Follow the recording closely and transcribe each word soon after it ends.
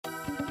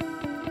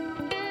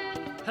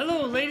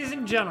Hello, ladies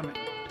and gentlemen.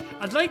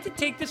 I'd like to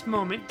take this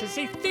moment to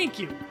say thank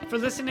you for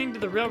listening to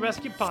the Real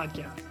Rescue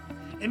Podcast.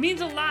 It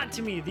means a lot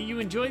to me that you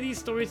enjoy these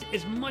stories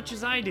as much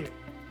as I do.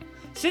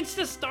 Since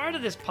the start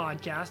of this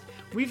podcast,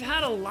 we've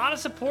had a lot of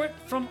support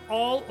from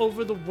all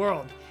over the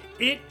world.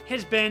 It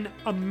has been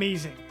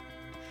amazing.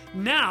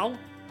 Now,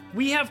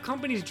 we have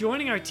companies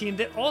joining our team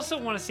that also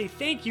want to say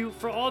thank you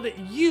for all that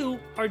you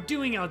are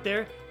doing out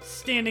there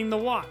standing the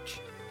watch.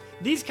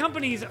 These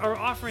companies are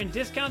offering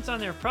discounts on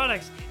their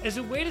products as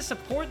a way to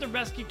support the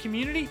rescue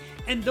community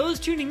and those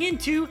tuning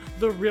into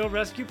the Real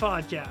Rescue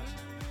Podcast.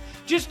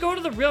 Just go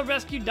to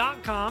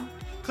therealrescue.com,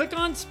 click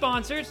on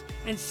sponsors,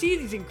 and see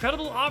these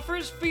incredible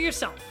offers for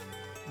yourself.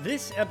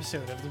 This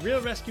episode of the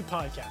Real Rescue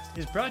Podcast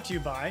is brought to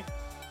you by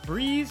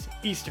Breeze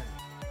Eastern,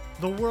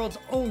 the world's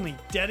only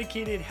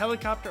dedicated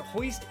helicopter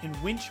hoist and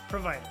winch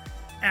provider.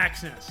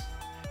 Axness,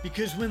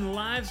 because when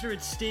lives are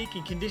at stake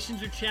and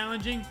conditions are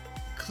challenging,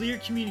 clear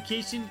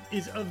communication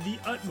is of the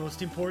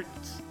utmost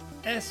importance.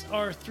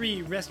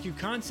 SR3 Rescue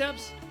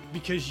Concepts,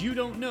 because you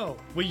don't know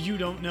what you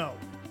don't know.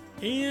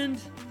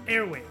 And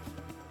Airwave,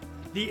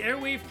 the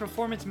Airwave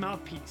Performance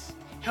Mouthpiece,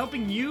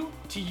 helping you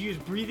to use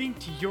breathing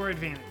to your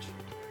advantage.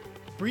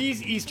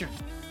 Breeze Eastern,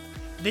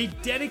 they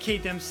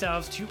dedicate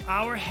themselves to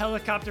our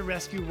helicopter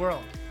rescue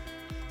world.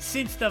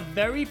 Since the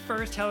very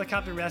first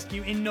helicopter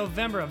rescue in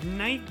November of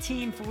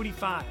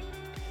 1945,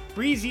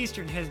 Breeze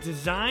Eastern has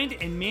designed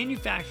and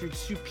manufactured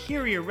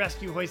superior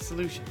rescue hoist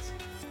solutions.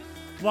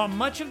 While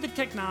much of the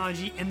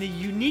technology and the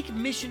unique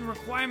mission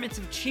requirements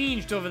have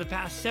changed over the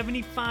past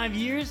 75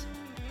 years,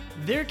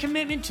 their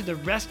commitment to the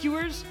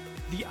rescuers,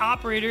 the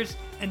operators,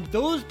 and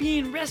those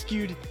being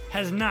rescued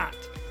has not.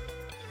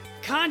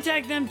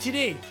 Contact them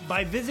today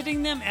by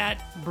visiting them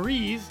at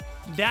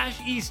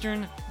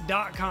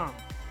breeze-eastern.com.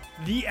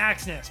 The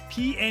Axness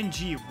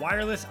PNG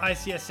wireless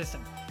ICS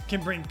system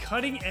can bring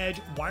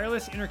cutting-edge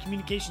wireless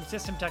intercommunication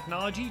system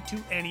technology to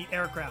any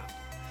aircraft.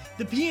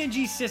 The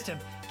PNG system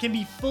can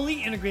be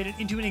fully integrated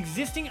into an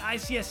existing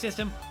ICS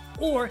system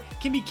or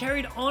can be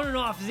carried on and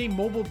off as a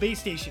mobile base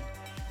station.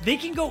 They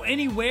can go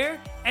anywhere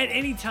at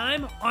any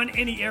time on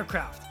any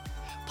aircraft.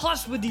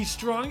 Plus, with the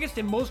strongest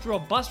and most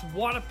robust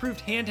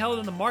waterproof handheld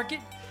in the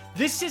market,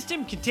 this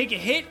system can take a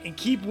hit and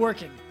keep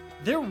working.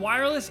 Their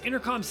wireless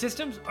intercom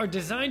systems are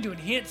designed to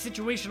enhance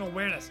situational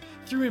awareness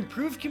through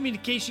improved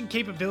communication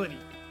capability.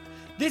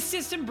 This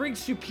system brings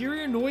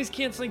superior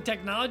noise-canceling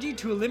technology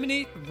to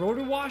eliminate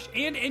rotor wash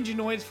and engine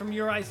noise from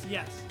your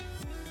ICS.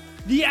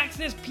 The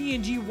Axness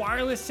PNG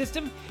wireless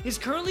system is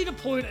currently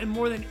deployed in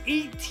more than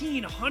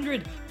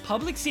 1,800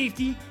 public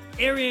safety,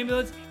 air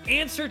ambulance,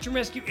 and search and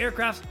rescue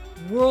aircrafts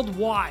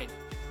worldwide.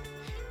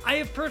 I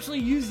have personally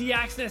used the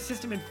Axness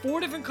system in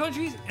 4 different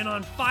countries and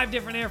on 5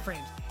 different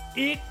airframes.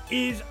 It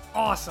is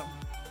awesome.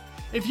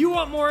 If you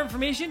want more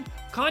information,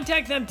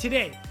 contact them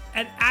today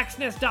at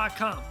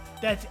axness.com.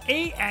 That's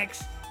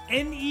AXNES.com.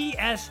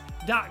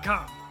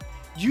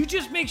 You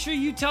just make sure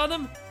you tell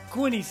them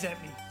Quinny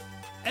sent me.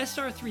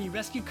 SR3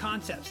 Rescue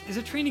Concepts is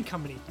a training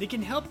company that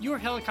can help your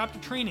helicopter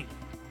training.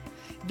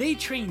 They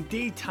train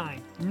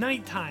daytime,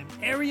 nighttime,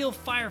 aerial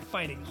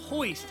firefighting,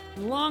 hoist,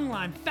 long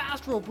line,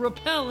 fast rope,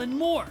 rappel, and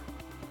more.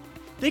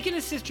 They can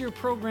assist your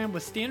program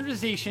with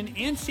standardization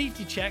and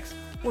safety checks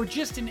or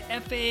just an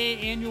FAA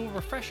annual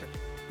refresher.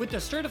 With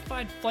the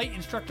certified flight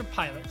instructor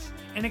pilots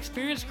and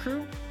experienced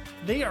crew,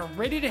 they are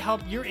ready to help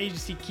your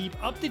agency keep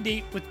up to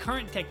date with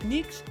current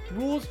techniques,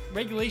 rules,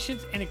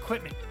 regulations, and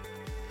equipment.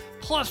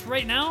 Plus,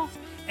 right now,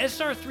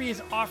 SR3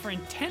 is offering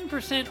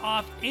 10%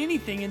 off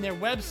anything in their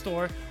web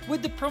store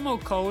with the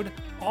promo code,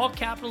 all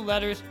capital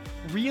letters,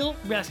 Real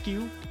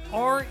Rescue,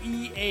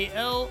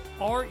 REALRESQ.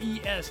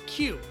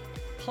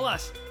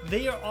 Plus,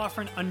 they are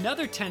offering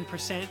another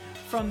 10%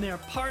 from their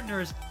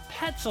partners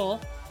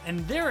Petzl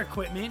and their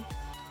equipment.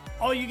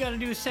 All you gotta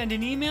do is send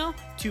an email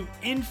to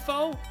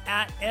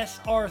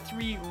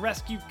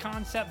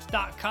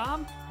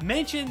info@sr3rescueconcepts.com,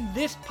 mention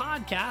this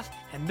podcast,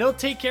 and they'll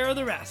take care of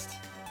the rest.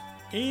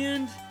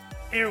 And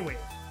Airwave.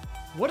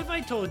 What if I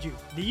told you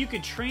that you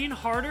could train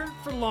harder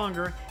for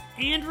longer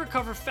and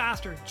recover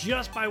faster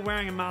just by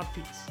wearing a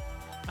mouthpiece?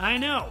 I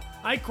know,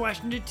 I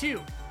questioned it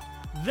too.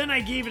 Then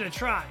I gave it a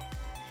try.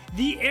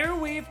 The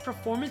Airwave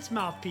Performance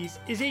Mouthpiece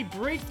is a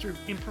breakthrough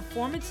in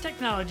performance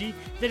technology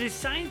that is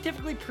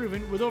scientifically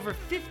proven with over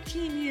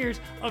 15 years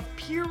of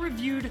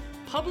peer-reviewed,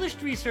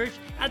 published research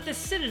at the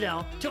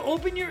Citadel to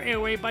open your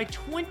airway by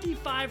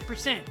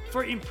 25%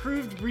 for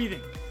improved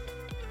breathing,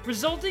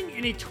 resulting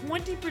in a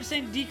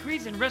 20%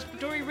 decrease in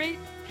respiratory rate,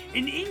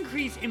 an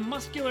increase in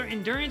muscular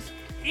endurance,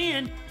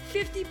 and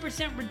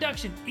 50%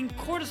 reduction in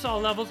cortisol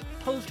levels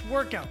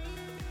post-workout.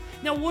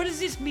 Now, what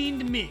does this mean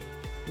to me?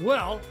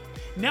 Well,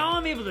 now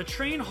I'm able to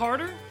train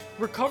harder,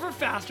 recover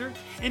faster,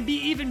 and be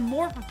even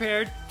more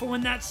prepared for when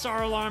that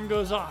SAR alarm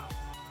goes off.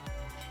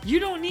 You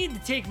don't need to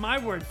take my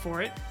word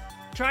for it.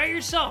 Try it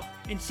yourself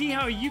and see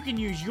how you can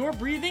use your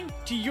breathing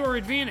to your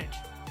advantage.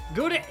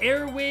 Go to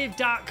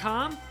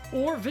airwave.com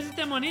or visit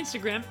them on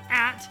Instagram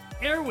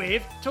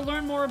 @airwave to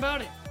learn more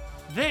about it.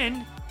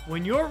 Then,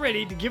 when you're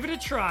ready to give it a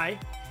try,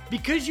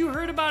 Because you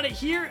heard about it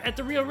here at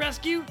The Real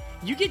Rescue,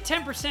 you get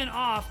 10%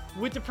 off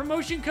with the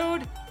promotion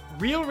code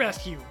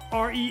REALRESCUE,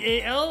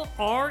 REALRESQ.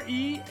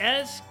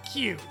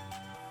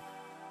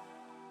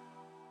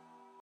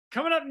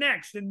 Coming up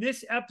next in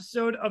this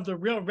episode of The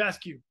Real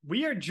Rescue,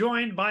 we are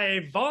joined by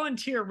a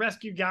volunteer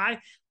rescue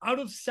guy out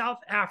of South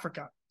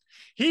Africa.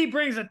 He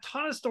brings a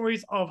ton of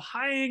stories of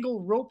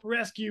high-angle rope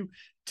rescue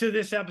to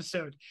this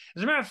episode.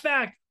 As a matter of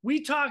fact,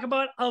 we talk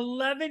about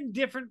 11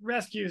 different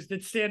rescues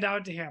that stand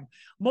out to him.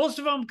 Most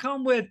of them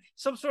come with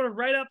some sort of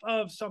write-up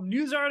of some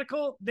news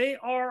article. They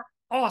are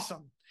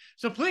awesome.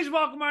 So please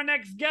welcome our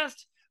next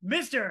guest,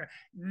 Mr.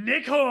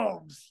 Nick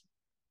Holmes.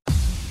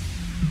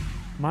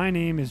 My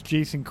name is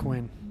Jason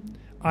Quinn.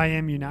 I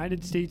am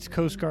United States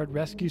Coast Guard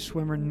Rescue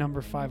Swimmer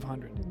number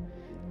 500.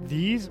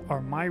 These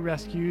are my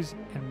rescues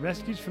and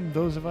rescues from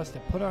those of us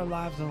that put our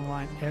lives on the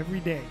line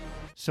every day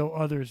so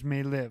others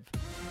may live.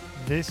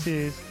 This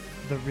is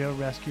the Real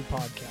Rescue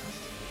Podcast.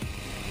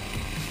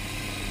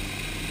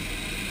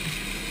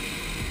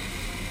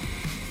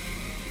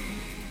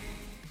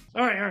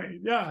 All right.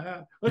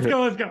 Yeah. Let's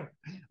go.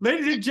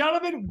 Ladies and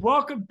gentlemen,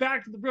 welcome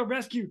back to the Real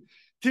Rescue.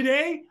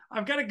 Today,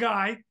 I've got a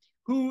guy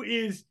who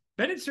is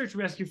been in search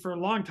and rescue for a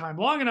long time,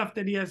 long enough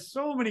that he has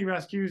so many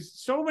rescues,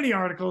 so many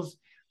articles.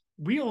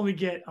 We only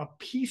get a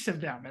piece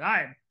of them, and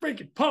I am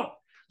freaking pumped.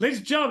 Ladies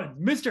and gentlemen,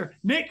 Mr.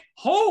 Nick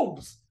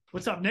Holmes.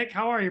 What's up, Nick?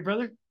 How are you,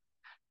 brother?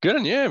 Good,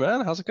 and you,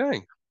 man? How's it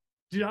going?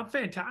 Dude, I'm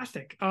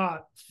fantastic.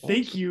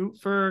 Thank you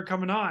for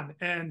coming on.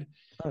 And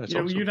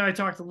awesome. You and I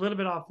talked a little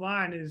bit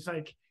offline. It's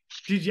like,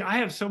 dude, I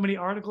have so many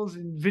articles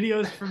and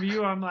videos from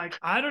you. I'm like,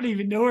 I don't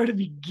even know where to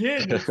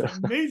begin. It's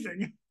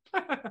amazing.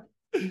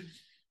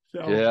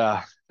 So,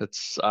 yeah,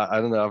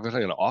 I don't know. I've got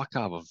like an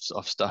archive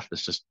of stuff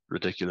that's just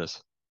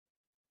ridiculous.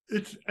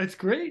 It's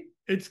great.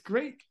 It's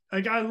great.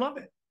 Like, I love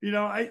it.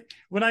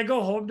 When I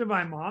go home to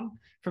my mom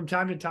from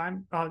time to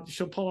time,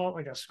 she'll pull out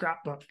like a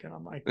scrapbook, and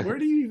I'm like, where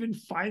do you even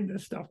find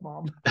this stuff,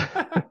 Mom?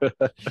 I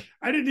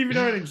didn't even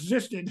know it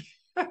existed.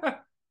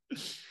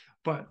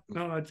 But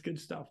no, that's good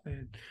stuff,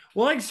 man.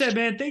 Well, like I said,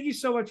 man, thank you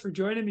so much for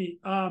joining me.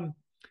 A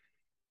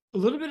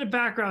little bit of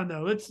background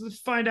though. Let's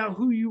find out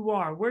who you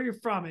are, where you're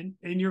from,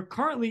 and you're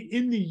currently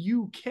in the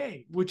UK,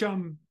 which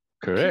I'm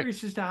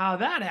curious as to how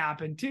that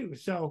happened too.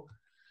 So,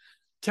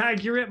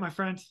 tag, you're it, my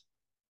friend.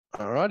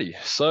 Alrighty.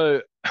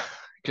 So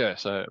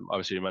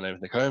obviously my name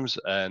is Nick Holmes,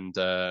 and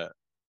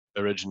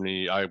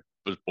originally I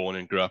was born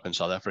and grew up in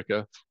South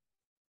Africa.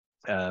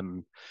 I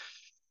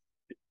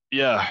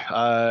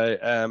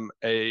am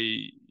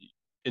a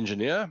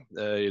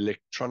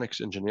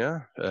electronics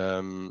engineer.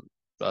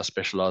 I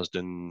specialized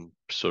in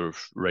sort of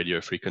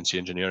radio frequency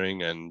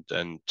engineering and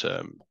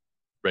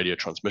radio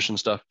transmission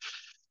stuff.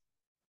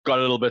 Got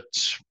a little bit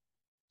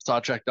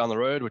sidetracked down the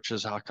road, which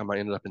is how come I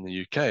ended up in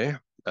the UK.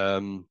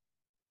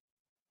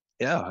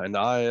 And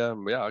I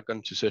got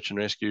into search and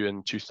rescue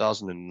in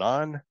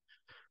 2009,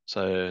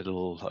 so a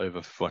little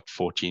over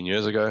 14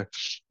 years ago,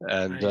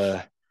 and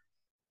nice.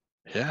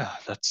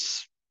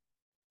 That's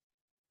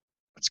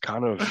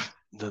kind of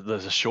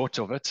the short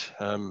of it.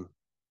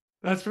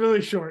 That's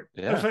really short.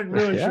 Yeah. That's like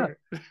really short.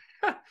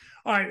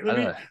 All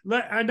right,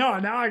 I know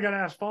now I gotta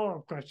ask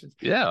follow-up questions.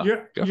 Yeah,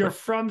 you're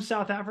from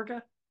South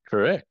Africa?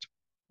 Correct.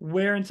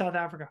 Where in South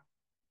Africa?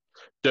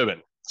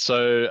 Durban.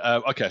 So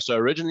so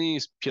originally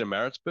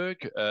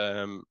Pietermaritzburg.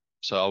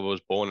 So I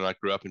was born and I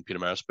grew up in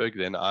Pietermaritzburg.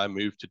 Then I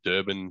moved to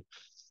Durban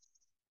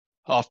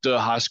after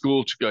high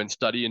school to go and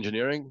study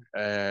engineering,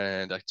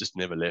 and I just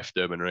never left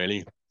Durban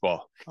really.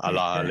 Well,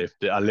 I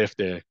left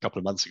there a couple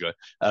of months ago.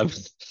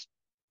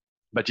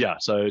 But yeah,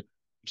 so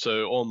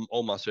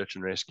all my search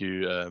and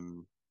rescue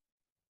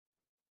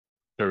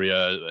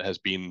career has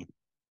been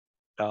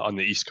on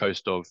the east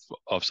coast of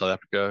South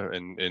Africa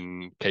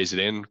in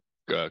KZN,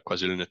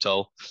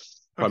 KwaZulu-Natal,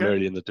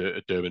 primarily in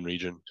the Durban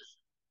region.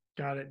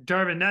 Got it.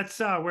 Durban, that's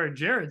where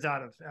Jared's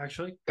out of,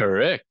 actually.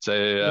 Correct.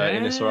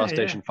 NSRR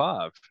Station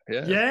 5.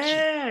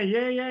 Yeah.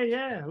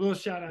 A little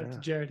shout out to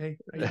Jared. Hey,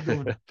 how you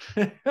doing?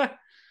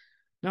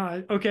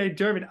 No, okay,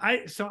 Durban.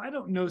 I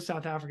don't know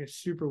South Africa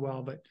super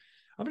well, but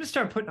I'm going to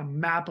start putting a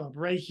map up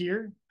right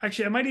here.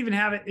 Actually, I might even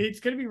have it. It's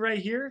going to be right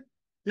here.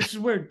 This is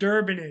where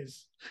Durban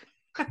is.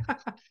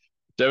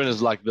 Durban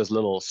is like this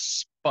little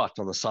spot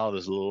on the side of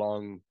this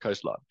long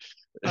coastline.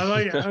 I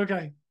like it.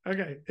 Okay.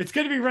 It's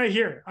going to be right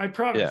here. I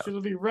promise.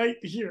 It'll be right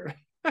here.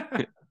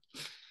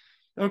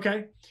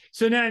 Okay.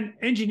 So then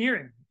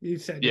engineering, you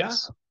said,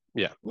 yes.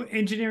 Yeah.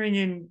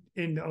 Engineering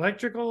in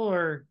electrical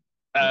or?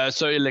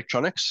 So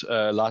electronics,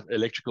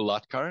 electrical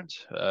light current.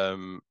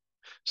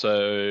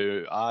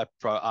 So I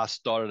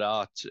started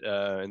out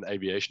in the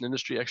aviation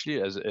industry,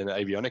 actually, as an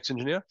avionics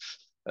engineer.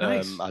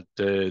 Nice. I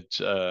did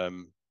a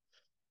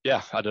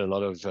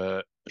lot of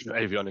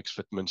avionics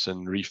fitments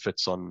and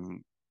refits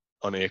on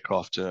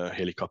aircraft,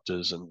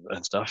 helicopters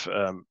and stuff.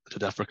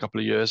 Did that for a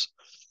couple of years,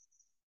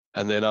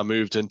 and then I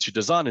moved into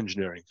design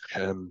engineering.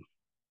 And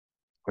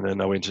then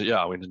I went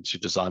into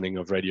designing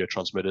of radio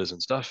transmitters and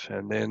stuff.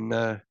 And then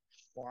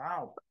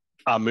wow,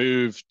 I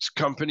moved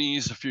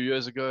companies a few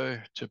years ago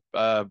to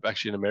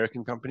actually an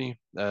American company.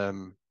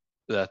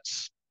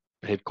 that's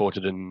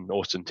headquartered in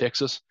Austin,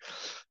 Texas,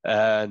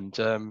 and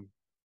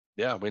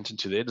I went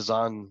into their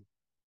designing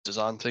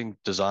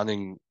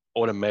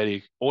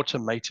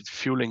automated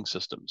fueling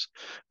systems,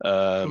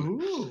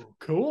 Ooh,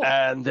 cool.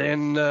 and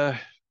then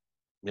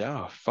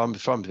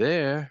from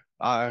there,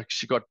 I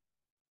actually got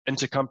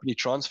intercompany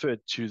transferred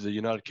to the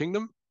United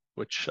Kingdom,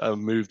 which I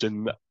moved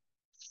in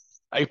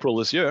April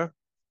this year.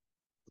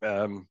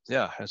 And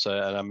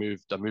I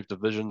moved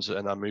divisions,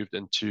 and I moved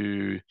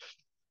into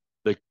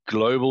the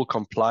global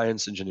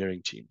compliance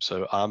engineering team.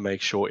 So I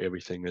make sure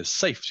everything is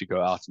safe to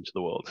go out into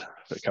the world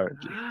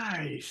currently.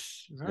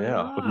 Nice. Right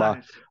Yeah, but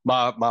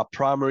on. my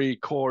primary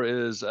core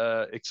is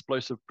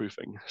explosive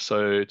proofing.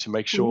 So to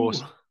make sure Ooh.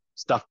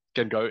 stuff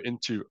can go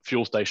into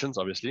fuel stations,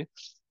 obviously,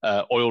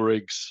 oil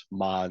rigs,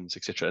 mines,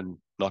 etc., and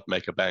not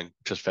make a bang,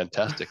 which is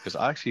fantastic because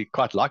I actually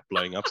quite like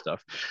blowing up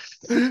stuff.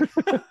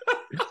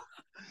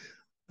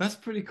 That's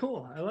pretty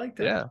cool. I like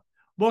that. Yeah,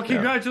 Well, yeah,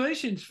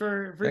 congratulations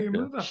for thank your you.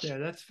 move up there.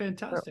 That's Yeah.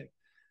 fantastic.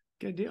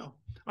 Good deal.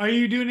 Are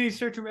you doing any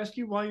search and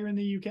rescue while you're in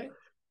the UK?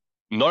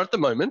 Not at the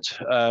moment.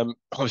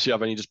 Obviously,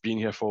 I've only just been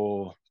here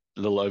for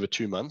a little over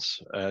 2 months,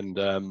 and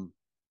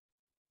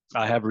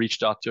I have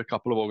reached out to a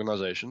couple of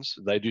organizations.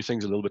 They do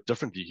things a little bit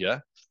differently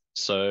here.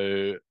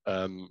 So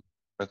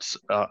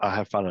I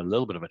have found a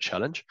little bit of a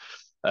challenge.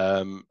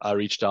 I'm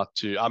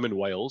in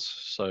Wales,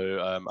 so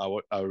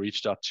I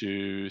reached out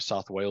to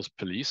South Wales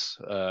Police,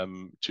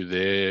 to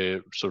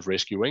their sort of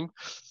rescue wing.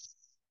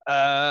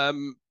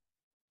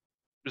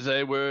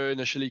 They were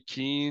initially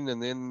keen,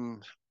 and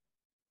then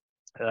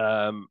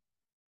um,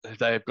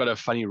 they've got a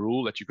funny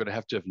rule that you've got to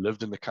have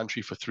lived in the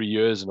country for 3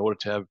 years in order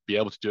to be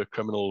able to do a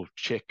criminal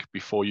check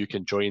before you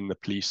can join the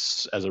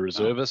police as a Oh,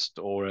 reservist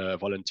or a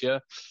volunteer.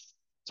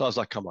 So I was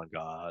like, come on,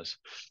 guys.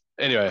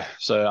 Anyway,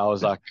 so I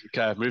was like,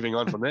 okay, moving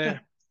on from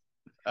there.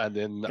 And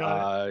then got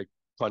it. I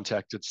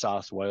contacted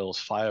South Wales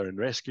Fire and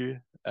Rescue,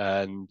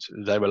 and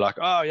they were like,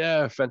 oh,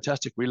 yeah,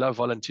 fantastic. We love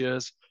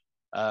volunteers.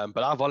 But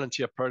our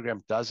volunteer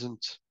program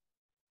doesn't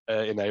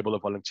enable a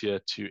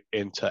volunteer to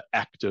enter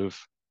active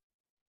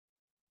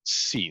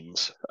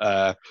scenes.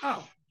 Oh,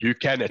 You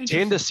can attend a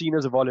interesting. scene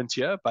as a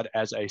volunteer, but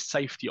as a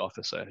safety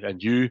officer,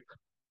 and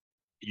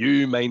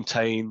you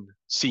maintain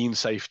scene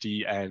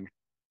safety and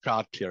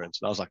crowd clearance.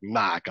 And I was like,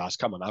 nah, guys,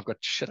 come on. I've got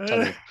shit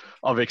ton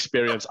of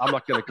experience. I'm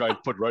not going to go and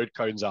put road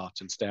cones out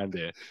and stand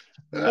there.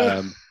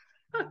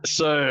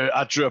 So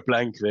I drew a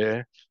blank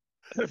there.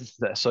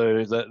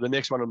 So the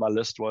next one on my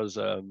list was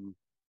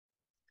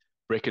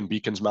Brecon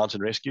Beacons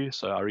Mountain Rescue.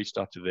 So I reached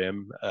out to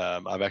them.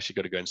 I've actually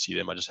got to go and see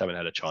them. I just haven't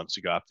had a chance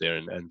to go up there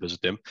and visit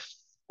them.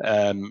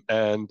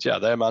 And yeah,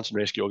 they're a mountain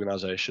rescue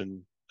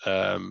organization.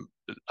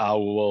 I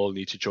will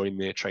need to join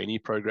their trainee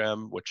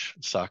program, which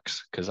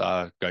sucks because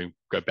I go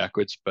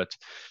backwards. But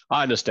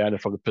I understand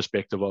it from the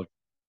perspective of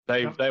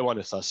they want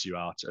to suss you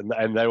out, and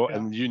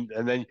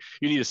then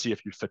you need to see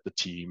if you fit the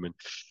team, and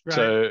Right.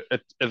 so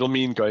it'll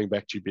mean going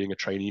back to being a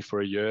trainee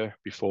for a year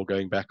before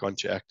going back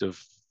onto active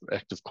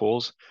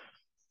calls.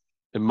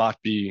 It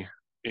might be,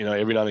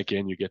 every now and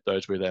again you get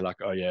those where they're like,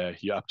 oh yeah,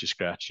 you're up to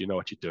scratch, you know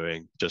what you're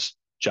doing, just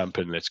jump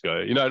in, let's go.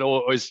 It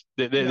always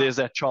there's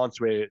that chance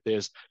where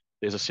there's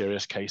a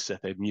serious case that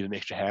they need an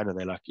extra hand, and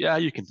they're like, yeah,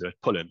 you can do it,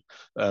 pull in.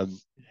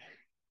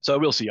 So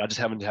we'll see. I just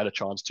haven't had a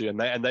chance to, and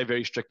they're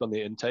very strict on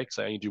their intake.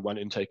 So they only do one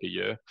intake a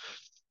year.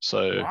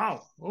 So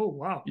Wow. Oh,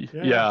 wow.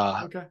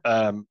 yeah. Okay.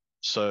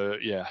 So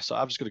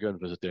I'm just gonna go and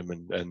visit them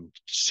and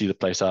see the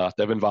place out.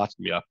 They've invited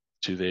me up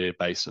to their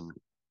base and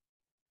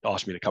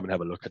asked me to come and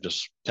have a look. I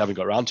just haven't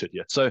got around to it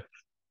yet. So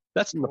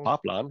that's in the Cool.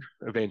 pipeline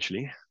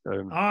eventually.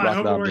 Oh, I Right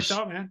hope now it I'm works just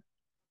out, man.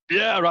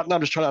 right now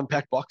I'm just trying to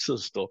unpack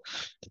boxes still.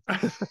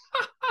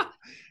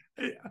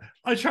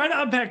 I try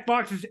to unpack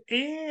boxes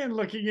and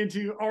looking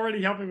into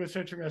already helping with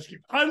search and rescue.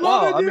 I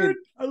love Well, it, dude.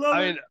 I love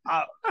it.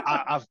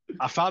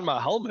 I found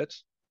my helmet.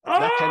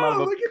 That came out of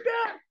Oh, a look at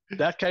that.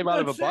 that came out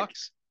of a That's sick.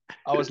 box.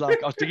 I was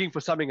like, I was digging for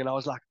something, and I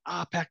was like,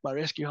 I packed my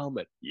rescue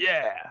helmet.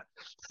 Yeah.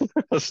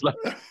 It's like,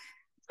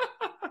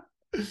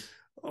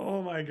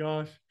 Oh my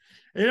gosh.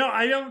 I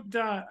don't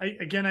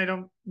I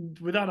don't,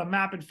 without a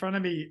map in front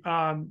of me.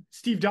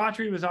 Steve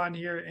Daughtry was on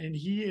here, and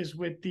he is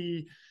with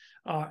the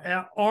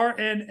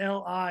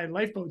RNLI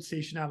lifeboat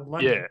station out of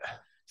London. yeah.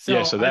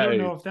 Yeah, So I don't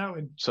know if that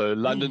would be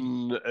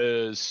London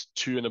is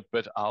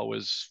 2.5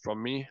 hours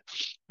from me.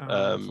 that's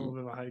a little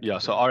bit of a hike. Yeah,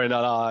 so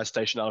RNLI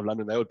station out of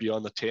London, they would be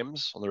on the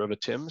River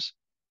Thames.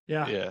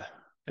 Yeah. Yeah,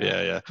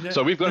 Yeah. yeah.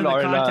 So we've got an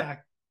Another RNLI.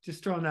 contact.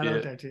 Just throwing that Yeah,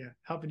 out there to you,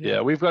 helping you yeah,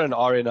 out. we've got an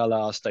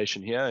RNLI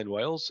station here in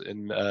Wales,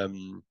 in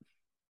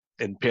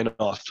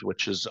Penarth,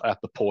 which is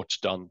at the port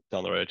down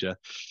the road. Yeah,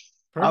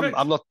 Perfect.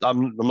 I'm not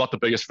the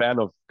biggest fan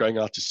of going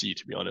out to sea,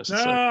 to be honest. So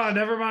No,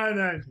 never mind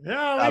then. Yeah,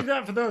 I'll leave I've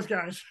that for those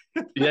guys.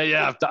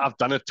 I've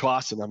done it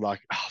twice, and I'm like,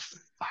 oh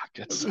fuck,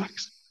 it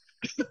sucks.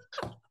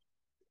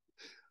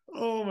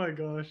 Oh my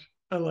gosh.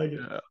 I like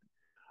it. Yeah,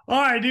 All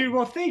right, dude.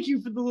 Well, thank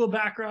you for the little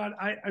background.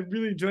 I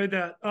really enjoyed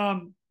that.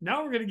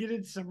 Now we're gonna get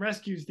into some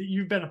rescues that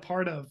you've been a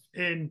part of.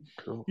 And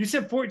cool. you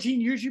said 14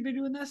 years you've been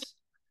doing this?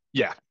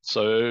 Yeah,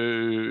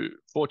 so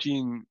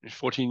 14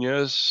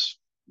 years.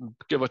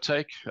 give or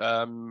take. It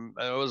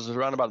was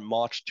around about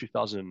March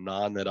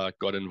 2009 that I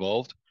got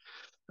involved.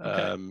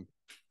 Okay.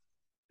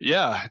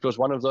 Yeah, it was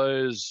one of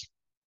those.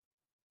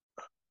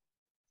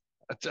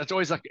 It's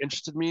always like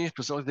interested me. It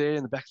was always there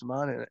in the back of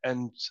my mind,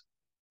 and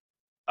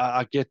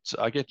I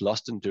get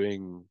lost in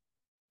doing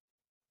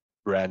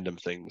random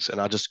things, and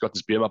I just got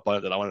this beam up on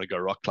it that I wanted to go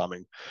rock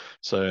climbing.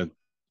 So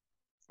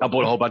I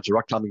bought a whole bunch of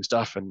rock climbing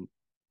stuff and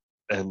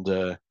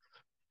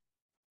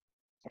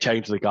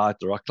came to the guy at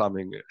the rock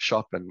climbing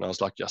shop, and I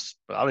was like, yes,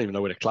 but I don't even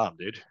know where to climb,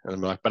 dude. And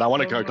I'm like, but I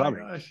want to Oh go my climbing.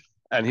 gosh.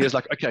 And he was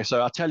like, okay,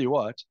 so I'll tell you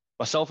what,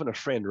 myself and a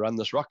friend run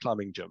this rock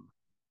climbing gym,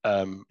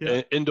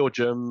 Yeah. indoor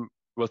gym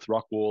with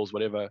rock walls,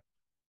 whatever.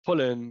 Pull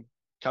in,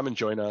 come and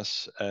join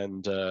us,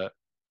 and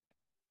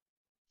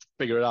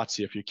figure it out,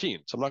 see if you're keen.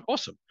 So I'm like,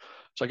 awesome.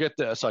 So I get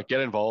there, so I get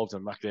involved, and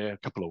I'm like there a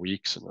couple of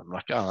weeks, and I'm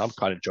like, oh, I'm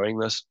kind of enjoying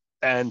this.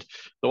 And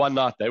the one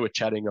night they were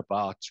chatting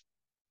about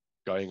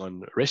going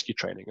on rescue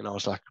training, and I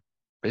was like,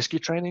 rescue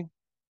training?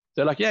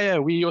 They're like, yeah,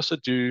 we also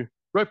do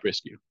rope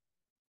rescue.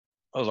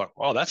 I was like,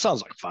 oh, that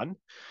sounds like fun.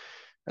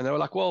 And they were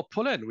like, well,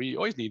 pull in. We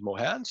always need more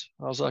hands.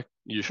 I was like,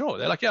 you sure?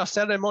 They're like, yeah,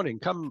 Saturday morning,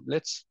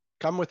 let's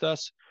come with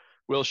us.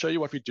 We'll show you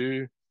what we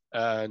do.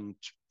 And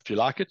if you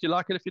like it, you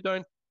like it. If you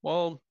don't,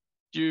 well,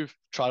 you've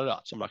tried it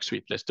out. So I'm like,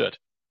 sweet, let's do it.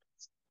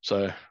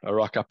 So I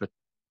rock up at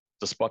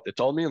the spot they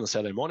told me on the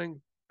Saturday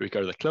morning. We go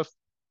to the cliff.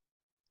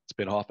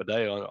 Spend half a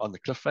day on the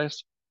cliff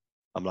face.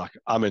 I'm like,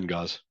 I'm in,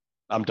 guys.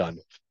 I'm done.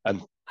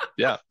 And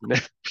yeah,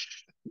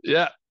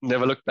 yeah,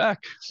 never looked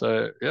back.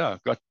 So yeah,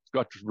 got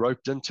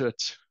roped into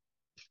it.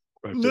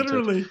 Roped into it.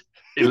 Literally.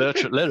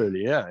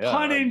 Literally, yeah.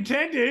 Pun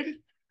intended.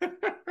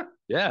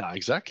 Yeah,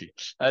 exactly.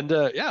 And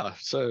yeah,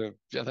 so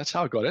yeah, that's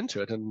how I got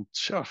into it. And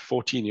sure,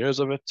 14 years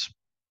of it.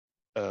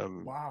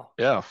 Wow.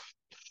 Yeah,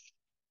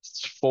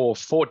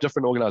 four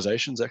different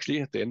organizations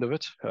actually at the end of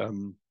it.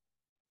 Oh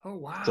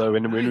So wow.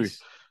 when Nice.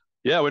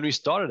 we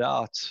started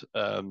out,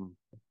 um,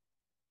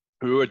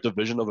 we were a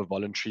division of a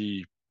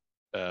voluntary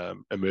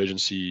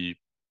emergency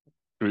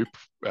group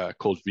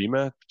called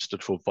VEMA,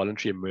 stood for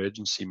Voluntary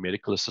Emergency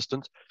Medical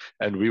Assistant,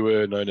 and we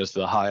were known as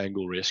the High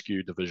Angle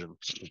Rescue Division.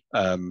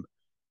 Um,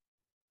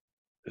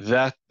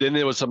 that then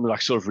there was some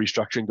like sort of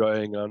restructuring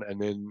going on,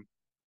 and then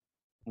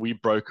we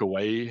broke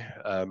away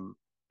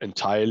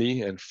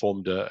entirely and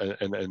formed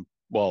and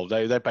well,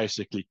 they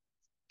basically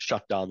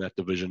shut down that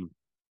division,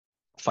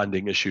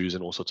 funding issues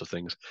and all sorts of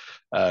things,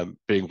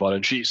 being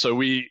voluntary.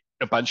 So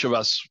a bunch of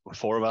us,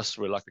 four of us,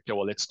 were like, okay,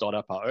 well, let's start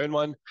up our own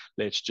one.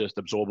 Let's just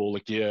absorb all the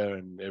gear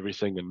and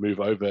everything and move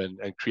over and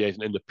create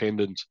an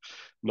independent,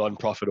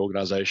 non-profit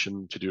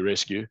organization to do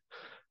rescue,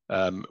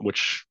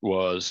 which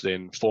was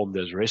then formed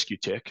as Rescue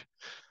Tech.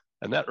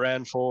 And that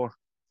ran for,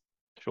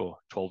 sure,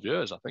 12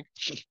 years, I think.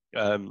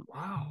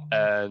 Wow.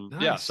 And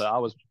yeah, so Nice. I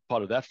was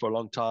part of that for a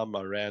long time.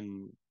 I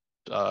ran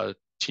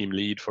team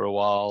lead for a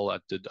while.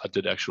 I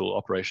did actual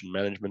operation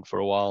management for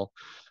a while.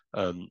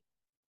 Um,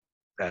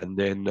 and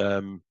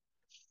then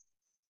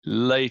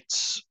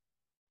late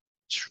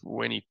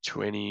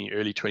 2020,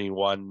 early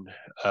 21,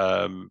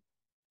 um,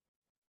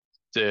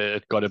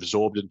 it got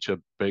absorbed into a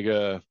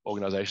bigger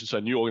organization. So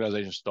a new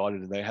organization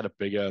started, and they had a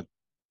bigger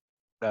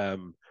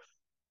um,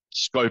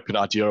 scope and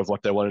idea of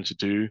what they wanted to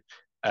do.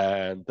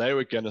 And they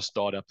were going to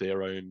start up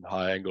their own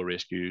high angle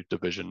rescue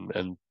division.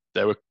 And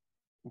they were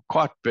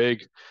quite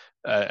big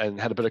and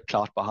had a bit of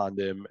clout behind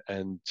them.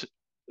 And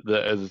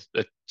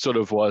it sort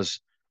of was,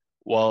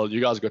 well, you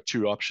guys got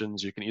two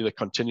options. You can either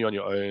continue on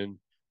your own.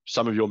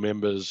 Some of your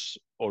members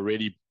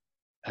already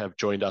have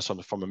joined us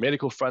from a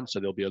medical front, so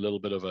there'll be a little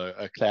bit of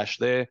a clash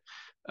there.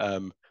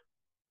 Um,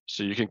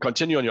 so you can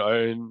continue on your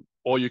own,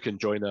 or you can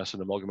join us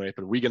and amalgamate.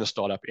 But we're going to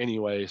start up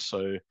anyway.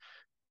 So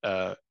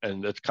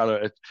and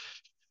it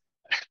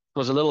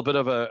was a little bit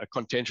of a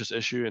contentious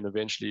issue, and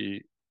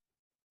eventually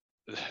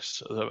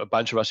a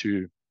bunch of us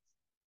who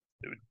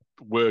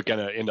were going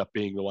to end up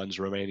being the ones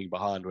remaining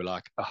behind were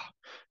like,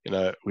 we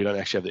don't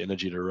actually have the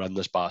energy to run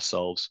this by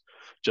ourselves.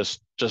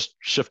 Just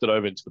shift it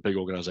over into the big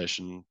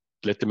organization,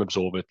 let them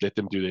absorb it, let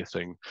them do their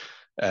thing,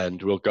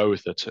 and we'll go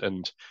with it.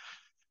 And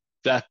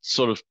that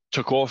sort of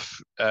took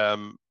off.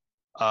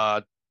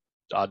 I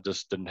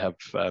just didn't have,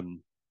 I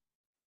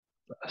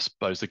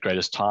suppose, the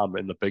greatest time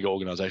in the bigger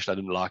organization. I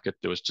didn't like it.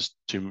 There was just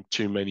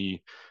too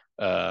many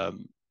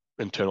um,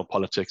 internal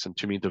politics and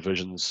too many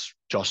divisions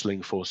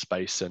jostling for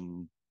space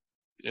and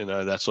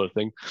that sort of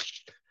thing.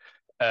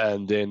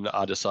 And then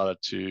I decided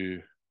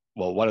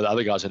one of the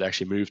other guys had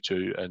actually moved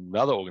to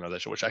another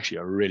organization, which is actually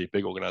a really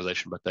big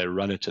organization, but they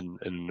run it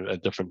in a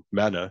different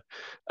manner.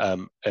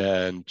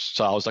 And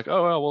so I was like,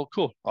 oh, well,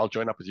 cool. I'll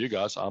join up with you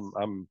guys.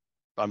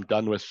 I'm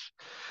done with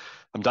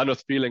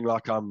feeling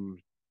like I'm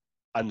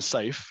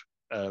unsafe.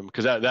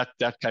 Because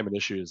that came an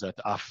issue is that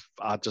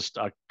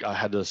I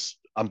had this.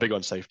 I'm big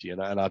on safety,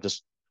 and I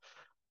just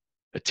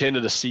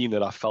attended a scene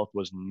that I felt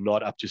was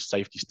not up to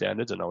safety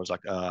standards, and I was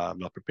like, I'm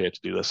not prepared to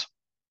do this.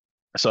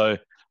 So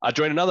I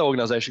joined another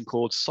organization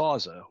called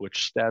SASA,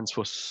 which stands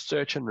for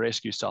Search and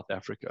Rescue South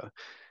Africa.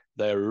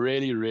 They're a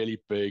really,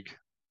 really big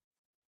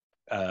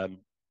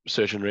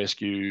search and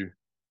rescue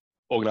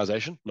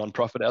organization,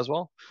 non-profit as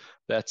well,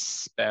 that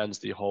spans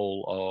the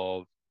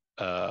whole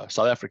of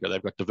South Africa.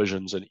 They've got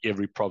divisions in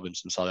every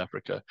province in South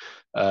Africa.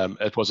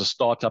 It was a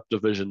startup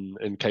division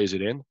in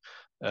KZN.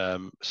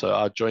 So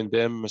I joined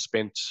them,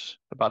 spent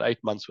about 8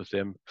 months with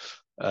them,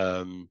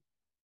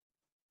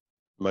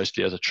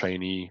 mostly as a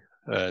trainee,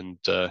 and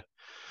then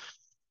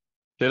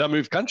I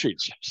moved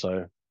countries.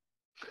 So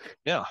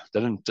yeah,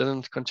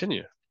 didn't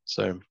continue.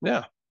 So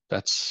yeah,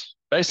 that's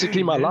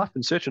basically Dang, my man. life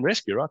in search and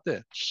rescue right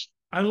there.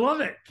 I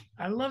love it.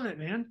 I love it,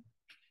 man.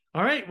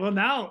 All right. Well,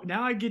 now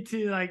I get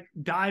to like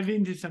dive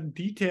into some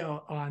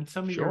detail on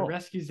some of your Sure.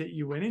 rescues that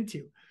you went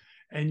into.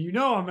 And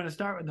I'm going to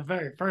start with the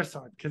very first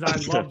one because I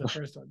love the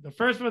first one. The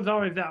first one's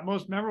always that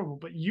most memorable,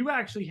 but you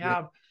actually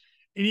have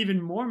an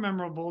even more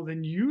memorable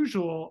than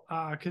usual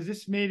because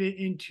this made it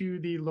into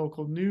the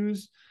local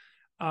news,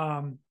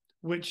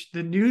 which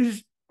the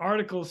news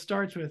article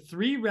starts with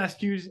 3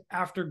 rescues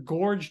after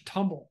gorge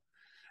tumble.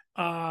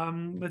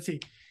 Let's see.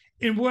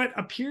 In what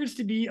appears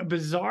to be a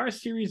bizarre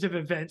series of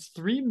events,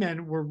 3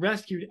 men were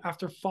rescued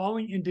after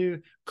falling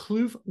into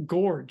Kloof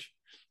Gorge.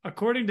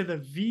 According to the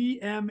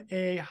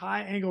VMA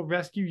High Angle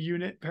Rescue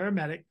Unit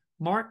paramedic,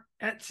 Mark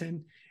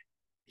Etson,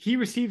 he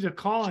received a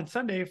call on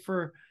Sunday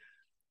for,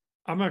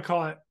 I'm going to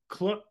call it,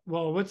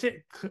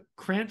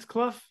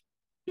 Krantzkloof?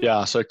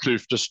 Yeah, so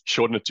Kloof, just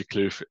shorten it to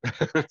Kloof.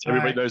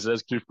 Everybody knows it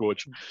as Kloof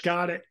Gorge.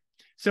 Got it.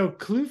 So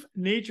Kloof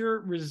Nature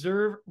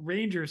Reserve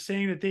Rangers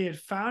saying that they had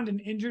found an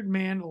injured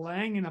man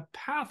laying in a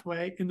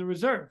pathway in the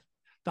reserve.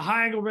 The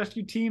High Angle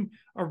Rescue Team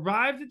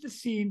arrived at the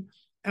scene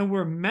and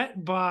were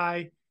met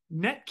by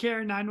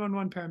Netcare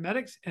 911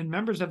 paramedics and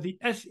members of the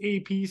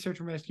SAP Search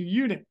and Rescue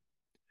Unit.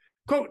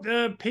 Quote,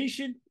 the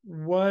patient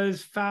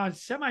was found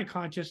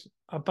semi-conscious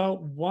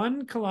about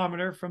 1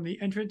 kilometer from the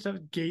entrance of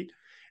the gate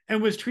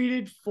and was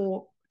treated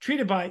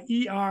by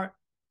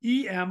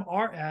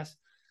EMRS,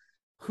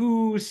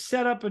 who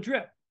set up a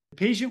drip. The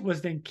patient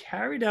was then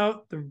carried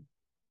out the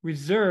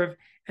reserve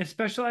and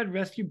specialized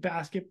rescue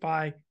basket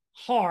by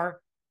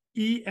HAR,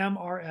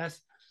 EMRS,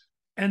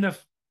 and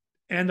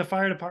the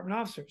fire department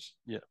officers.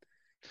 Yeah.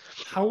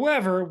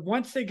 However,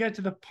 once they got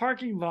to the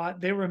parking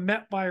lot, they were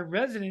met by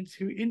residents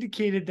who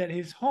indicated that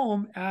his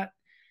home at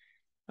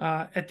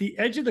the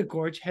edge of the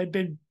gorge had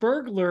been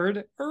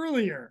burglared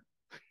earlier.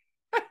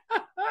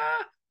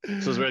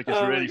 This is where it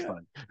gets really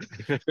fun.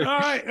 All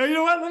right. You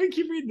know what? Let me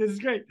keep reading. This is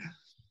great.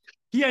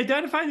 He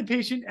identified the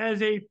patient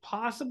as a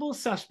possible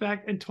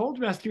suspect and told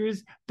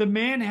rescuers the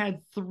man had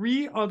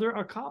 3 other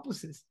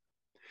accomplices.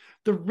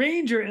 The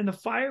ranger and the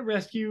fire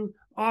rescue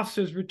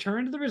officers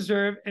returned to the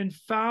reserve and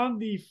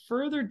found the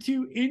further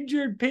 2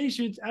 injured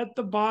patients at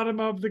the bottom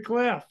of the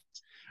cliff.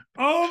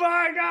 Oh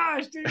my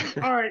gosh, dude.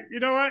 All right. You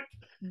know what?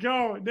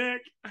 Go,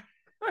 Nick.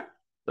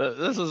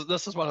 This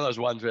is one of those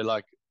ones where,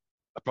 like,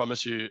 I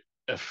promise you,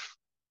 if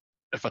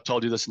I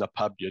told you this in a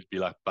pub, you'd be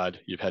like, bud,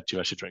 you've had too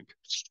much to drink.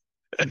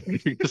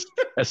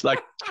 It's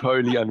like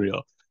totally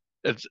unreal.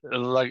 It's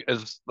like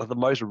the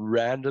most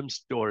random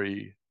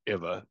story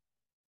ever.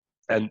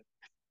 And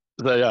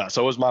so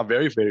it was my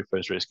very, very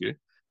first rescue.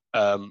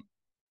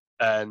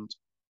 And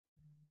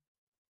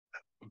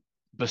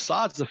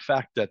besides the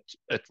fact that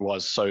it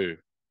was so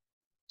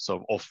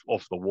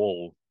off the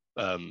wall,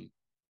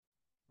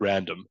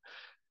 random,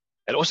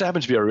 it also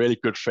happened to be a really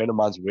good friend of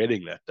mine's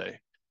wedding that day.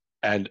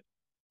 And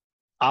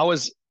I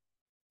was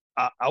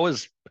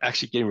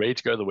actually getting ready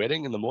to go to the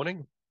wedding in the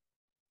morning.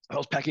 I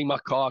was packing my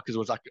car because it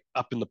was like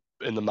up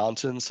in the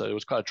mountains, so it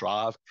was quite a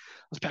drive.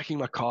 I was packing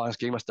my car, I was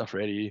getting my stuff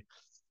ready.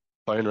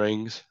 Phone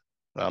rings.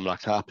 I'm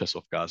like, piss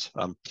off, guys.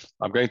 I'm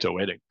going to a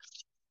wedding,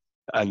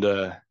 and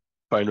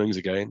phone rings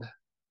again.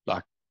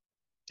 Like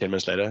 10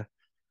 minutes later,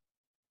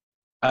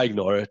 I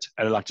ignore it,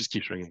 and it like just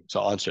keeps ringing. So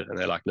I answer it, and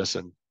they're like,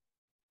 "Listen,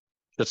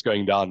 it's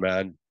going down,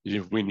 man.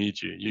 We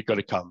need you. You got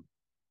to come."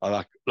 I'm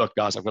like, "Look,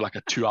 guys, I've got like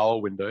a 2-hour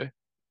window.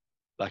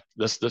 Like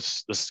this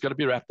is going to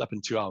be wrapped up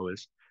in 2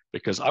 hours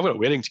because I've got a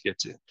wedding to get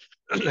to."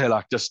 They're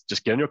like, just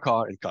get in your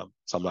car and come.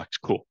 So I'm like,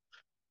 cool.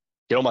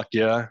 Get all my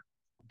gear,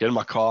 get in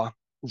my car,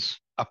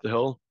 up the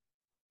hill,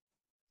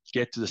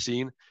 get to the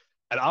scene.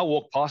 And I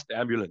walk past the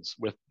ambulance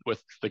with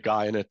the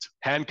guy in it,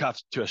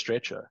 handcuffed to a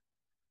stretcher.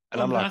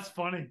 And that's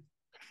funny.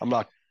 I'm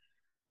like,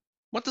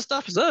 what the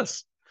stuff is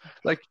this?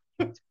 Like,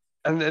 and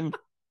then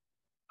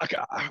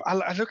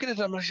I look at it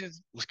and I'm like,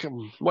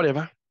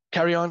 whatever,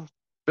 carry on.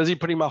 Busy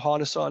putting my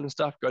harness on and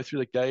stuff, go through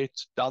the gate,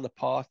 down the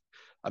path.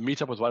 I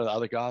meet up with one of the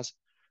other guys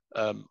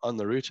on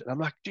the route. And I'm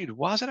like, dude,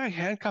 why is it I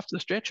handcuffed to the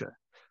stretcher?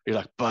 He's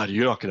like, bud,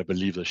 you're not going to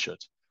believe this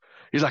shit.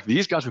 He's like,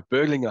 these guys were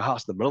burgling a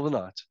house in the middle of the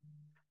night.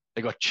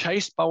 They got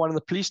chased by one of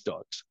the police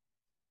dogs.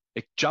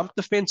 They jumped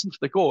the fence into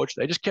the gorge.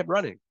 They just kept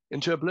running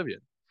into oblivion.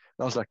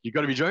 And I was like, you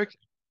got to be joking.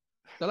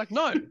 They're like,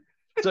 no.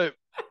 So,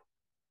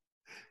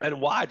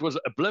 and why it was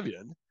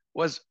oblivion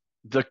was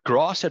the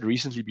grass had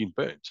recently been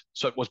burnt.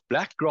 So it was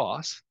black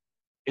grass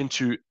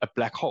into a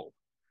black hole.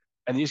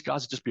 And these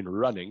guys had just been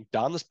running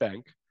down this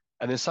bank.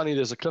 And then suddenly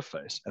there's a cliff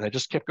face. And they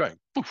just kept going.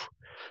 Poof.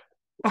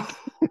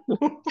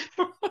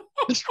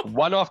 Just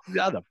one after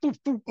the other. Poof,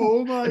 poof, poof.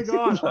 Oh my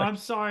God. I'm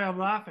sorry. I'm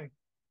laughing.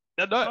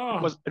 no,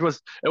 Oh, it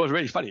was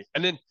really funny.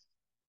 And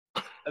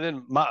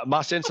then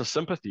my sense of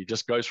sympathy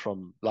just goes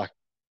from like,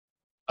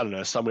 I don't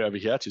know, somewhere over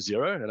here to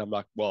zero. And I'm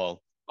like,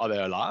 well, are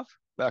they alive?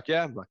 Like,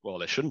 yeah. I'm like, well,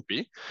 they shouldn't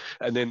be.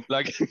 And then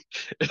like,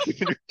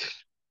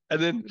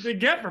 and then they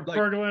get for like,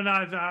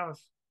 burglarizing the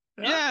house.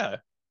 Yeah.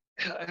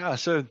 yeah, yeah.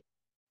 So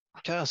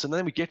yeah, so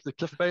then we get to the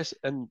cliff face,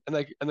 and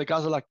the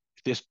guys are like,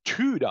 "There's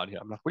two down here."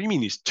 I'm like, "What do you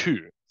mean there's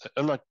two?"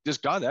 I'm like, "This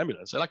guy in the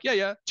ambulance." They're like, "Yeah,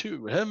 yeah,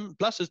 two. Him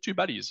plus his two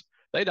buddies.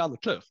 They down the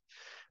cliff."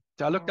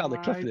 So I look Oh down the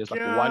cliff, my and there's like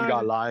one guy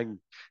God. lying.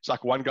 It's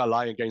like one guy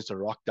lying against a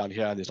rock down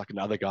here, and there's like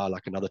another guy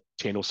like another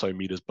 10 or so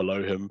meters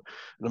below him.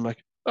 And I'm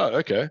like, "Oh,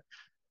 okay."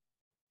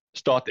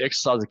 Start the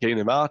exercise of getting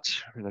them out.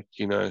 Like,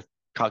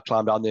 can't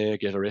climb down there,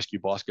 get a rescue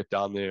basket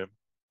down there.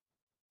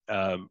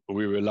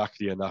 We were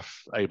lucky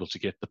enough able to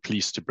get the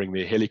police to bring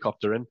their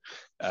helicopter in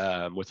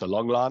with a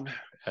long line,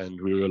 and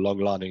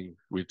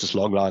we just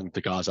long lined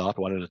the guys out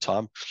one at a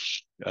time.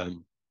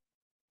 Um,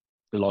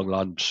 the long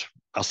lined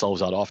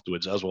ourselves out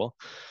afterwards as well.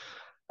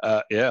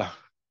 Yeah.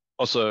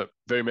 Also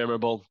very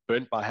memorable.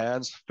 Burnt my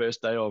hands.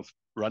 First day of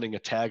running a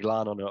tag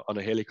line on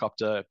a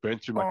helicopter.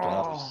 Burnt through my Oh.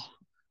 gloves.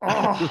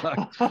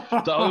 Like,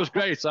 so it was Oh.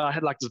 great. So I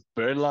had like this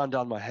burn line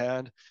down my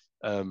hand,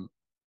 um,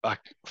 like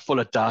full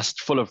of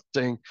dust, full of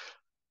thing.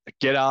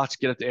 Get out,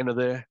 get at the end of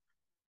there.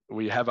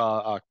 We have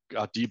our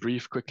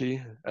debrief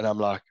quickly, and I'm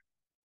like,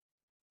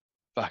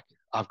 fuck,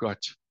 I've got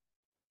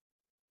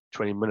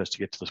 20 minutes to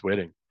get to this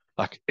wedding.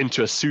 Like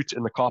into a suit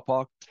in the car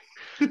park,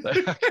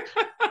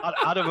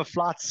 out of a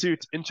flight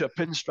suit into a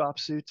pinstripe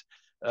suit.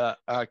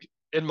 Like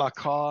in my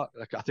car,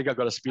 like I think I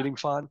got a speeding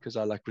fine because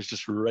I like was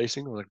just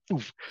racing. I was like,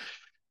 oof.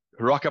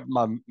 Rock up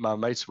my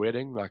mate's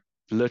wedding. Like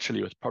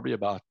literally, it was probably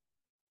about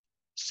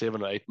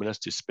 7 or 8 minutes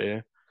to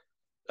spare.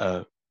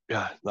 Uh,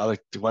 yeah, one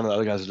of the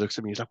other guys looks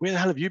at me. He's like, "Where the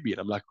hell have you been?"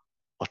 I'm like,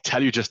 "I'll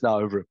tell you just now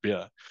over a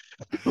beer."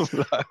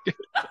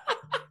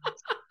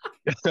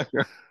 Like,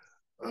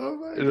 Oh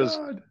my it was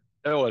God.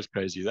 it was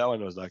crazy. That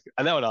one was like,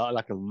 and that one I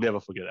like, I'll never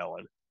forget that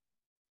one.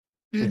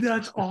 Dude,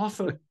 that's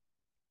awesome.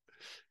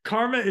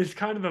 Karma is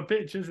kind of a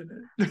bitch, isn't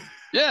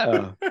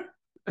Yeah,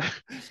 it?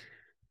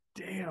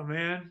 Damn,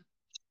 man.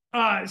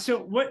 So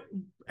what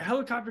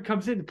helicopter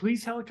comes in? The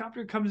police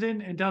helicopter comes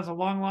in and does a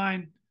long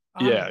line.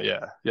 yeah,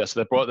 yeah, yeah.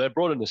 So they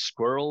brought in a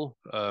squirrel.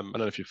 I don't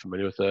know if you're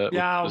familiar with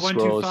Yeah, the one two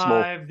squirrel. Is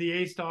small. five, the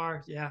A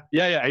star. Yeah,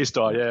 Yeah, yeah, A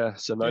star. yeah, Yeah,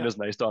 so known yeah. as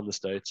an A star in the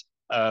states.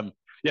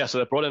 Yeah, so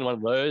they brought in one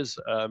of those.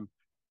 And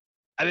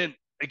then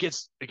it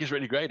gets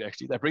really great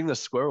actually. They bring the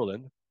squirrel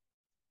in,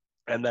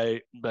 and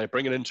they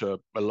bring it into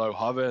a low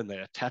hover, and they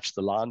attach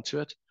the line to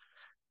it,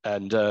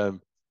 and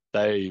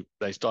they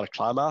start to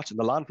climb out, and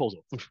the line falls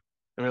off, and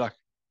we're like,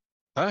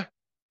 huh?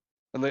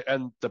 And they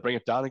bring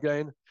it down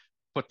again,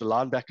 put the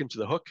line back into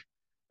the hook,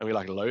 and we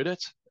like load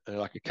it, and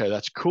they're like, okay,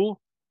 that's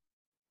cool,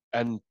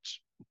 and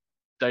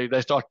they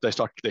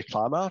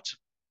climb out,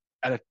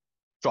 and it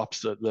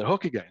drops the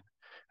hook again,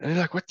 and they're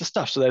like, what the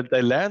stuff? So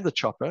they land the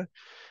chopper,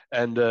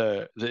 and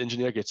the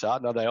engineer gets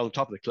out. Now they're on the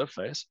top of the cliff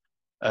face,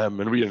 and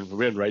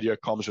we're in radio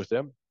comms with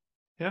them,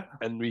 Yeah.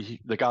 and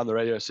the guy on the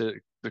radio said,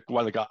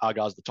 one of our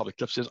guys at the top of the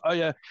cliff says, "Oh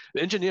yeah,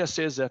 the engineer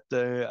says that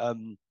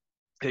the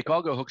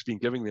cargo hook's been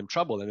giving them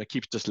trouble, and it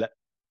keeps just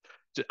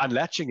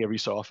unlatching every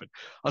so often."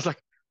 I was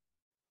like,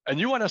 "And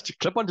you want us to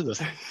clip onto this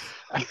thing?"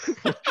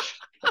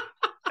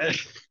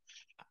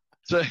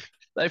 So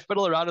they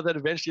fiddle around with it.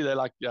 Eventually, they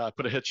like, yeah,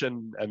 put a hitch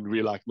in, and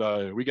we're like,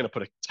 no, we're gonna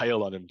put a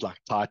tail on him, like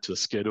tied to the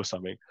skid or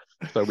something.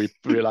 So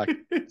we're like,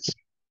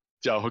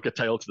 yeah, hook a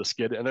tail to the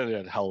skid, and then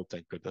yeah, hell,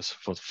 thank goodness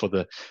for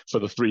the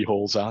three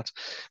hauls out.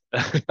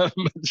 Because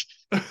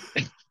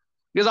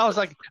I was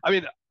like, I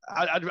mean,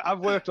 I've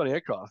worked on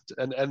aircraft,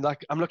 and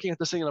like I'm looking at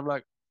this thing, and I'm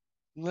like,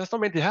 that's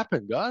not meant to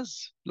happen,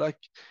 guys. Like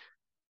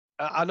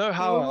Oh I my know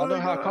how a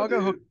God,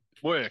 cargo hook dude.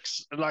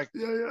 works, and like,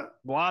 Yeah, yeah.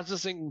 why is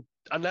this thing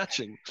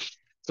unlatching?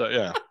 So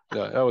yeah,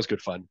 yeah, that was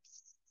good fun.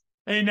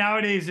 Hey,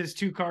 nowadays it's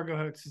two cargo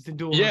hooks. It's a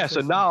dual hook Yeah,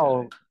 so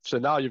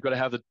system. now you've got to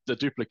have the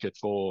duplicate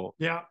for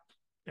Yeah,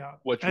 yeah.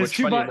 And it's which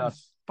two funny enough,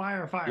 buttons. Fire,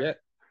 yeah, fire. yeah.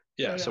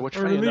 Yeah, So yeah. which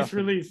Or funny release, enough,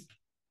 release.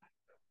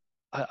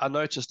 I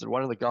noticed that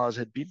one of the guys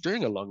had been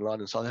doing a long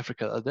line in South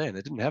Africa the other day, and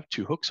they didn't have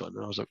two hooks on.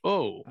 And I was like,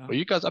 "Oh, are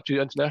you guys up to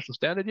the international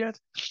standard yet?"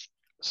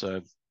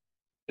 So,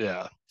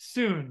 yeah,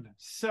 Soon.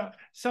 So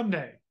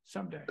someday.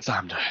 someday.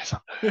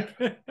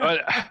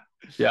 But,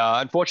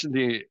 yeah,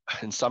 unfortunately,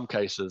 in some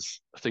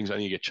cases, things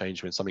only get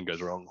changed when something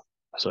goes wrong.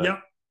 So,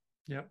 Yep.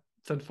 Yep.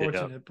 It's yeah,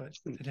 unfortunate, but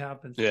it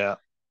happens. yeah.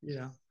 You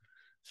know.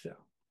 So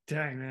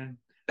dang, man.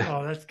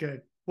 Oh, that's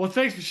good. Well,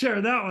 thanks for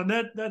sharing that one.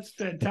 That's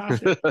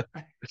fantastic.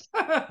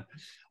 All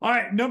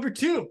right, number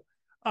two.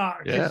 Yeah,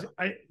 Because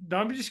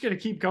I'm just gonna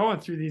keep going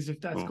through these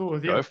if that's cool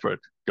with you. go for it.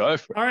 Go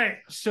for it. All right.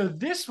 So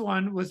this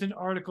one was an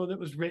article that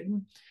was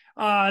written.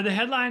 The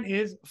headline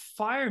is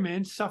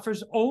Fireman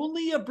suffers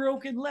only a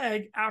broken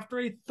leg after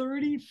a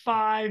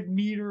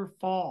 35-meter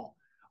fall.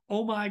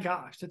 Oh my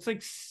gosh. That's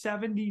like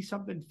 70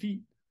 something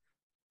feet.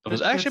 It was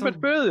That's actually a a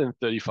bit further than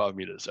 35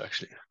 meters.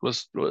 Actually, it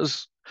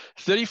was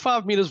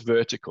 35 meters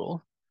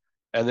vertical,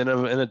 and then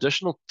an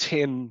additional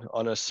 10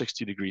 on a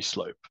 60-degree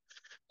slope. oh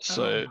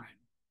So my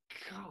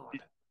God.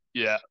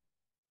 Yeah.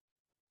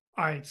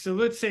 All right, so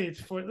let's say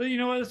it's you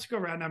know what? Let's go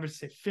around numbers.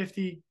 Say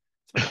 50.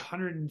 It's about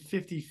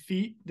 150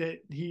 feet that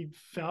he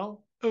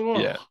fell. Oh,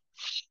 Yeah.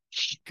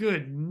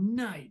 good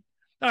night.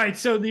 All right,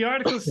 so the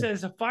article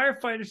says a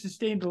firefighter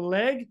sustained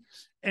leg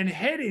and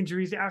head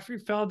injuries after he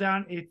fell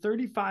down a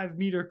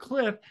 35-meter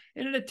cliff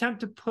in an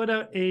attempt to put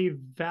out a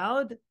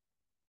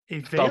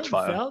Felt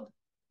fire.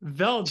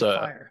 veiled So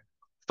fire.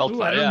 felt Ooh, I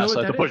fire. don't Yeah. know what So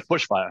it's a that is.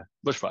 bushfire.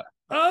 Bushfire.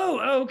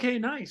 Oh, okay,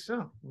 nice.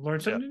 Oh,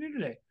 learned Yeah. something new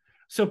today.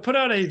 So put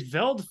out a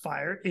veld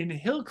fire in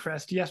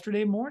Hillcrest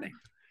yesterday morning.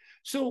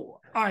 So,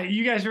 all right,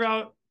 you guys are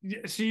out.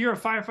 So you're a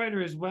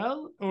firefighter as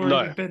well, or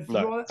No, you've been no.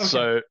 through all that? Okay.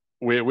 So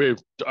we're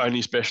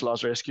only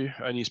specialized rescue,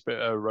 only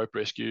rope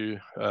rescue.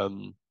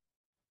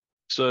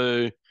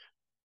 So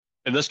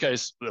in this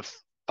case, the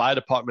fire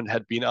department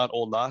had been out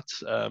all night,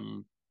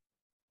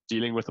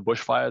 dealing with a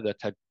bushfire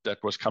that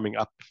was coming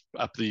up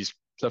these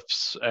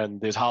cliffs, and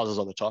there's houses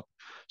on the top.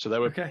 So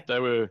Okay. they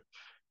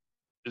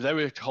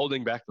were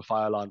holding back the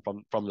fire line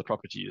from the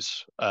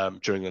properties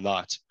during the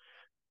night,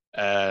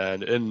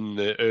 and in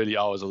the early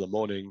hours of the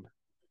morning,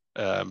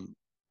 um,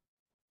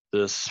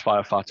 this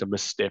firefighter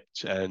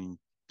misstepped and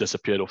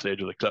disappeared off the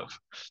edge of the cliff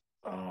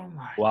Oh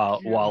my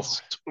while God.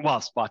 whilst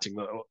fighting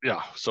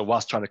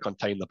whilst trying to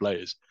contain the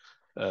blaze.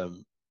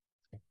 Um,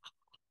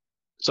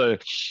 so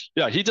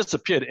yeah, he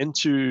disappeared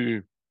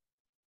into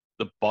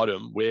the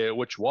bottom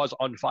which was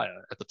on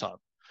fire at the time,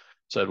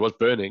 so it was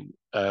burning.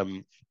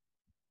 And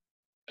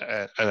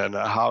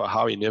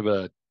how he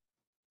never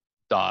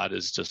died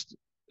is just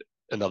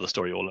another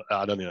story. All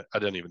I don't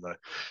even know.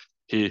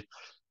 He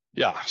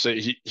so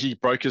he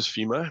broke his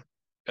femur.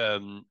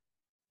 Um,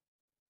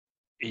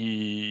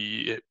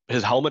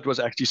 his helmet was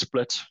actually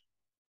split.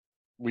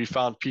 We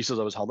found pieces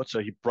of his helmet, so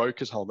he broke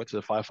his helmet.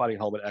 The firefighting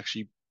helmet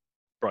actually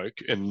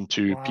broke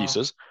into Wow.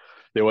 pieces.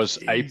 There was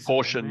a Jeez, oh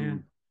portion,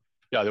 man.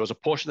 yeah, there was a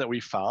portion that we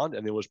found,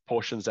 and there was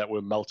portions that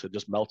were melted,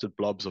 just melted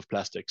blobs of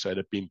plastic, so it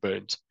had been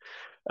burnt.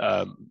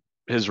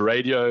 His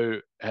radio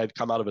had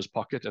come out of his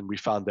pocket, and we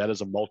found that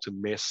as a molten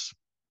mess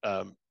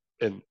um,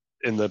 in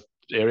the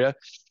area.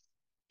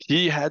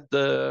 He had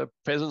the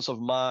presence of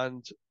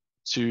mind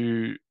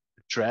to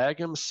drag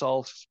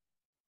himself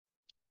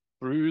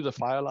through the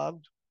fire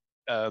line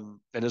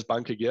in his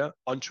bunker gear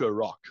onto a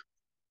rock.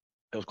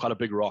 It was quite a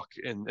big rock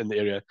in the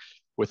area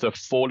with a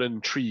fallen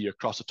tree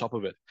across the top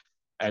of it.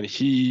 And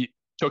he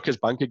took his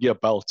bunker gear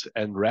belt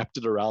and wrapped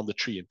it around the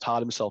tree and tied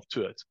himself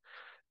to it.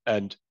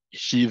 And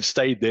he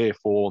stayed there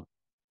for,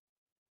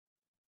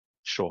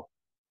 sure,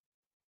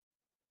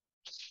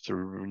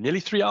 nearly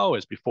 3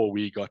 hours before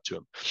we got to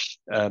him.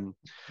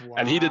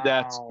 And he did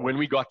that Wow. when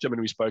we got to him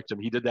and we spoke to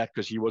him. He did that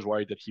because he was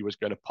worried that he was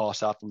going to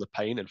pass out from the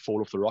pain and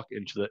fall off the rock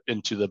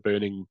into the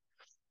burning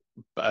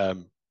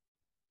um,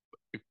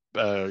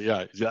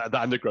 the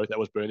undergrowth that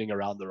was burning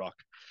around the rock.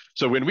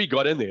 So when we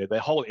got in there, the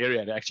whole area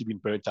had actually been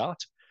burnt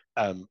out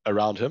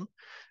around him,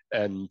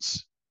 and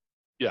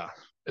yeah,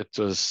 it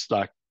was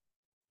like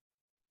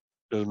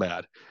it was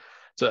mad.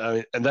 So I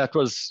mean, and that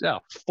was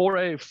 4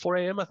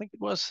 a.m. I think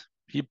it was.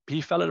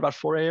 He fell at about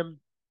 4 a.m.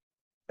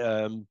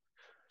 Um,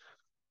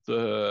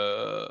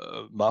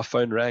 the my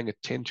phone rang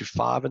at 10 to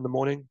 5 in the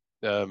morning.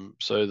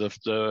 So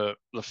the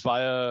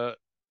fire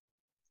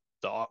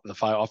the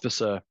fire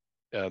officer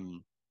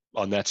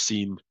on that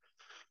scene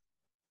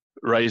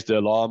raised the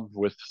alarm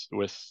with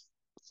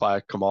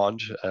fire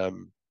command.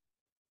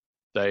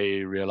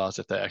 They realized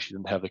that they actually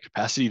didn't have the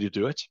capacity to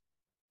do it. So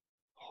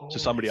Holy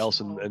somebody else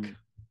smoke.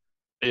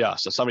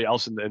 so somebody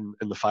else in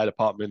the fire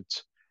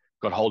department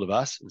got hold of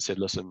us and said,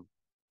 "Listen,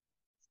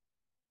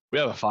 we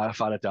have a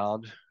firefighter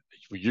down.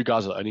 You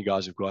guys are the only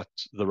guys who've got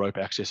the rope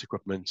access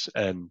equipment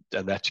and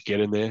that to get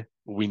in there.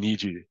 We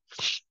need you."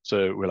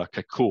 So we're like,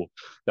 "Okay, cool."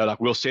 They're like,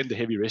 "We'll send the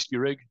heavy rescue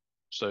rig."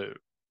 So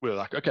we're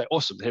like, "Okay,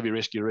 awesome." The heavy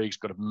rescue rig's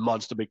got a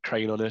monster big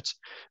crane on it.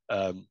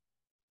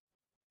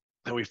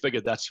 And we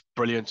figured that's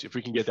brilliant. If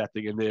we can get that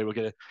thing in there,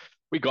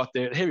 we got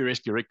there. The heavy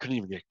rescue rig couldn't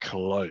even get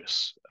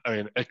close. I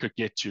mean, it could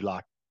get to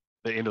like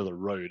the end of the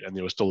road, and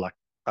there was still like,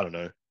 I don't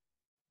know,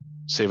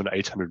 700 or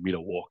 800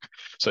 meter walk.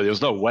 So there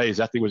was no ways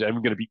that thing was ever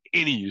going to be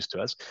any use to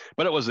us.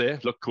 But it was there,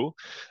 looked cool.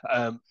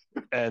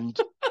 And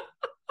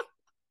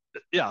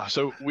yeah,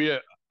 so we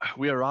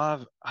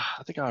arrived.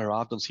 I think I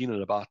arrived on scene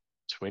at about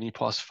 20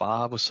 past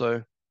 5 or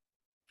so.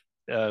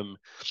 Um,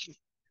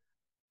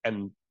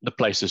 and the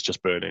place is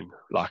just burning,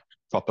 like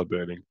proper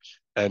burning.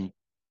 And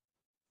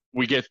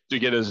we get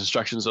his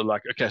instructions of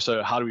like, okay,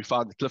 so how do we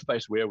find the cliff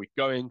face? Where are we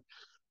going?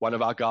 One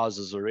of our guys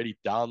is already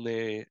down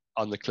there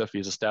on the cliff.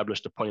 He's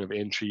established a point of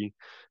entry.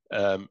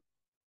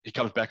 He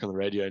comes back on the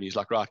radio and he's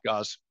like, right,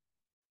 guys,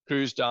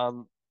 cruise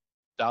down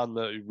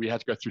we had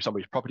to go through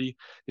somebody's property.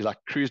 He's like,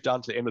 cruise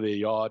down to the end of their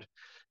yard.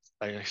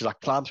 He's like,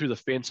 climb through the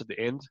fence at the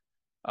end.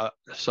 But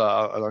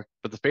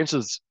the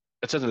fence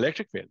it's an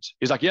electric fence.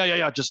 He's like,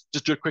 yeah, just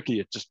do it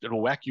quickly.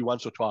 It'll whack you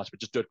once or twice, but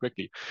just do it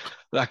quickly.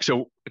 Like,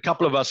 so a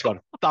couple of us got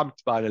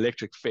thumped by an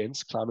electric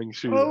fence climbing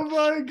through. Oh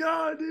my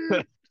God,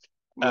 dude.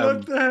 What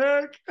um, the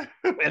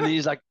heck? and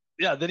he's like,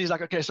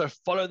 okay, so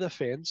follow the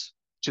fence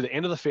to the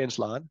end of the fence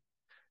line,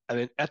 and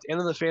then at the end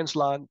of the fence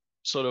line,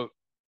 sort of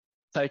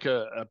take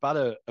about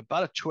a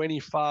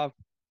 25,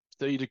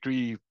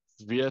 30-degree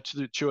veer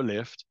to your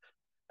left,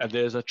 and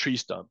there's a tree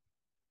stump.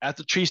 At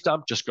the tree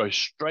stump, just go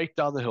straight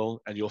down the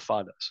hill, and you'll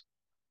find us.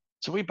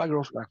 So we bugger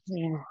off like,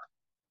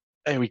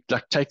 hey, we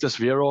like take this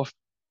veer off,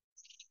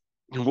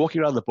 and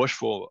walking around the bush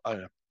for I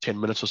don't know, 10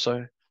 minutes or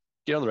so.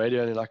 Get on the radio,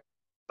 and you're like,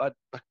 but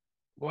like,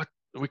 what?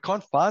 We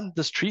can't find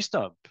this tree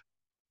stump.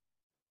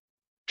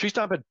 Tree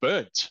stump had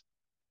burnt.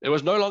 It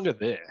was no longer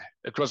there.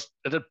 It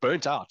had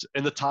burnt out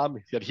in the time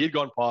that he had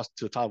gone past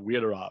to the time we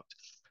had arrived.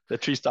 The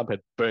tree stump had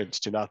burnt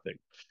to nothing.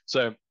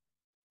 So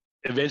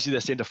eventually they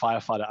sent a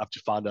firefighter up to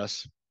find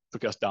us,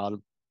 took us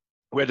down.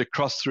 We had to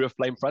cross through a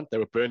flame front. They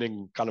were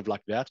burning kind of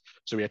like that.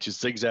 So we had to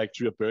zigzag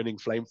through a burning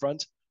flame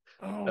front.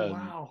 Oh,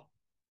 wow.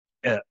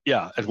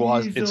 Yeah, it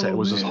was Jeez, insane. It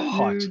was just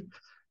hot. dude.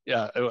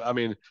 Yeah, I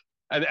mean,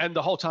 and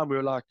the whole time we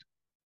were like,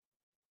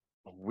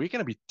 we're going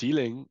to be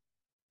dealing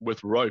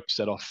with ropes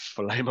that are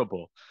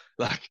flammable.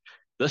 Like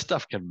this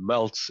stuff can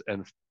melt,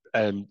 and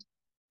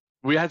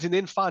we had to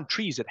then find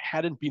trees that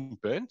hadn't been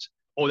burnt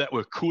or that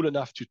were cool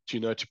enough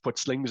to put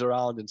slings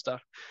around and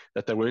stuff,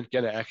 that they weren't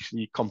going to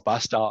actually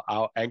combust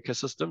our anchor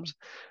systems.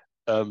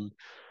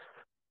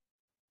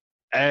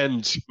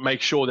 And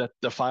make sure that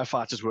the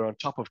firefighters were on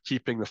top of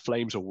keeping the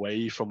flames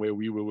away from where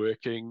we were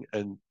working.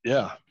 And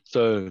yeah,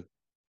 so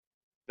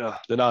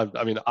then I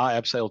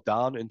abseiled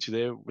down into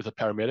there with a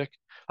paramedic.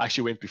 I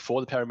actually went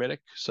before the paramedic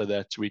so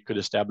that we could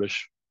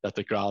establish that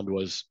the ground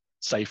was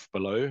safe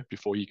below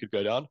before he could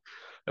go down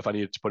if I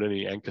needed to put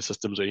any anchor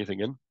systems or anything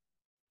in.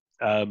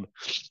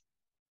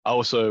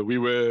 Also, we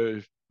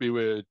were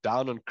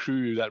down on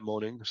crew that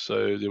morning,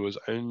 so there was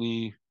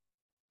only,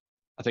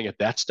 I think at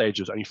that stage,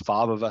 there was only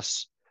 5 of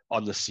us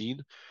on the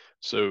scene.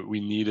 So we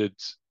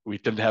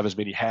didn't have as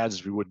many hands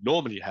as we would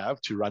normally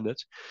have to run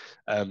it.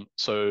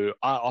 So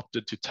I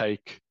opted to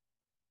take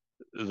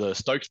the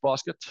Stokes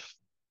basket,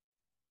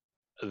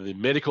 the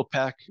medical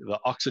pack, the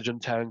oxygen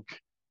tank,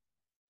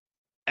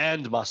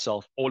 and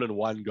myself all in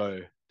one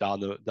go down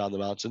the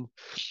mountain.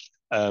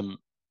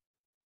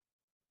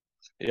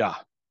 Yeah,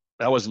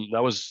 that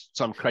was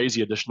some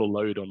crazy additional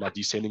load on my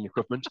descending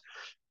equipment.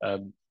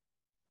 And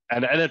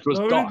it was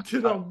loaded dark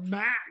to the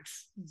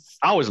max.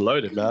 I was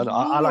loaded, man.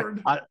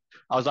 I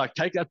was like,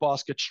 take that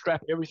basket,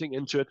 strap everything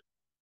into it,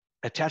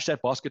 attach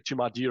that basket to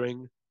my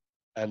D-ring,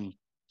 and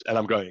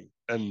I'm going.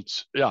 And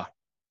yeah,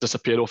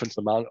 disappeared off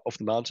the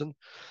mountain.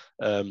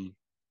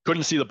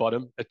 Couldn't see the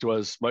bottom. It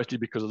was mostly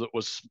because it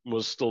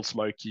was still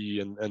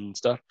smoky and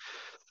stuff.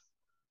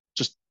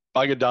 Just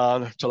buggered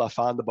down till I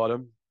found the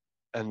bottom,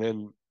 and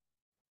then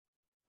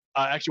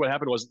actually what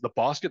happened was the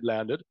basket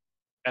landed,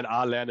 and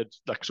I landed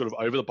like sort of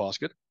over the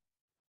basket.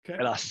 Okay.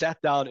 And I sat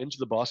down into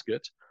the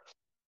basket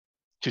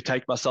to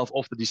take myself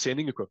off the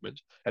descending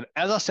equipment. And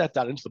as I sat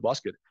down into the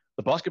basket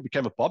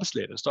became a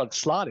bobsled and started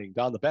sliding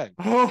down the bank.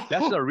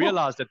 That's when I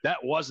realized that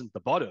wasn't the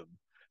bottom.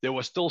 There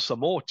was still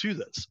some more to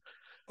this.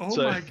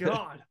 My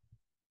God.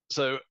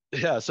 So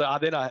yeah, so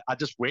I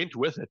just went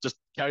with it, just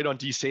carried on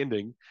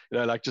descending,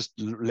 like just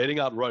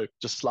letting out rope,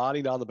 just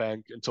sliding down the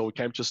bank until we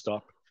came to a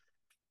stop.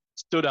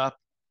 Stood up,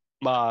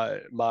 my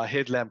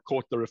headlamp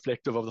caught the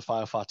reflective of the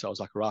firefighter. I was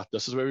like, right,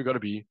 this is where we got to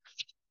be.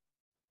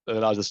 And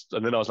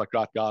then I was like,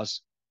 right,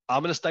 guys,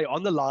 I'm going to stay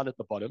on the line at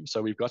the bottom.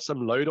 So we've got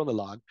some load on the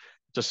line.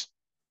 Just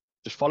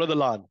follow the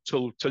line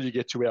till you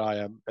get to where I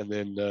am, and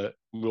then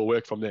we'll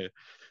work from there.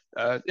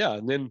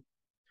 And then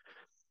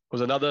it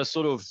was another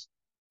sort of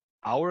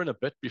hour and a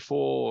bit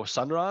before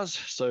sunrise.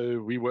 So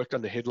we worked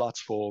on the headlights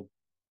for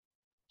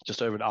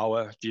just over an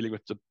hour, dealing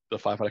with the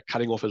firefighter,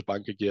 cutting off his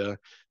bunker gear,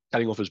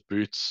 cutting off his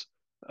boots,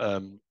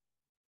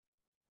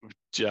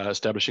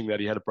 establishing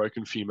that he had a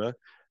broken femur.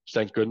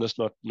 Thank goodness,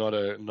 not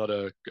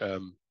a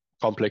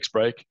complex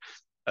break.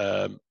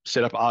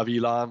 Set up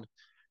IV line,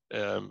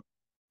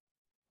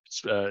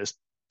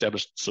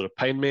 established sort of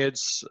pain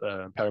meds.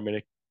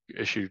 Paramedic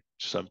issued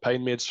some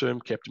pain meds to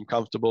him, kept him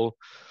comfortable.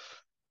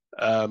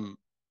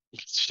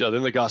 So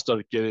then the guy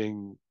started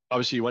getting,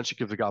 obviously once you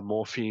give the guy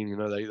morphine,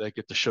 they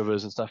get the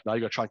shivers and stuff. Now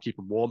you got to try and keep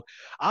him warm.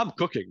 I'm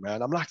cooking,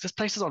 man. I'm like, this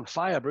place is on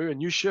fire, bro, and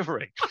you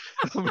shivering.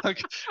 I'm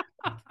like,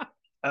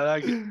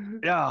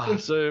 yeah.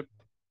 So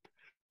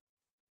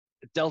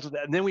dealt with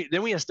that, and then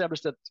we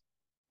established that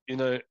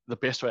the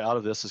best way out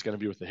of this is going to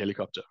be with the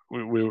helicopter.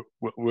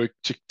 We're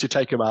to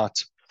take him out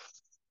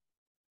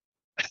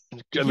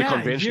in the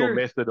conventional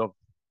method of.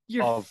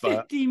 You're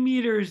 50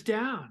 meters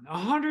down,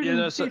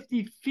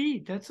 150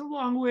 feet. That's a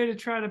long way to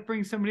try to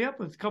bring somebody up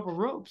with a couple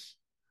ropes.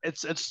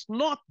 It's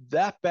not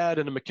that bad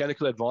in a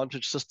mechanical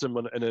advantage system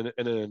in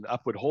an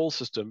upward haul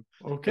system.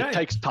 Okay. It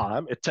takes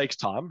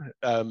time,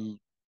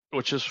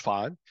 which is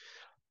fine,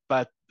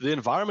 but the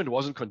environment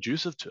wasn't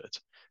conducive to it.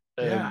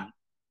 Yeah.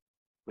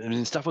 I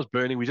mean, stuff was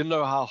burning. We didn't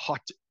know how hot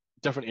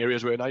different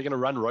areas were. Now you're going to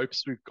run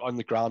ropes through on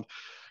the ground.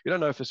 You don't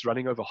know if it's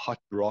running over hot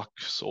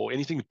rocks or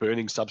anything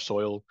burning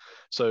subsoil.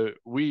 So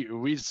we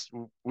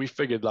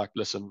figured, like,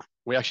 listen,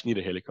 we actually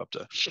need a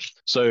helicopter.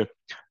 So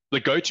the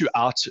go-to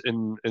out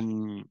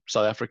in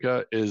South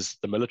Africa is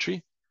the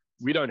military.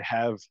 We don't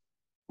have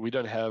we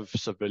don't have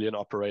civilian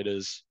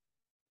operators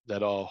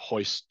that are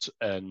hoist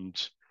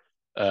and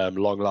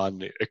long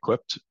line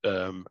equipped.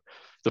 The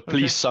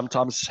police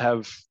sometimes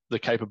have the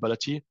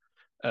capability,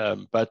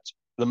 but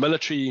the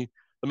military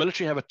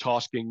have a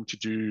tasking to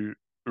do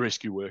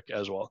rescue work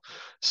as well.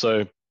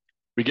 So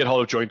we get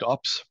hold of joint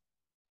ops,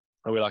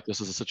 and we're like,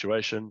 this is a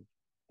situation.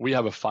 We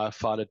have a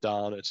firefighter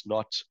down. It's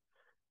not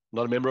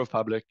a member of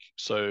public.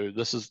 So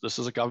this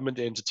is a government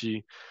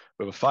entity.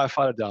 We have a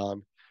firefighter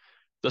down.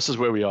 This is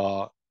where we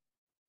are.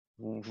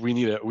 We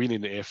need an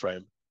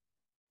airframe.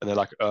 And they're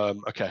like,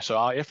 okay, so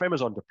our airframe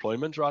is on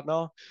deployment right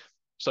now.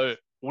 So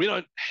we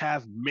don't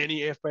have many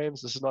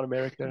airframes. This is not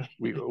America.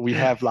 We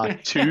have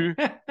like 2.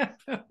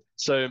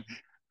 So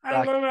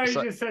I love how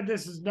you just said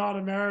this is not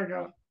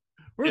America.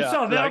 We're in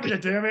South Africa,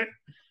 damn it.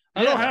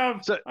 I don't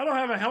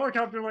have a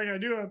helicopter like I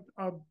do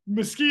a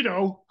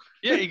mosquito.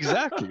 Yeah,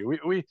 exactly.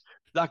 we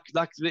like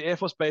the Air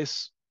Force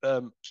Base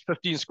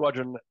 15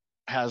 Squadron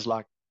has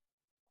like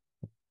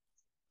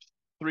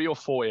 3 or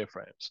 4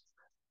 airframes,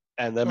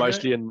 and they're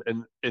mostly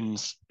in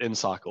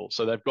cycle.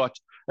 So they've got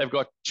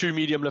 2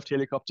 medium lift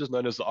helicopters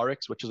known as the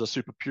Oryx, which is a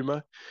Super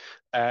Puma,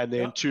 and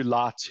then 2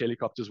 light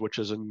helicopters, which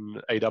is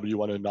an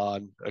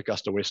AW109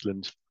 Augusta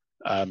Westland.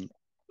 And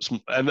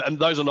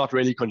those are not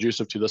really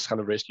conducive to this kind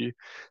of rescue.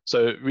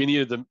 So we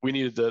needed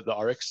the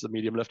Oryx, the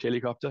medium lift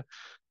helicopter.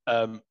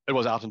 It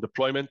was out in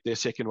deployment. Their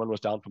second one was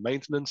down for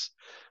maintenance.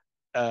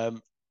 So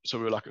we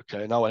were like,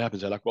 okay, now what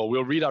happens? They're like, well,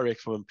 we'll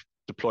redirect from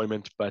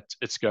deployment, but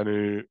it's going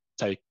to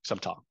take some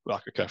time. We're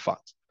like, okay, fine.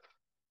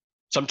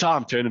 Some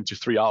time turned into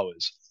 3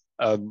 hours.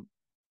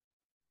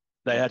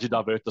 They had to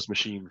divert this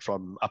machine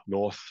from up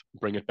north,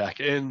 bring it back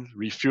in,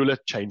 refuel it,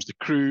 change the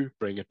crew,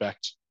 bring it back,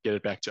 get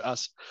it back to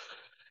us,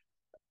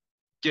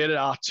 get it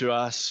out to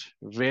us.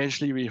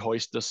 Eventually, we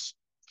hoist this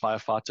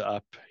firefighter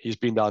up. He's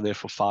been down there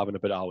for 5 and a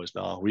bit hours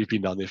now. We've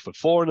been down there for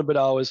 4 and a bit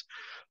hours.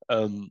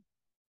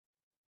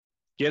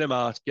 Get him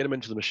out, get him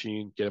into the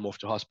machine, get him off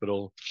to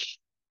hospital.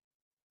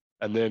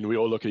 And then we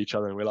all look at each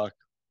other and we're like,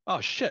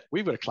 oh shit,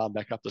 we've got to climb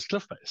back up this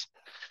cliff face.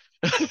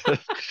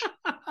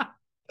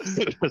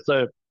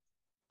 So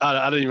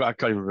I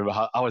can't even remember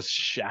how I was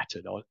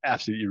shattered. I was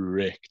absolutely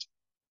wrecked.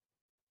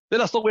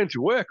 Then I still went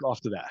to work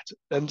after that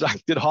and I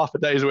did half a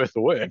day's worth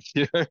of work.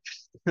 You know,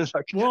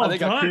 like, I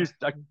think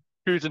I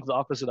cruised into the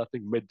office at I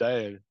think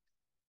midday. And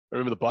I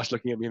remember the boss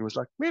looking at me and was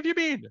like, "Where have you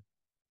been?"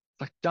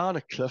 Like, down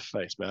a cliff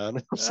face, man.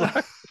 I was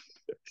like,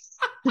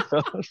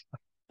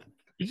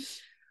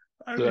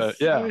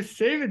 I was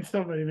saving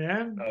somebody,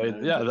 man.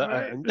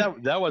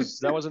 That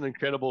was an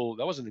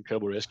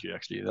incredible rescue.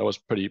 Actually, that was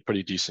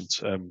pretty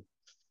decent.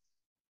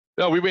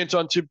 We went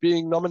on to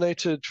being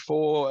nominated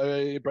for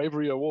a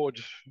bravery award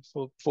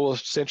for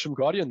Centrum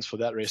Guardians for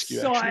that rescue.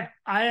 So I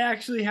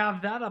actually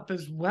have that up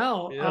as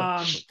well,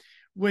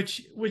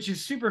 which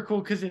is super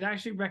cool because it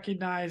actually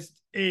recognized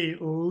a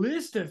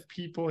list of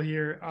people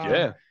here.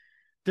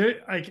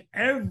 Like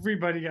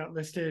everybody got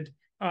listed.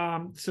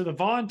 So the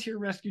volunteer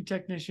rescue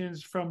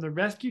technicians from the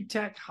Rescue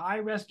Tech High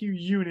Rescue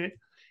Unit,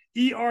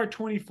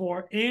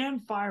 ER24,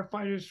 and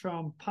firefighters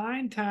from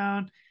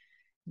Pinetown,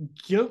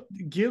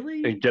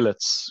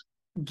 Gillets.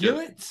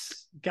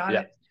 Got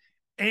it.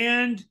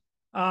 And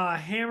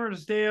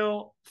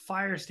Hammersdale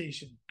Fire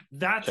Station.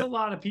 That's a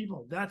lot of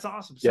people. That's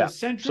awesome. So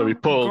So we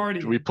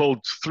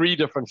pulled 3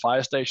 different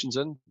fire stations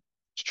in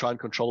to try and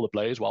control the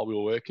blaze while we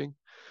were working.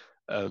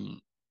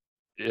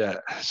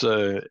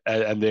 So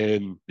and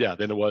then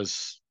it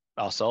was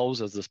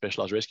ourselves as the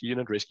specialized rescue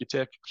unit, Rescue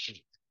Tech.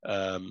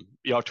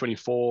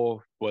 ER24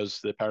 was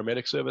the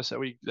paramedic service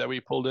that we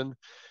pulled in.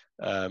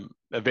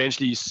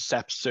 Eventually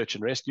SAP search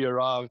and rescue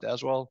arrived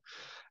as well,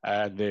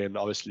 and then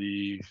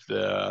obviously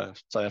the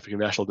South African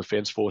National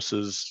Defence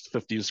Forces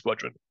 15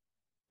 Squadron.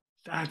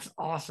 That's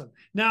awesome.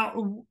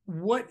 Now,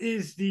 what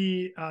is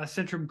the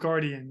Centrum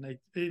Guardian? Like,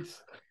 it's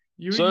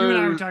you and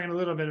I were talking a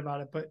little bit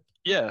about it, but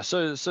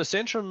so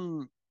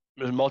Centrum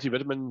is a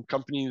multivitamin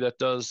company that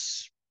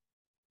does,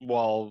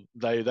 well,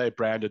 they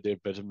branded their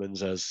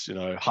vitamins as,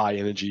 high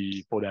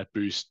energy for that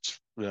boost,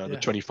 the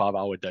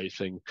 25-hour day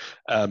thing.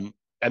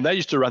 And they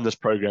used to run this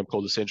program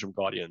called the Centrum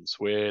Guardians,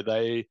 where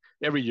they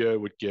every year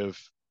would give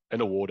an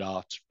award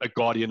out, a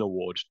Guardian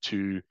Award,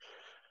 to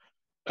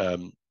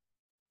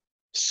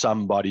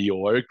somebody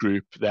or a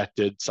group that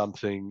did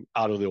something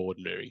out of the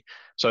ordinary.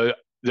 So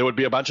there would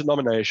be a bunch of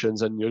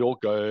nominations, and you'd all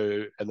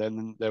go, and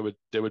then there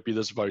would be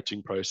this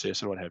voting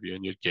process and what have you,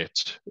 and you'd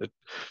get it.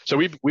 So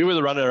we were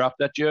the runner-up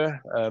that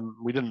year.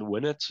 We didn't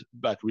win it,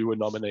 but we were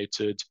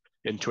nominated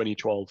in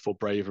 2012 for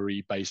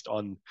bravery based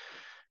on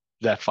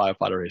that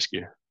firefighter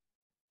rescue.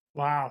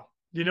 Wow.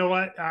 You know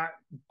what?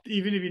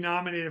 Even if you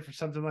nominated for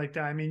something like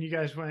that, I mean, you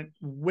guys went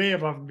way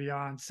above and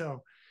beyond.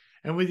 So,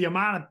 and with the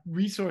amount of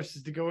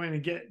resources to go in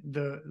and get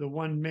the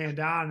one man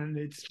down, and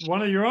it's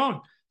one of your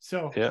own.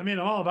 So, I mean,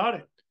 I'm all about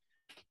it.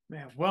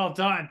 Man, well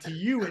done to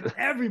you and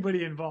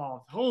everybody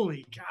involved.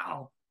 Holy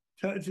cow.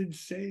 That's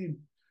insane.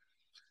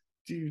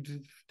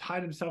 Dude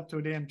tied himself to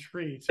a damn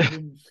tree so he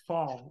didn't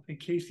fall in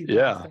case he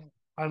passed out.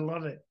 I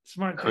love it.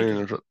 Smart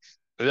thinking.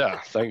 Yeah,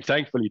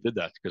 thankfully he did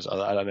that because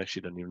I don't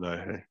actually didn't even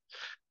know.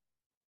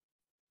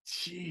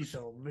 Jeez,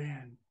 oh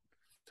man.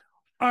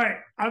 All right,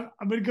 I'm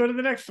going to go to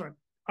the next one.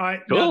 All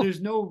right, now Cool.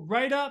 there's no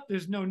write up,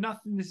 there's no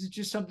nothing. This is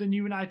just something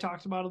you and I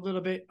talked about a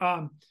little bit.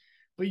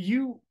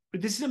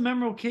 But this is a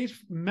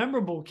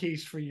memorable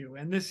case for you,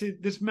 and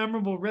this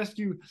memorable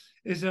rescue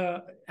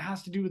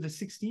has to do with a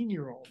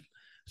 16-year-old.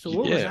 So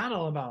what was Yeah. that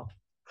all about?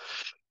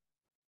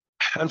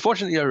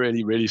 Unfortunately, a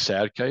really, really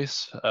sad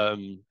case.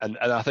 And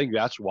I think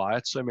that's why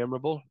it's so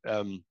memorable.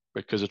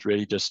 Because it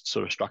really just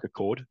sort of struck a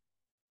chord.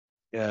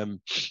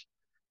 Um,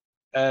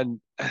 and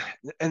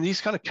and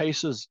these kind of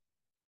cases,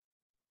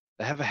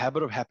 they have a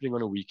habit of happening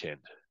on a weekend.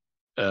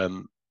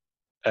 Um,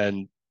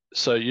 and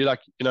so you're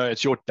like,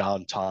 it's your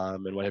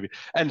downtime and what have you.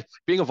 And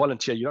being a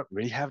volunteer, you don't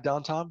really have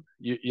downtime.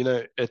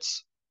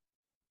 It's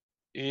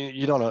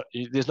you don't know,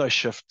 there's no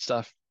shift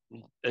stuff.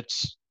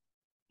 It's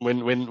when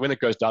it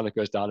goes down,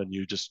 and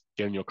you just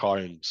get in your car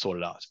and sort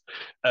it out.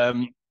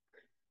 Um,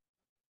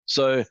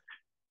 so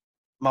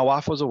my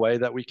wife was away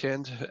that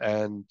weekend,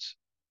 and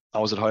I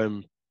was at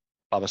home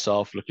by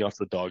myself looking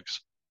after the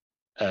dogs.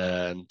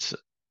 And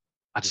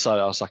I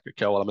was like,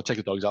 okay, well, I'm gonna take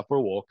the dogs out for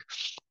a walk.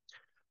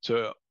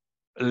 So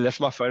I left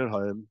my phone at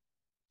home,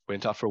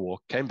 went out for a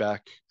walk, came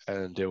back,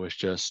 and there was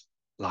just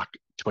like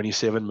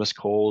 27 missed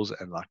calls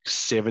and like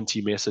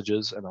 70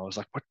 messages. And I was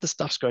like, what the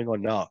stuff's going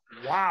on now?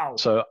 Wow.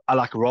 So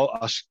I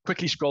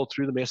quickly scrolled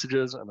through the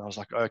messages, and I was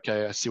like,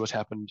 okay, I see what's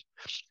happened.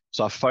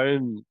 So I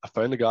phoned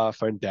the guy, I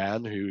phoned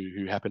Dan,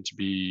 who happened to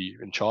be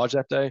in charge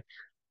that day.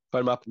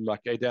 Phoned him up and I'm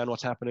like, hey Dan,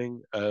 what's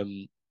happening?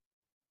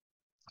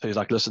 So he's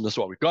like, listen, this is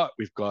what we've got.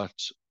 We've got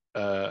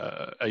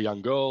a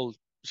young girl.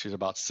 She's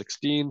about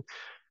 16.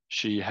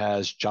 She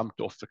has jumped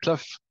off the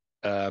cliff,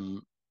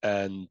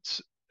 and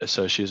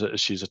so she's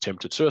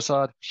attempted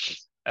suicide.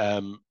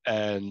 And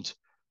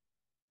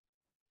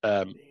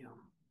Damn.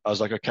 I was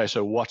like, okay,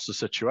 so what's the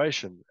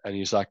situation? And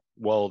he's like,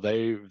 well,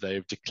 they've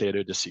declared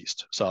her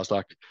deceased. So I was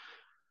like,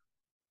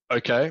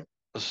 okay.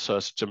 So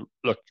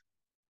look,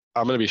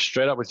 I'm going to be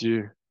straight up with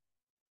you.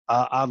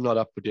 I'm not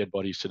up for dead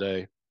bodies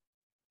today.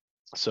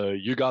 So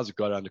you guys have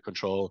got it under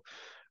control.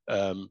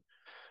 Um,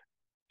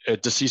 a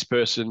deceased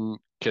person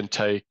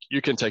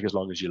you can take as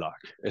long as you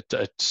like.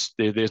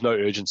 There's no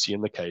urgency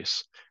in the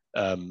case.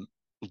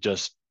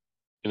 Just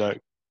you know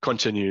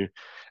continue,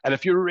 and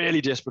if you're really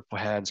desperate for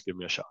hands, give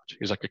me a shot.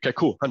 He's like, okay,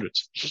 cool,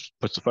 hundreds.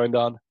 Puts the phone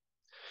down.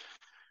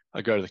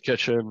 I go to the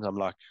kitchen. I'm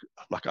like,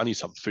 I need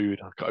some food.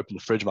 I open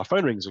the fridge. My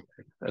phone rings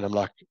again, and I'm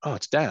like, oh,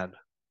 it's Dan.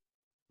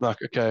 I'm like,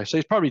 okay, so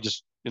he's probably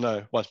just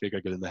wants me to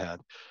go get in the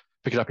hand.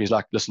 Pick it up. And he's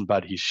like, listen,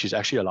 bud, she's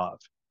actually alive.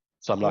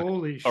 So I'm like,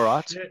 Holy all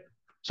right. shit.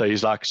 So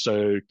he's like,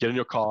 so get in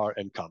your car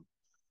and come.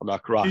 I'm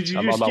like, right, Dude, you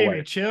I'm on just my gave way.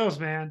 me chills,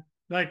 man.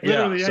 Like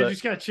Yeah. literally, I So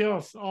just got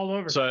chills all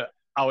over. so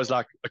I was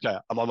like, okay,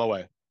 I'm on my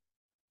way.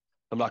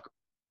 I'm like,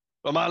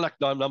 well, my like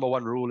number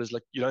one rule is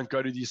like you don't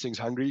go to these things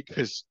hungry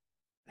because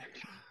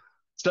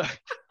so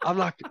I'm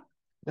like,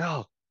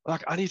 no,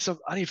 like I need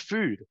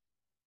food.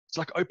 It's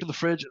like open the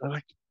fridge and I'm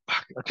like,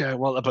 okay,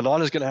 well a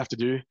banana's gonna have to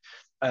do.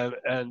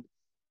 And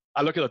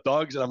I look at the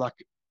dogs and I'm like,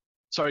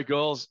 sorry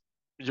girls,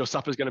 your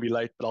supper's gonna be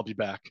late, but I'll be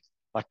back.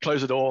 I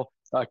close the door,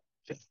 like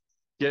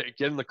get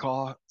in the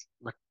car,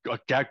 like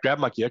I grab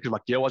my gear because my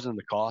gear wasn't in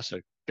the car, so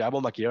grab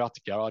all my gear out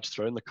the garage,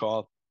 throw in the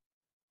car,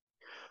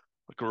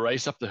 like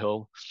race up the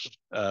hill.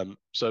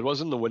 So it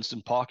was in the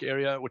Winston Park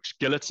area, which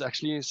Gillet's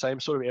actually same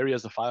sort of area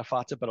as the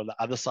firefighter, but on the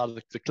other side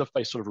of the cliff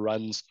face sort of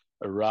runs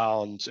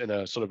around in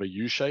a sort of a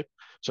U shape.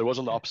 So it was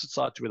on the opposite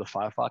side to where the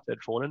firefighter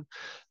had fallen.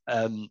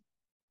 Um,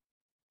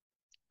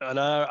 and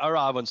I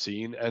arrive on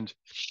scene and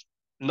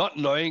not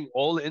knowing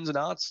all the ins and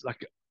outs,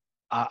 like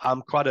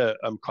I'm quite a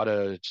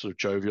sort of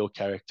jovial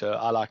character.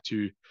 I like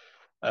to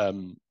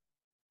um,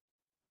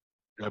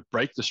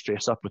 break the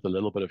stress up with a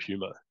little bit of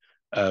humor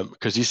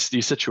because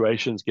these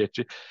situations get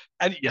you.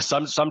 And yes,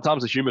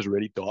 sometimes the humor is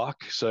really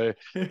dark, so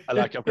I've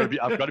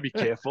got to be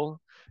careful.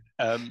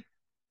 Um,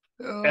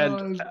 and Oh,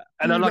 and dude,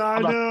 I'm I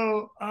like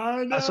know,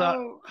 I so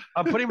know.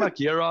 I'm putting my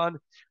gear on,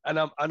 and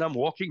I'm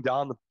walking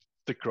down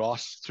the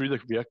grass through the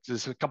vehicles.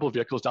 There's a couple of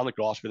vehicles down the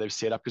grass where they've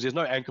set up because there's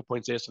no anchor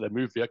points there, so they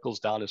move vehicles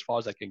down as far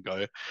as they can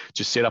go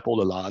to set up all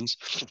the lines.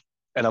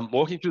 And I'm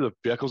walking through the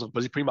vehicles. I'm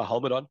busy putting my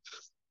helmet on,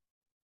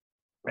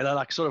 and I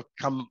like sort of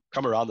come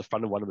around the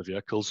front of one of the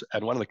vehicles,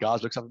 and one of the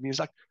guys looks up at me. He's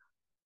like,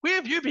 "Where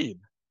have you been?"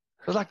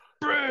 I was like,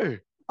 "Bro,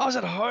 I was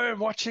at home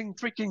watching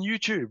freaking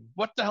YouTube.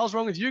 What the hell's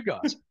wrong with you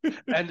guys?"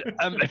 And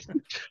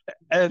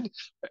and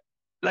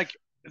like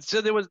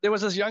so there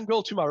was this young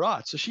girl to my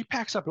right, so she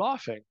packs up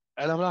laughing,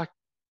 and I'm like,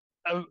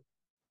 um,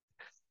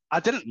 I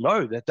didn't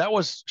know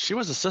she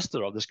was the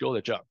sister of this girl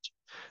that jumped,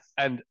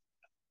 and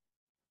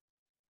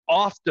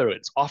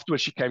afterwards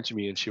she came to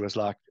me and she was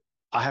like,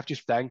 I have to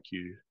thank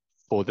you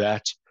for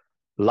that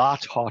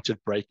light-hearted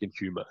break in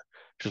humor.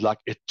 She was like,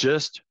 it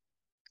just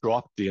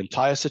dropped the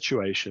entire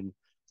situation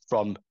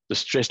from the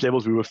stress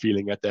levels we were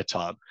feeling at that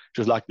time.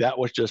 She was like, that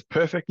was just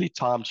perfectly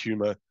timed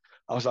humor.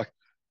 I was like,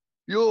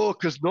 yo,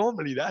 because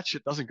normally that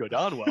shit doesn't go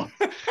down well.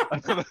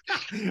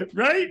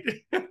 Right?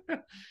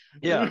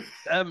 Yeah.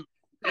 Um,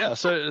 yeah.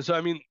 So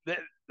I mean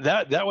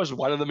that was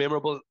one of the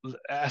memorable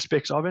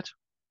aspects of it.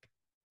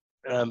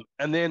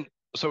 And then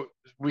so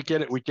we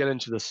get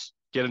into this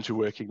get into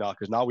working now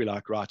because now we're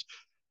like right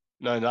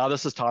no now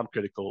this is time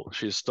critical.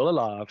 She's still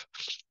alive.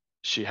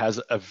 She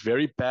has a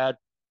very bad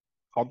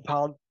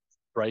compound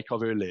break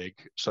of her leg,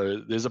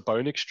 so there's a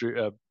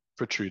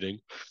protruding.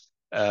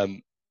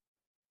 Um,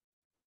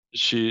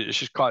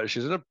 she's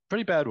in a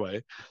pretty bad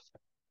way,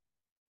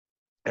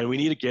 and we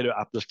need to get her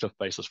up this cliff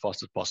face as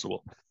fast as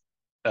possible.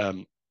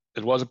 Um,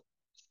 it was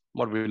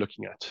what we were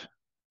looking at,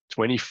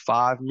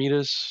 25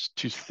 meters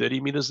to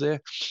 30 meters there.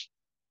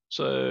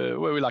 So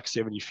we're like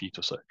 70 feet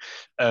or so.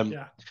 Um,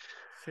 Yeah.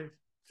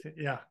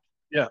 Yeah.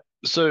 yeah.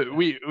 So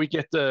we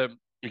get the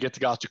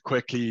guys to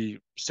quickly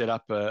set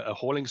up a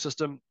hauling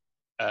system.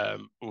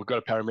 We've got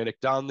a paramedic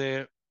down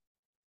there.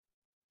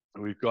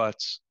 We've got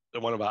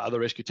one of our other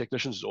rescue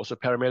technicians is also a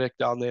paramedic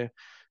down there.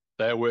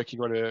 They're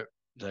working on her.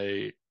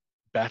 They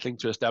battling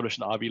to establish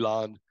an IV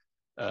line.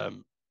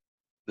 Um,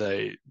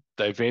 they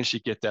they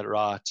eventually get that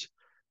right.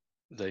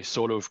 They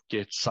sort of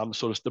get some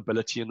sort of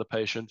stability in the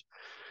patient.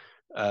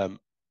 Um,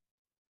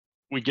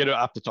 we get her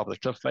up the top of the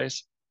cliff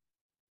face.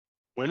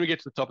 When we get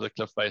to the top of the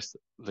cliff face,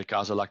 the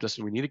guys are like,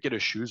 listen, we need to get her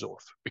shoes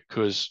off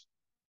because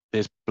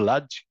there's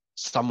blood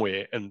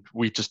somewhere and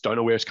we just don't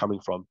know where it's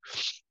coming from.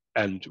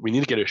 And we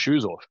need to get her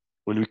shoes off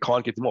when we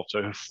can't get them off.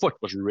 So her foot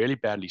was really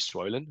badly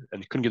swollen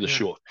and couldn't get the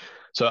shoe off.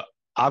 So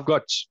I've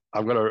got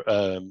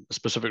a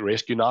specific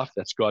rescue knife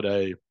that's got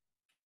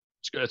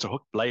it's a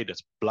hook blade.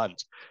 It's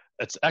blunt.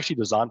 It's actually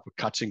designed for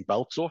cutting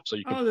belts off, so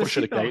you can push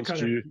it against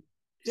you.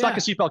 It's like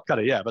a seatbelt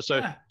cutter, yeah. But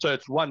so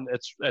it's one.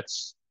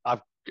 It's a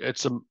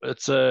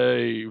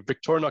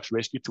Victorinox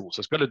rescue tool. So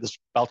it's got this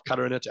belt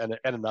cutter in it and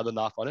another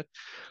knife on it.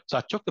 So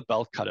I took the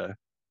belt cutter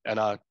and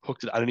I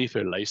hooked it underneath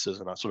her laces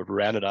and I sort of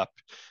ran it up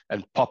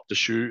and popped the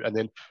shoe and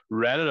then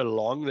ran it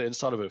along the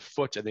inside of her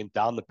foot and then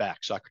down the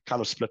back. So I could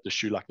kind of split the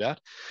shoe like that.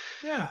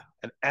 Yeah.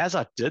 And as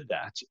I did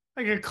that,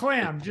 like a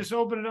clam, just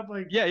open it up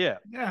like yeah.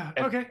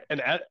 Okay.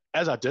 And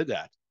as I did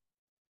that,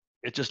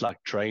 it just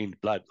like drained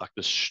blood, like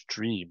the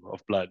stream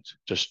of blood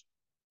just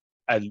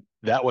and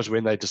that was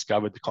when they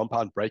discovered the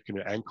compound break in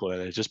her ankle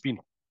and it had just been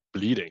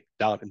bleeding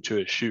down into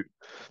her shoe.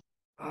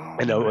 Oh,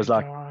 and it was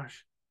like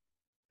gosh.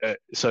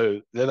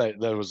 So then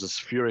there was this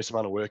furious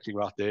amount of working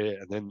right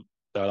there and then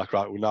they're like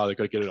right well now they've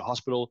got to get her to the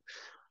hospital.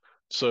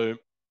 So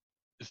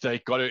they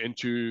got her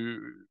into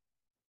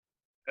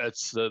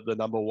it's the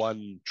number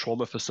one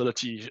trauma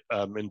facility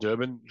in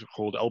Durban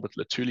called Albert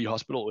Lutuli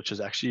Hospital, which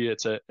is actually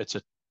it's a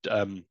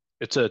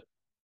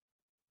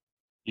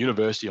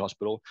university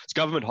hospital. It's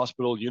government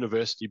hospital,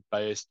 university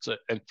based,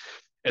 and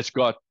they've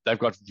got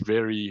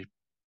very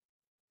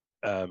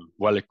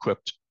well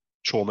equipped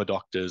trauma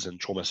doctors and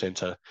trauma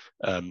center.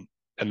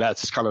 And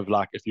that's kind of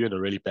like if you're in a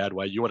really bad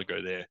way, you want to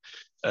go there.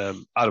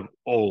 Out of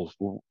all,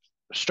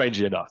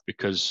 strangely enough,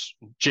 because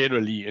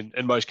generally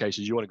in most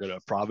cases you want to go to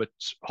a private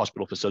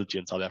hospital facility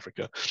in South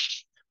Africa.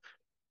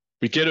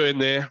 We get her in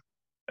there,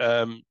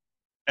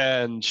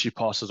 and she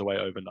passes away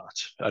overnight,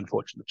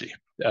 unfortunately.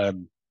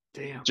 Damn.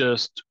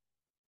 Just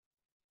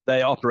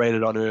they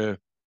operated on her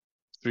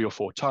 3 or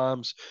 4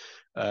 times.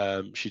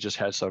 She just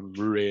had some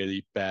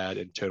really bad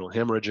internal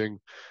hemorrhaging,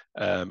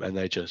 and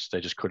they just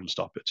couldn't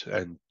stop it,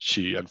 and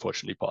she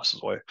unfortunately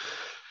passes away.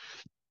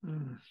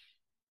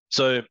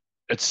 So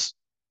it's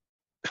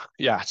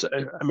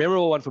a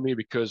memorable one for me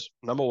because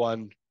number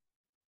one,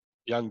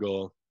 young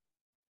girl,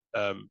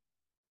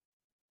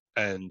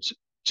 and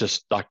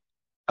just like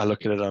I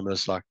look at it, I'm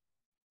just like,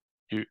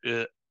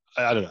 I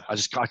don't know, I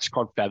just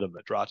can't fathom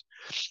it, right?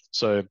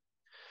 So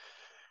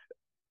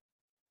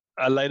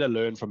I later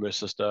learned from her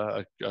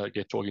sister. I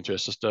get talking to her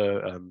sister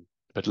a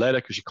bit later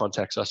because she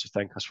contacts us to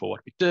thank us for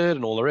what we did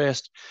and all the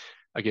rest.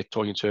 I get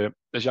talking to her.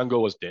 This young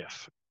girl was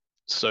deaf.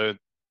 So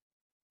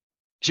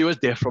she was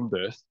deaf from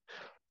birth.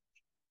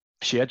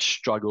 She had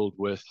struggled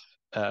with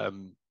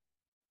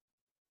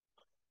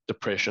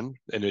depression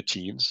in her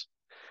teens.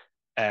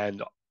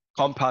 And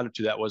compounded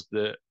to that was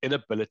the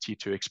inability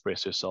to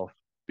express herself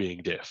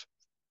being deaf.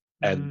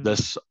 And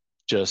this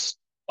just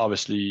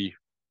obviously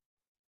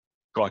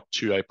got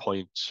to a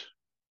point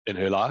in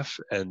her life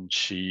and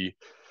she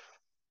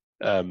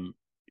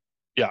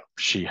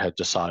she had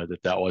decided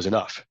that was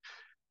enough.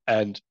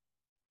 And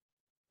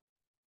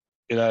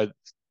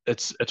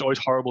it's always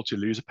horrible to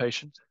lose a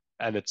patient,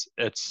 and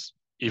it's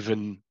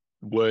even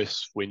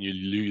worse when you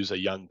lose a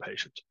young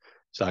patient.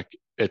 It's like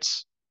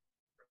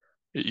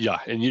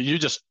and you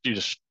just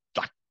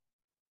like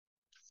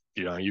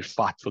you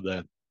fight for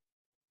the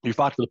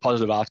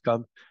positive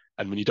outcome,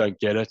 and when you don't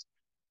get it,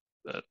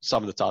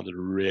 some of the times it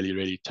really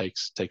really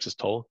takes its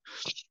toll.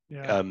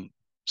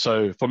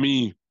 So for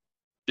me,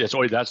 it's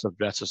always that's a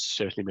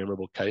certainly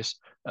memorable case.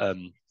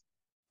 And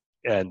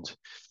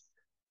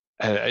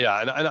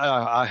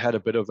I had a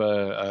bit of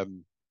a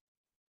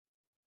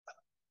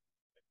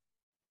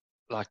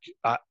like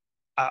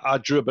I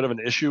drew a bit of an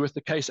issue with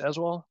the case as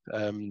well.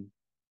 And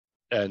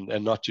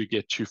not to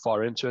get too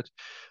far into it,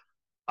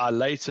 I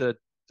later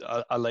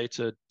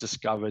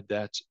discovered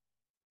that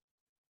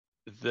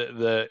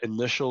the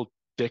initial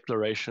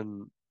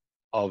declaration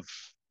of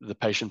the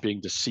patient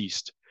being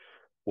deceased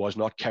was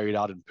not carried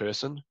out in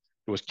person.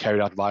 It was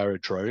carried out via a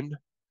drone.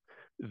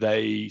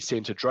 They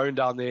sent a drone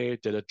down there,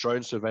 did a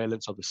drone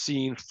surveillance of the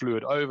scene, flew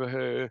it over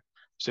her,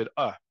 said,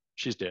 "Oh,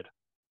 she's dead,"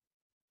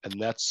 and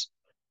that's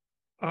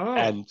Oh.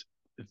 and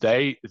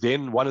they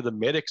then one of the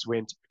medics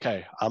went,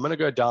 "Okay, I'm gonna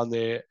go down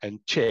there and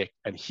check,"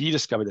 and he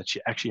discovered that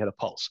she actually had a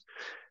pulse.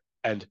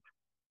 And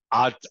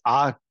I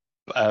I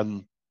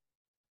um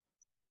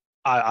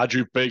I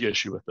drew big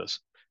issue with this,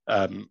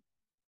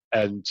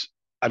 and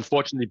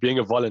unfortunately, being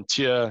a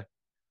volunteer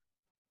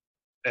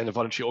in a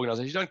voluntary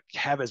organization, you don't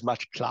have as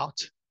much clout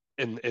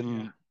in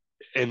Yeah.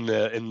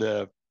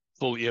 the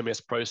full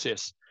EMS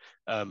process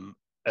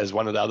as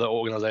one of the other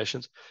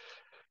organizations.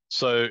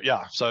 So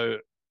yeah,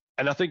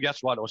 and I think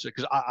that's right also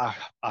because I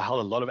held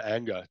a lot of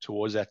anger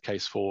towards that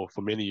case for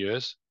many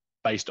years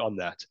based on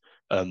that,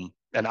 and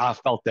I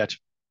felt that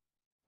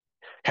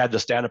had the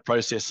standard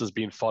processes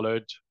been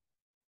followed,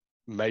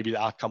 maybe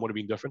the outcome would have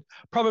been different.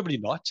 Probably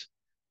not,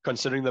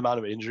 considering the amount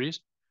of injuries.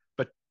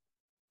 But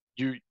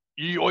you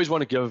you always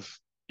want to give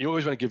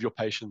your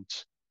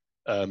patient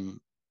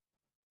um,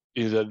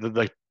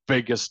 the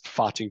biggest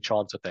fighting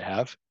chance that they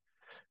have.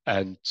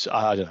 And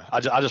I don't know,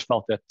 I just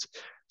felt that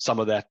some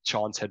of that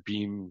chance had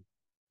been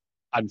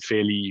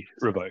unfairly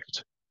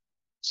revoked.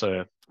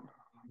 So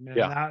Man,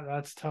 yeah,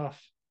 that's tough.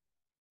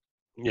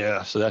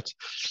 yeah. So that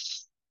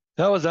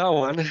was that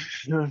one.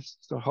 It's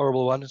a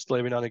horrible one. Still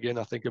every now and again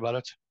I think about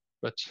it,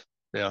 but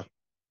yeah,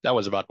 that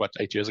was about what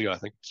 8 years ago I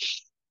think.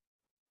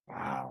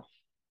 Wow.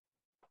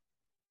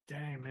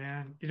 Dang,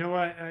 man. You know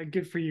what?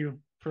 Good for you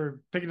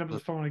for picking up the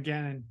phone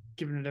again and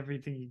giving it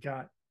everything you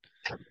got.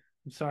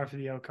 I'm sorry for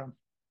the outcome.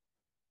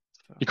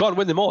 So, You can't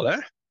win them all,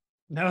 eh?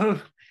 no,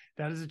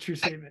 that is a true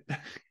statement.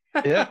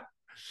 Yeah.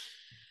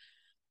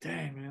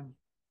 Dang, man.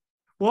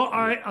 Well, all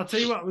right. I'll tell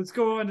you what. Let's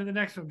go on to the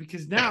next one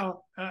because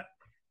now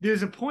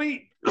there's a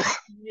point.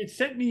 It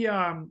sent me.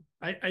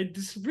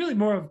 This is really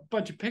more of a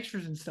bunch of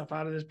pictures and stuff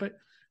out of this, but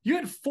you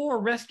had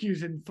 4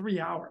 rescues in 3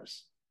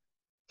 hours.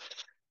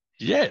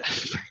 Yeah.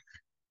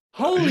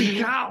 Holy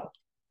cow!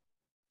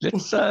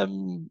 Let's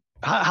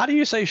how do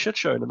you say shit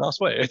show in a nice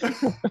way?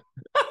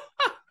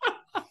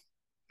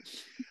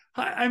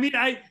 I mean,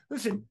 I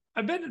listen.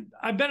 I've been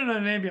in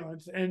an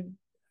ambulance, and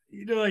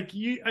like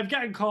I've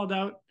gotten called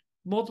out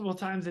multiple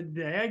times a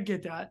day. I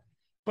get that,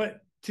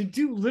 but to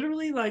do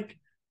literally like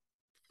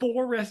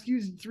 4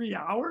 rescues in 3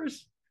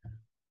 hours,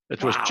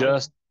 It was wow.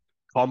 just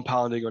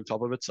compounding on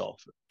top of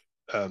itself.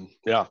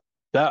 Yeah,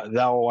 that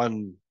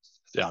one,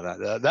 yeah,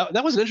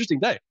 that was an interesting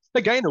day.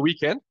 Again, a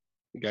weekend,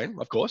 again,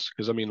 of course,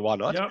 because I mean, why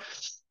not? Yep.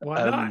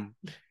 Why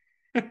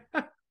not?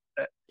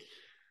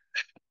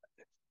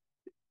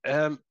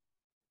 Um, um,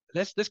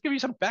 let's give you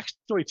some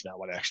backstory to that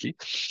one actually.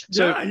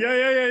 So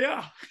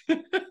Yeah.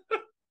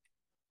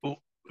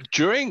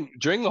 during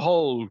the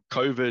whole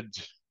COVID,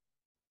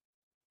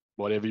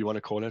 whatever you want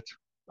to call it,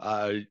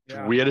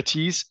 Yeah.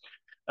 weirdities,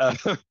 uh,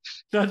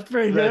 That's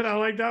pretty that good. I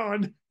like that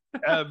one.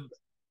 um,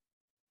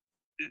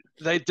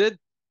 they did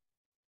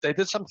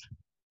some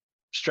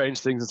strange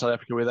things in South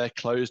Africa where they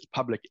closed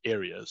public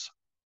areas,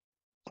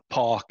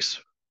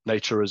 parks,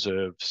 nature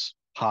reserves,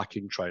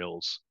 hiking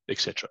trails,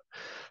 etc.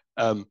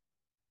 Um,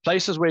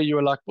 places where you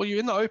were like, well, you're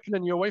in the open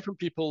and you're away from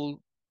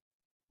people.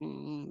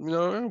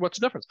 What's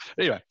the difference?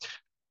 Anyway,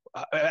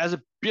 as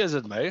a be as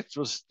it may, it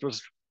was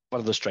one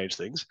of the strange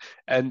things,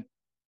 and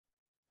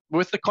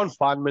with the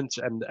confinement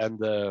and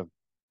the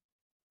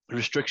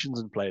restrictions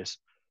in place,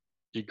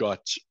 you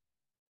got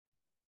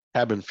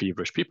cabin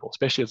feverish people,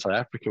 especially in South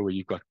Africa where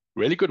you've got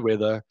really good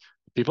weather,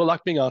 people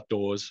like being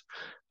outdoors.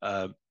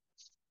 Um,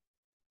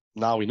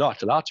 Now we're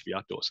not allowed to be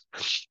outdoors.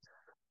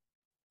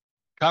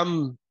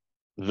 Come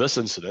this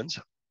incident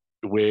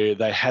where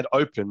they had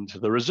opened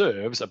the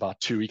reserves about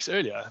 2 weeks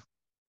earlier,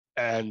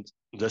 and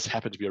this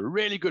happened to be a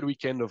really good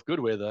weekend of good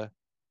weather,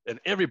 and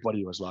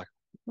everybody was like,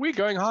 "We're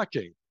going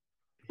hiking,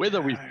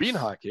 whether we've been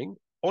Yes. hiking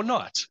or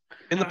not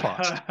in the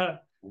past.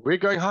 We're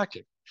going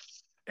hiking."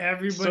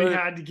 Everybody So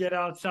had to get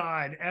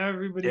outside.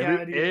 Everybody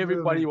had to get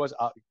everybody moving.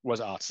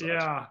 was outside,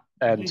 Yeah.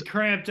 and They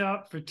cramped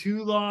up for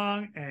too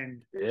long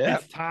and yeah,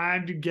 it's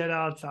time to get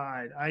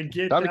outside. I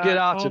get time to get that.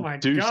 out Oh and my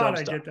do God, some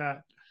I stuff. get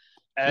that.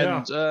 Yeah.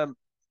 And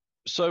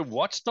so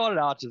what started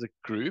out as a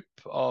group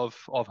of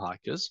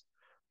hikers,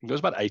 there was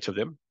about 8 of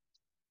them,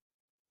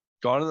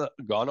 gone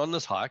on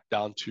this hike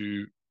down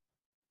to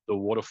the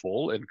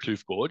waterfall in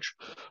Kloof Gorge,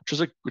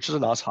 which is a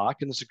nice hike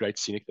and it's a great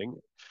scenic thing.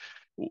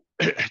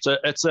 It's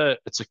a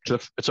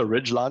cliff, it's a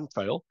ridgeline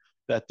trail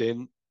that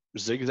then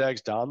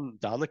zigzags down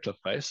the cliff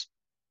face,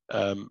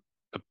 um,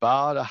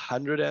 about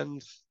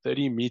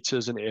 130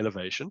 meters in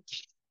elevation,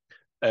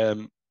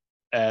 um,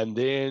 and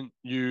then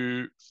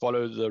you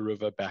follow the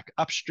river back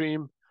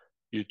upstream.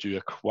 You do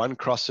one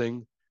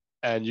crossing,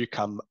 and you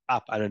come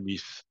up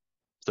underneath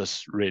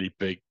this really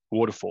big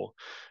waterfall,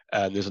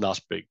 and there's a nice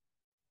big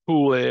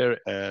pool there,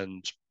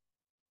 and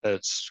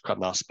it's quite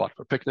a nice spot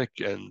for a picnic,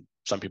 and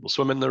some people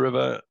swim in the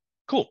river.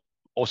 Cool,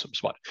 awesome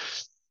spot.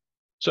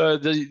 So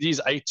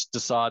these 8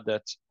 decide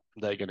that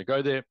they're going to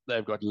go there.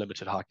 They've got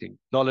limited hiking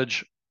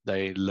knowledge.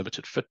 They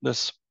limited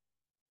fitness.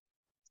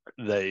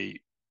 They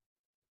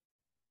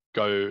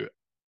go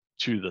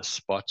to the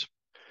spot.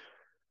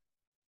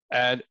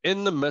 And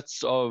in the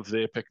midst of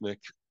their picnic,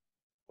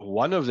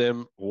 one of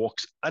them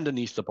walks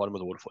underneath the bottom of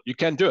the waterfall. You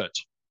can do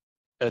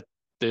it.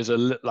 There's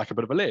like a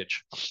bit of a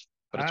ledge,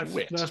 but it's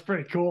wet. That's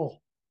pretty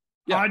cool.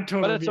 Yeah, I'd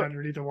totally be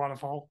underneath the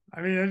waterfall.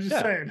 I mean, I'm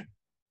just saying.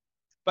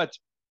 But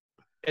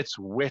it's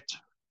wet,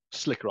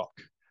 slick rock.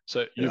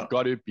 So you've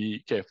got to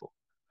be careful.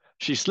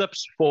 She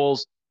slips,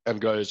 falls,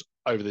 and goes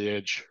over the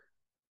edge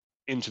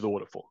into the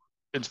waterfall,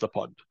 into the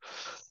pond.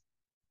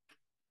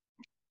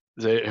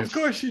 Of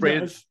course she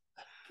does.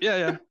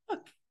 Yeah.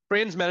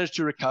 Friends managed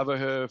to recover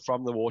her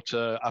from the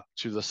water up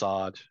to the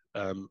side.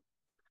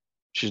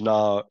 She's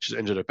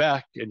injured her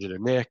back, injured her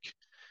neck,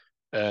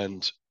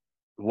 and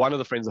one of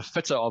the friends, the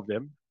fitter of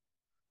them,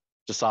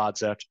 decides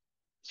that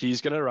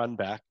he's going to run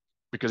back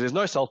because there's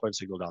no cell phone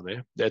signal down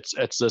there.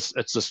 It's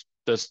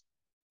this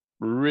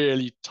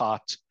really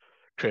tight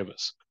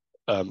crevice.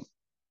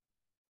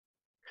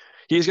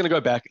 He's going to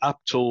go back up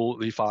till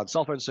he finds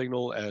cell phone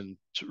signal and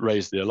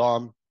raise the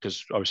alarm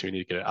because obviously we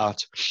need to get it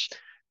out.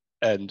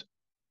 And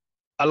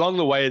along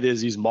the way,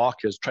 there's these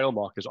markers, trail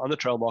markers. On the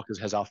trail markers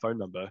has our phone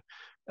number.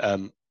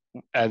 And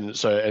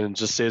it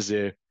just says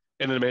there,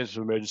 in an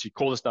emergency,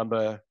 call this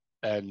number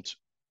and,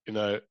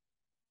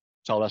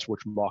 tell us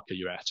which marker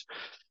you're at.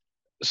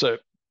 So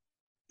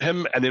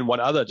him and then one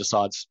other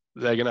decides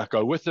they're going to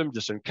go with him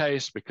just in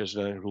case because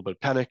a little bit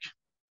of panic.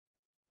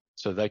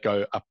 So they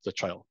go up the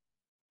trail.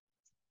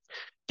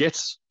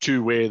 Gets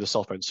to where the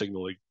cell phone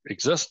signal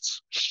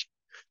exists,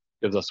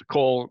 gives us a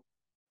call.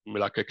 We're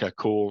like, okay,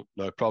 cool,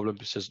 no problem.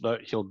 He says, no,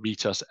 he'll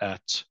meet us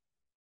at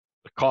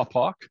the car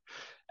park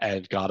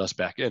and guide us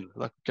back in.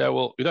 Like, okay,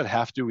 well, we don't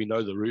have to. We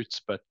know the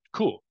routes, but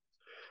cool.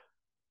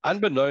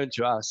 Unbeknown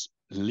to us,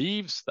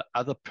 leaves the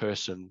other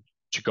person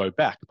to go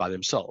back by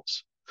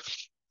themselves.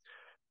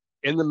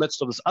 In the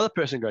midst of this other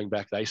person going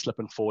back, they slip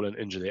and fall and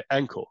injure their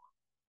ankle,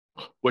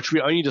 which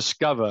we only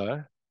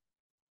discover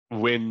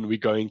when we're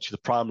going to the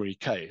primary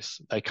case.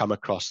 They come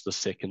across the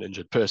second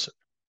injured person.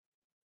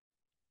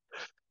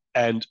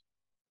 And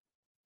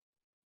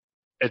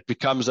it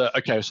becomes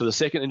okay, so the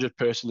second injured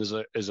person is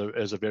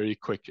a very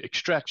quick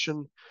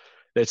extraction.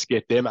 Let's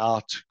get them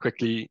out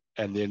quickly,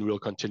 and then we'll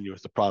continue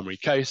with the primary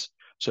case.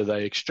 So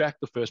they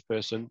extract the first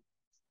person.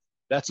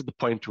 That's at the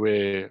point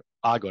where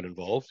I got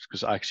involved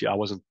because I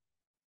wasn't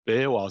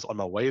there, or I was on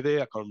my way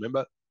there. I can't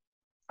remember.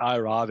 I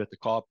arrive at the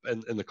car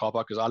in the car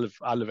park because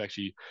I live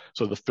actually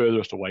sort of the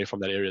furthest away from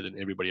that area than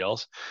everybody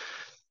else.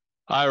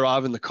 I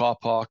arrive in the car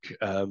park.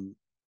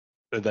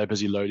 They're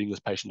busy loading this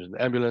patient in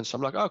the ambulance.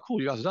 I'm like, oh,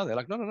 cool, you guys are done. They're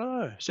like,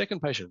 no,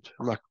 second patient.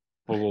 I'm like,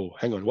 whoa,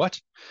 hang on, what?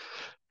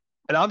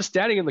 And I'm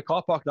standing in the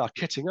car park now,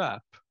 kitting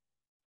up,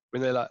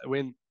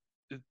 when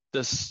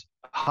this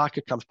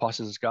hiker comes past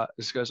and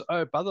this goes,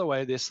 oh, by the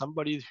way, there's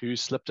somebody who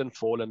slipped and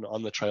fallen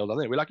on the trail down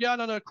there. We're like, yeah,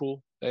 no,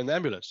 cool. They're in the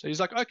ambulance. So he's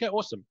like, okay,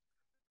 awesome.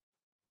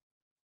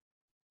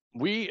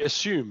 We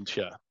assumed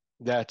here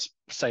that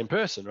same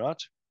person,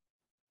 right?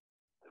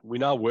 We're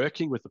now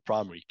working with the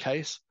primary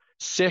case.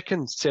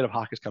 Second set of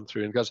hikers come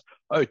through and goes,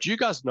 oh, do you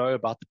guys know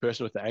about the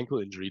person with the ankle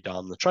injury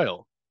down the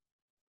trail?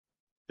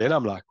 Then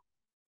I'm like,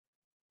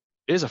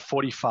 there's a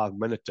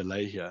 45-minute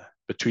delay here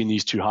between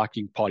these two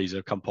hiking parties that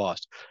have come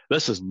past.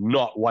 This is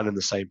not one and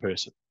the same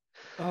person.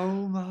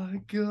 Oh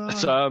my God.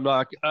 So I'm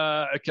like,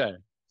 okay,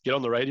 get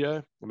on the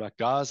radio. I'm like,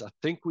 guys, I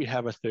think we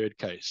have a third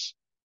case.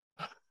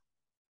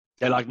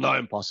 They're like, no,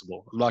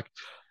 impossible. I'm like,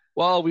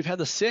 well, we've had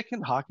the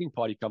second hiking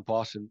party come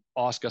past and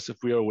ask us if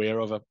we're aware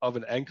of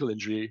an ankle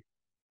injury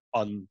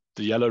on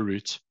the yellow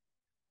route.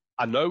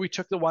 I know we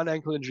took the one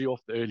ankle injury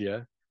off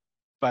earlier,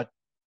 but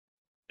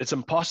it's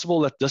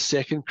impossible that this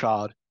second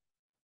crowd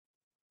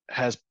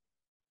has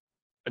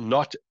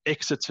not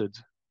exited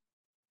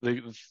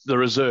the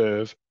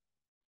reserve,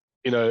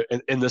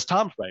 in this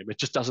time frame. It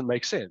just doesn't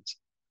make sense.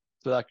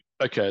 They're like,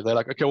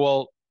 okay,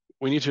 well,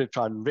 we need to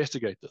try and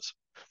investigate this.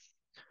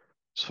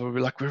 So we're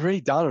like, we're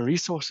really down on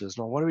resources.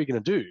 Now, what are we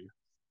going to do?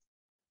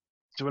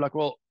 So we're like,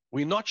 well,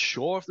 we're not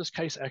sure if this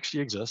case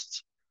actually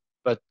exists,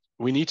 but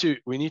we need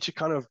to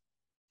kind of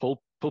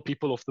pull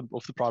people off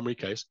the primary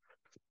case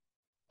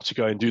to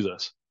go and do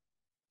this.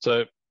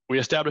 So we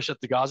established that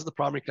the guys at the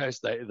primary case,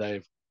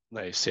 they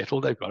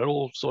settled, they've got it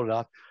all sorted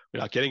out.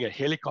 We're like getting a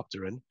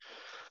helicopter in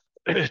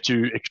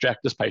to extract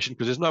this patient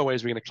because there's no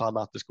ways we're going to climb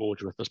out this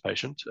gorge with this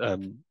patient.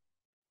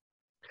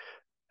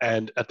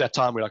 And at that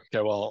time, we're like,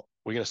 okay, well,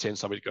 we're going to send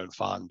somebody to go and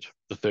find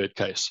the third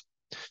case.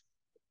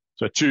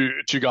 So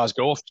two guys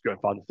go off to go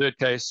and find the third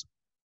case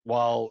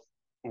while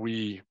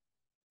we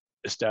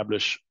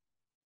establish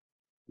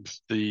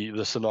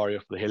the scenario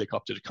for the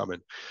helicopter to come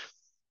in.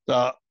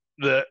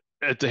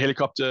 The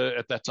helicopter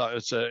at that time,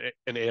 it's an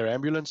air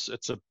ambulance.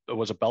 It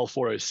was a Bell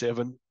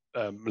 407.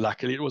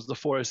 Luckily, it was the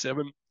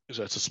 407.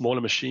 So it's a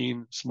smaller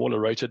machine, smaller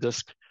rotor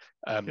disc,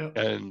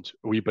 and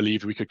we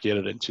believed we could get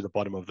it into the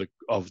bottom of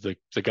the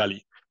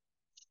gully.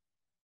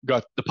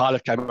 got the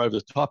pilot came over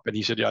the top, and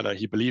he said, yeah, no,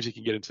 he believes he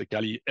can get into the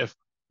gully if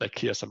they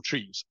clear some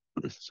trees.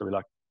 So we're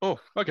like, oh,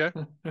 okay,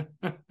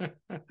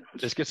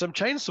 let's get some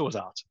chainsaws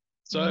out.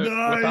 So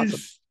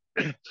Nice.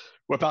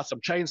 whip out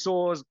some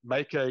chainsaws,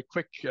 make a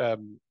quick,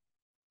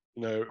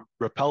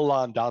 rappel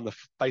line down the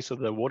face of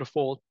the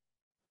waterfall,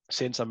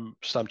 send some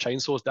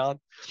chainsaws down.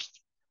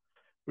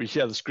 We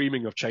hear the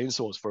screaming of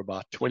chainsaws for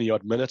about 20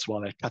 odd minutes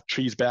while they cut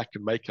trees back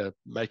and make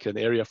an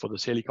area for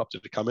this helicopter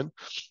to come in.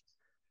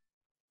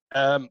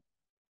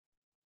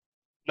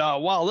 Now,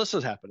 while this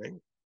is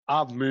happening,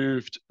 I've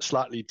moved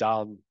slightly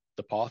down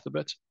the path a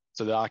bit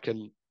so that I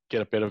can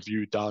get a better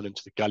view down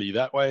into the gully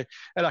that way,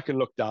 and I can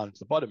look down into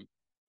the bottom.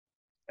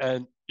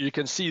 And you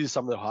can see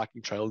some of the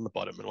hiking trail in the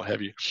bottom and what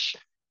have you.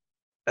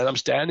 And I'm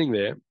standing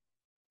there,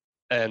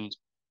 and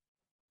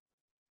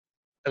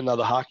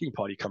another hiking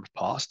party comes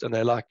past, and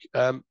they're like,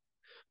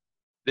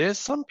 there's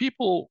some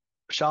people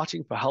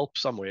shouting for help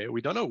somewhere.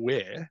 We don't know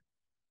where,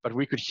 but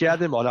we could hear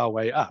them on our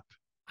way up.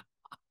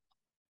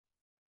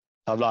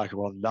 I'm like,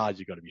 well, now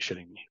you got to be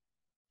shitting me.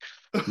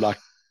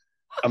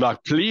 I'm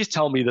like, please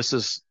tell me this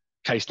is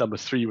case number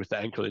 3 with the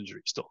ankle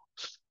injury still,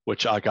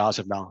 which our guys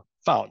have now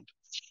found.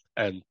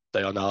 And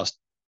they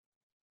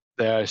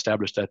are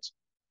established that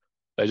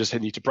they just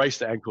need to brace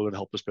the ankle and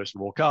help this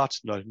person walk out.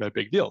 No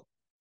big deal.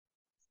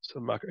 So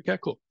I'm like, okay,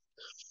 cool.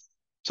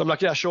 So I'm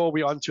like, yeah, sure,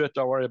 we're onto it.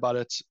 Don't worry about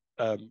it.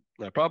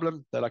 No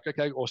problem. They're like,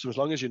 okay, awesome, as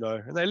long as you know.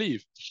 And they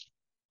leave.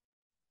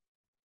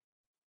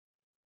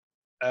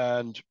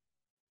 And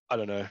I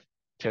don't know,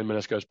 10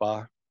 minutes goes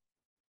by,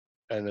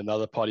 and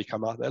another party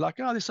come out. They're like,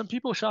 oh, there's some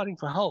people shouting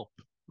for help.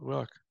 We're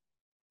like,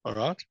 all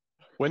right.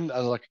 I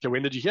was like, okay,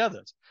 when did you hear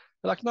this?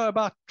 They're like, no,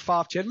 about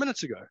 5-10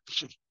 minutes ago.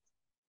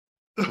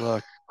 I'm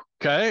like,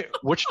 okay,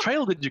 which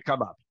trail did you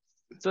come up?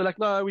 So like,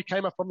 no, we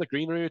came up from the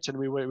green route, and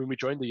when we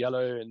joined the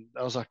yellow, and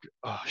I was like,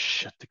 oh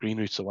shit, the green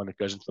route's the one that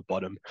goes into the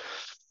bottom.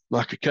 I'm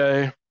like,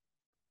 okay.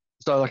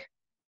 So like,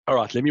 all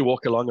right, let me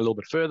walk along a little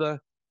bit further.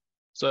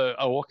 So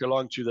I walk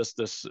along to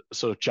this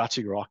sort of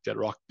jutting rock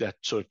that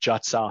sort of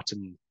juts out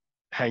and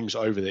hangs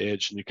over the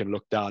edge, and you can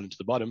look down into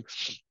the bottom.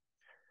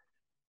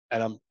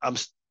 And I'm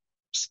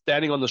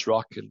standing on this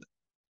rock and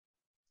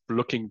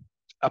looking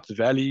up the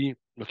valley,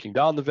 looking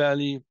down the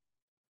valley.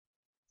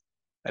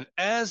 And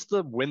as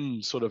the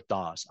wind sort of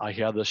dies, I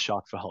hear this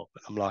shout for help.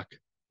 I'm like,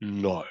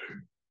 no,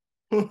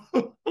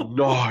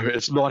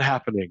 it's not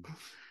happening.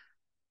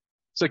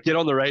 So I get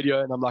on the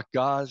radio, and I'm like,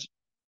 guys,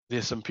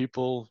 there's some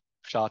people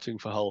shouting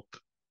for help.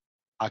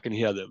 I can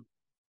hear them.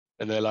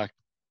 And they're like,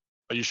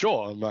 are you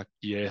sure? I'm like,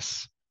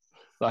 yes.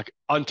 Like,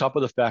 on top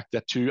of the fact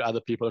that 2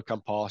 other people have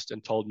come past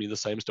and told me the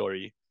same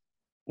story,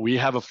 we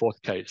have a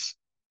 4th case.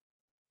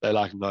 They're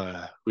like,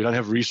 no, we don't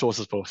have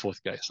resources for a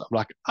 4th case. I'm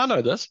like, I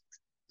know this.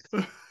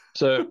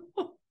 So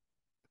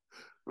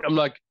I'm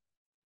like,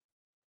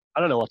 I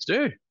don't know what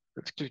to do.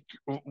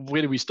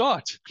 Where do we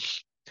start?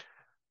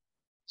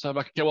 So I'm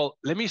like, okay, well,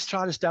 let me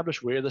try and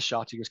establish where the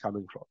shouting is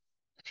coming from.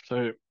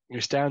 So you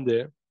stand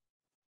there.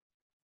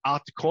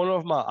 Out the corner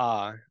of my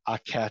eye, I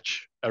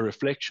catch a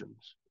reflection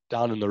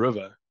down in the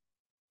river.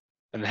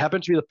 And it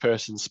happened to be the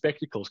person's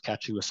spectacles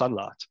catching the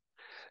sunlight.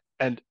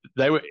 And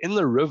they were in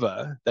the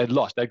river. They'd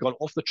lost. They'd gone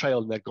off the trail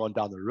and they'd gone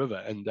down the river,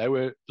 and they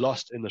were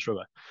lost in this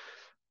river.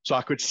 So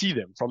I could see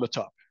them from the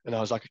top. And I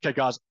was like, okay,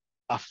 guys,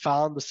 I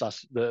found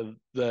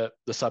the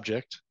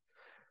subject.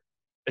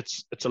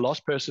 It's a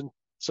lost person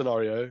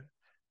scenario.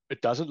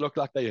 It doesn't look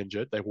like they're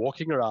injured. They're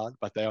walking around,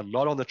 but they are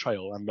not on the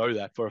trail. I know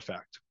that for a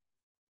fact.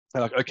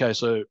 They're like, okay,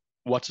 so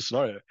what's the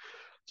scenario?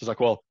 So it's like,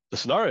 well, the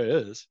scenario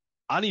is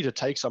I need to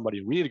take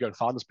somebody. We need to go and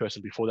find this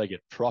person before they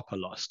get proper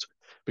lost,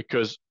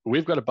 because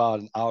we've got about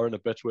an hour and a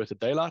bit worth of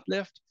daylight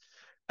left.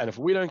 And if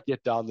we don't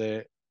get down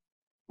there,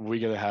 we're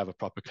going to have a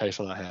proper case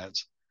on our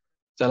hands.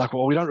 They're like,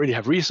 well, we don't really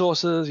have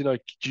resources. We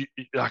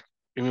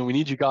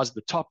need you guys at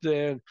the top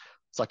there. And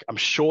it's like, I'm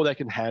sure they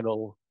can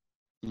handle,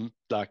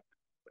 like,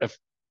 if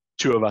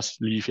 2 of us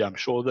leave here, I'm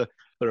sure the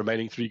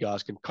remaining 3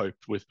 guys can cope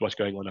with what's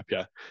going on up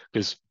here,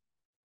 because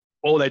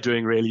all they're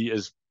doing really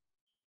is,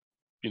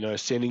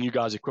 sending you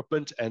guys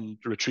equipment and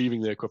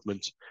retrieving the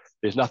equipment.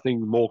 There's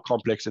nothing more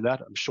complex than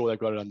that. I'm sure they've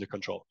got it under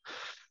control.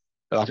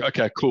 They're like,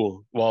 okay,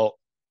 cool. Well,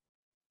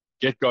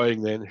 get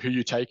going then. Who are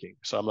you taking?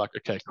 So I'm like,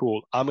 okay,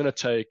 cool. I'm going to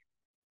take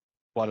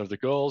one of the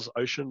girls,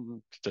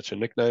 Ocean, that's her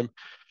nickname.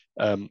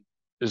 I'm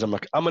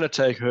going to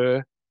take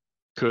her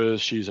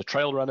because she's a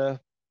trail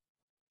runner.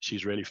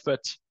 She's really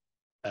fit.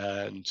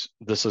 And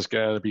this is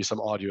going to be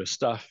some arduous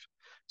stuff.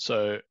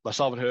 So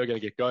myself and her are going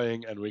to get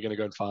going, and we're going to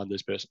go and find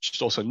this person.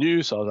 She's also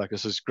new, so I was like,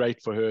 this is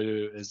great for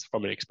her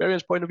from an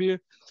experience point of view.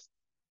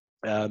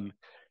 So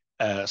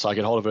I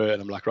get hold of her,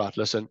 and I'm like, right,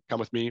 listen,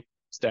 come with me,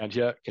 stand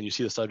here. Can you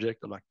see the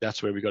subject? I'm like,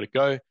 that's where we got to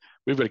go.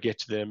 We've got to get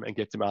to them and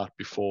get them out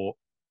before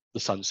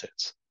the sun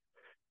sets.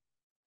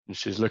 And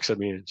she looks at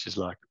me and she's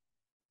like,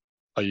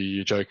 are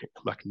you joking?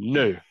 I'm like,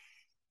 no,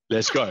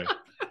 let's go.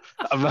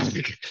 I'm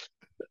like,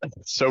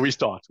 so we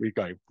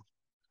go.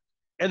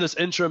 In this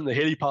interim, the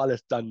heli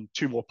pilot's done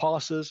 2 more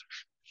passes,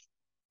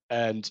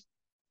 and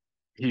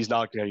he's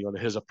now going on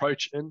his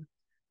approach in.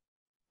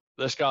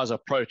 this guy's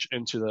approach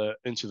into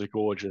the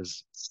gorge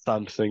is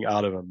something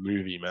out of a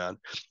movie, man.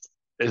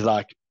 It's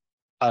like,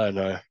 I don't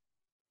know,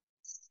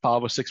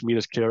 5 or 6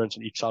 meters clearance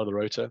on each side of the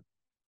rotor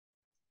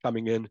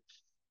coming in,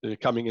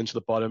 coming into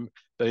the bottom.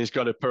 Then he's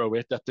got to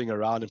pirouette that thing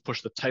around and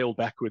push the tail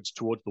backwards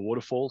towards the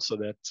waterfall so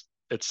that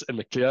it's in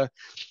the clear.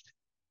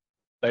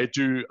 They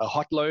do a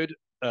hot load.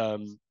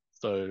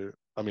 So,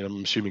 I mean,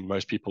 I'm assuming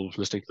most people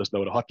listening to this know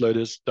what a hot load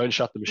is. Don't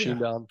shut the machine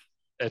down.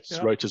 Its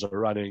rotors are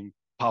running,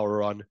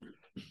 power on.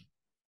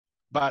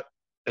 But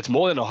it's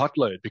more than a hot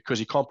load because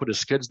you can't put his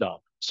skids down.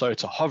 So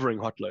it's a hovering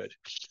hot load.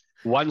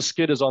 One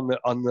skid is on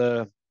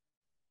the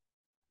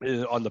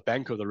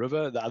bank of the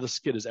river. The other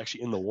skid is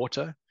actually in the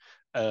water.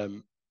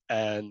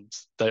 And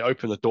they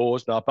open the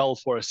doors. Now, Bell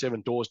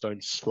 407 doors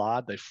don't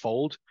slide, they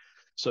fold.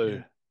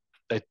 So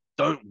they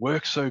don't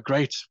work so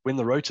great when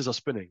the rotors are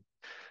spinning,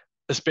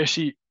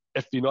 especially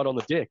if you're not on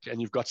the deck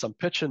and you've got some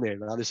pitch in there.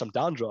 Now there's some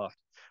downdraft.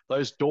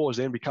 Those doors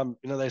then become,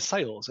 they're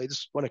sails. They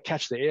just want to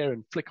catch the air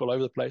and flick all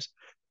over the place.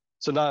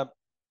 So now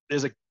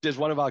there's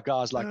one of our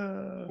guys like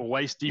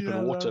waist deep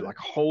in water, like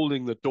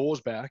holding the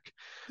doors back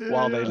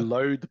while they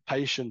load the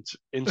patient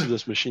into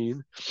this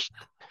machine.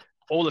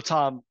 All the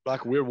time,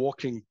 like we're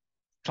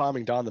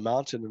climbing down the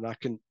mountain,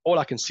 and all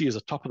I can see is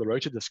the top of the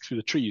rotor disc through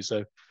the trees.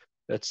 So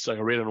it's like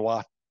a red and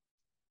white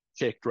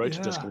checked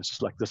rotor disc, and it's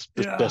just like this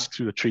disc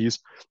through the trees.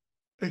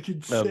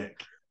 It's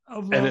sick.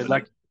 And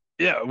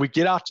it, we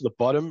get out to the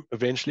bottom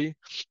eventually,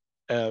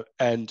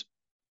 and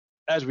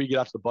as we get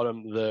out to the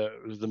bottom,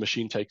 the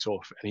machine takes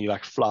off, and he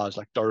like flies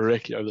like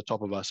directly over the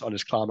top of us on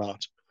his climb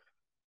out.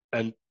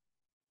 And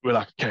we're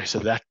like, okay, so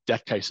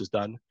that case is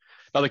done.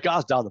 Now the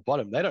guys down the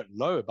bottom, they don't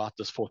know about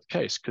this fourth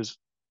case because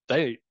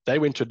they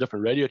went to a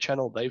different radio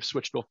channel. They've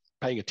switched off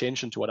paying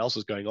attention to what else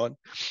is going on.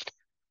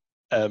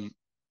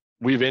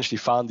 We eventually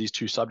found these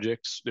two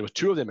subjects. There were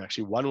two of them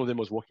actually. One of them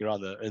was walking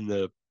around in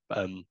the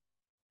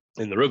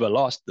river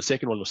lost. The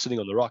second one was sitting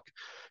on the rock,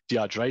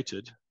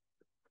 dehydrated.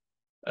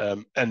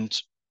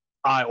 And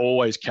I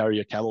always carry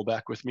a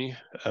Camelback with me.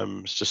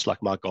 It's just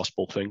like my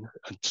gospel thing.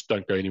 I just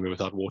don't go anywhere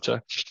without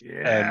water.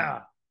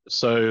 Yeah.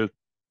 So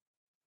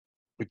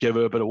we give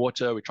her a bit of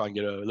water. We try and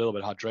get her a little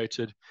bit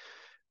hydrated.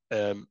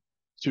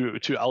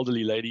 Two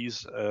elderly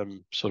ladies,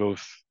 sort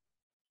of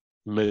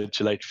mid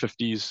to late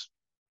 50s.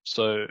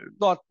 So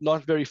not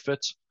very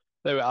fit.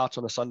 They were out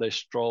on a Sunday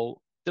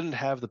stroll. Didn't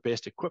have the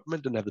best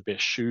equipment. Didn't have the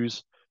best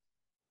shoes.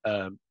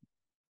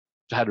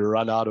 Had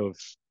run out of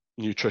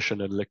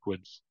nutrition and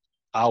liquids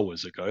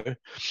hours ago.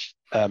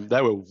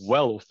 They were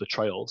well off the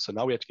trail, so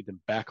now we had to get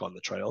them back on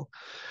the trail.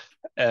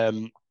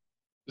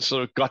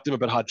 So got them a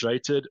bit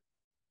hydrated,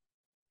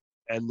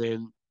 and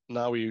then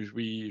now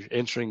we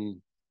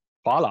entering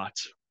twilight,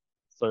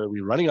 so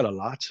we're running out of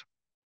light,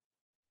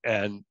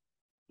 and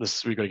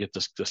we got to get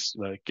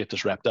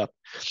this wrapped up.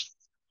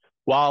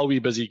 While we're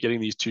busy getting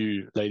these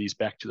two ladies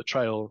back to the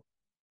trail,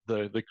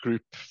 the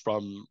group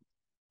from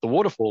the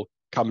waterfall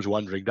comes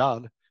wandering down.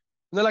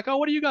 And they're like, oh,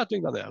 what are you guys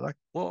doing down there? I'm like,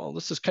 well,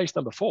 this is case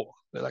number 4.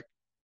 They're like,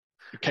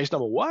 case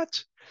number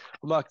what?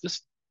 I'm like,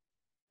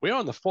 we're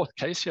on the 4th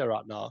case here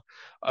right now.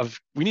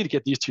 We need to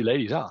get these two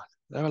ladies out.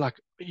 They were like,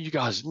 you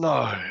guys,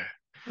 no.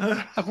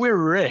 Like, we're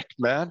wrecked,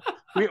 man.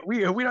 We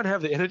don't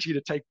have the energy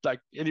to take like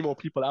any more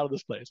people out of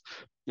this place.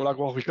 We're like,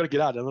 well, we've got to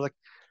get out. And I was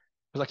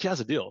like, here's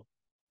the deal.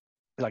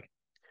 They're like,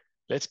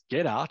 let's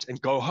get out and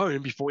go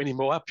home before any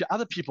more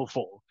other people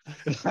fall.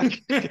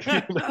 Like,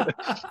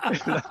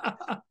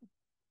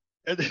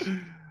 and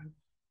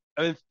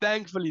then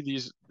thankfully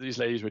these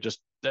ladies were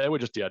just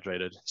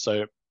dehydrated.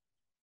 So,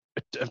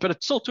 but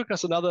it still took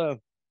us another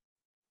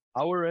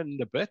hour and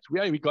a bit.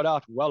 We got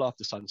out well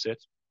after sunset.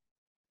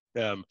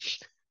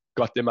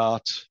 Got them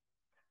out,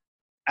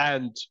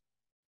 and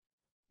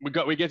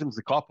we get them to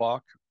the car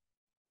park,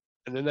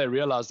 and then they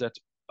realized that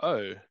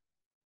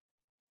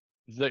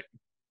the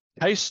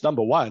case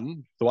number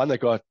 1, the one that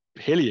got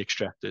heli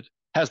extracted,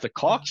 has the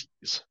car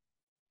keys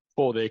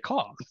for their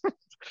car.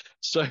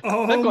 So they've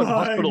gone to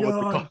hospital with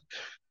the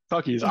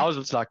car keys. I was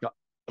just like,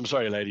 I'm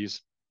sorry,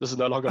 ladies, this is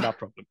no longer my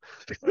problem.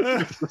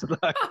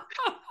 Like,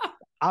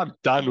 I'm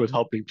done with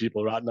helping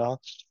people right now.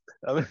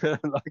 I mean,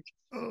 like,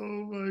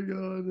 oh my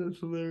God, that's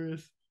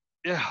hilarious.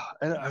 Yeah,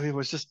 and I mean, it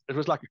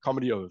was like a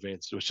comedy of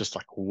events. It was just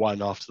like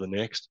one after the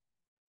next.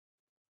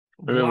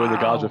 I remember when the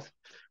guys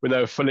when they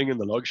were filling in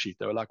the log sheet,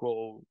 they were like,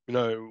 well,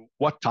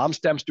 what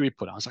timestamps do we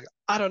put? I was like,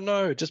 I don't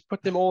know, just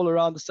put them all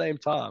around the same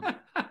time.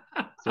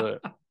 So,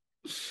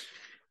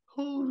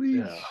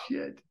 holy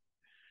shit.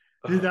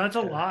 Dude, that's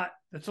a lot.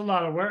 That's a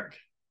lot of work.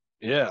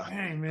 Yeah.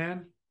 Dang,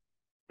 man.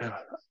 Yeah.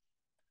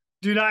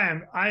 Dude,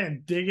 I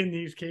am digging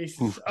these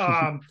cases.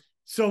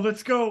 So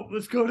let's go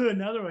to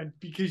another one,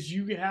 because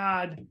you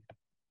had,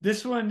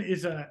 this one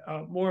is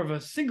a more of a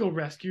single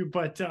rescue,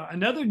 but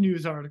another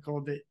news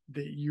article that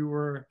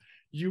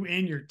you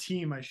and your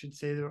team, I should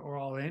say, that are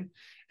all in.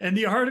 And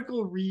the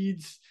article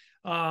reads,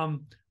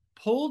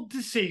 pulled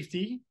to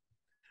safety,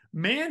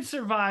 man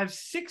survives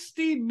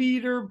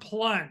 60-meter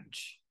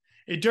plunge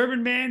A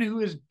Durban man who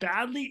is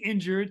badly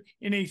injured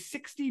in a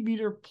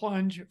 60-meter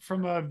plunge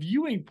from a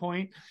viewing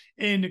point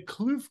in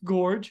Kloof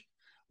Gorge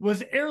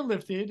was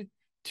airlifted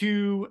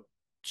to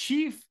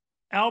Chief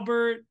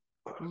Albert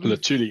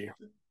Lutuli.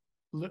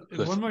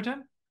 One more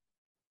time.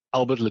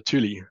 Albert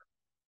Lutuli.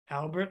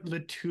 Albert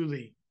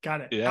Lutuli.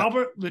 Got it. Yeah.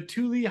 Albert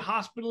Lutuli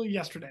Hospital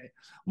yesterday,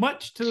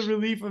 much to the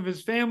relief of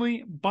his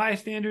family,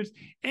 bystanders,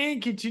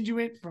 and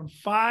contingent from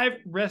 5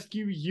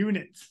 rescue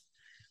units.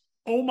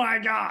 Oh my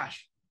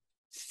gosh.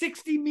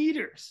 60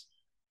 meters.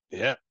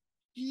 Yeah.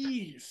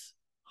 Jeez.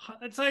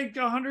 That's like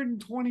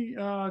 120.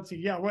 Let's see.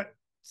 Yeah, what?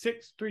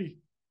 180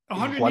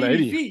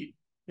 180 feet.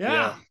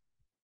 Yeah.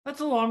 That's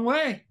a long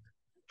way.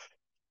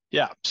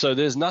 Yeah. So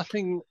there's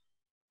nothing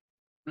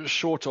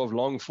short of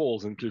long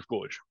falls in Kloof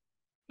Gorge.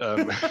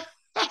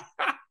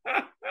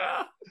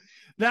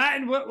 That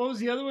and what was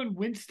the other one?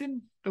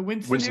 Winston? The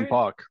Winston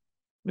Park.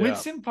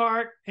 Winston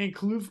Park and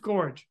Kloof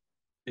Gorge.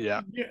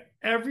 Yeah.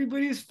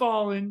 Everybody's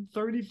fallen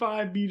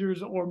 35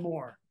 meters or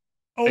more.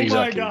 Oh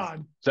exactly. my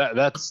God.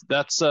 That's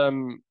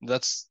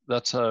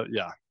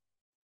yeah.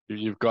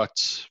 You've got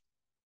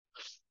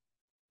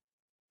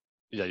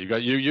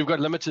you've got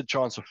limited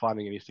chance of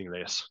finding anything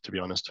less, to be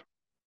honest.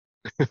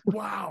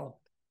 Wow.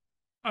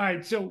 All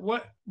right. So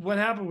what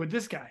happened with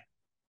this guy?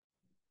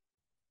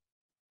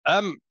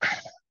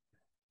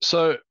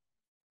 So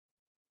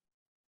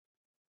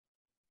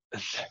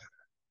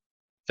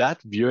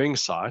that viewing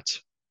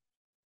site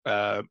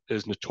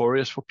is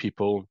notorious for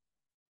people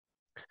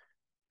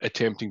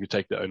attempting to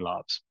take their own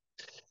lives.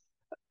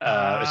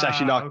 It's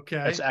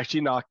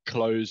actually not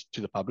closed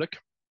to the public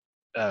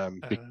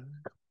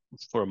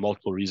for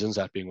multiple reasons,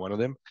 that being one of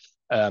them.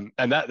 And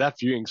that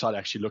viewing site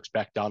actually looks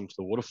back down to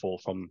the waterfall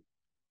from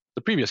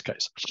the previous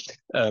case.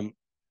 And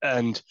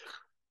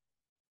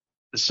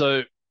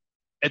so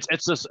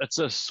it's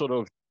a sort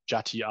of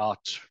jutty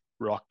art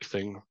rock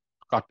thing,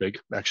 quite big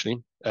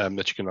actually,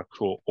 that you can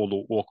walk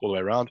all the way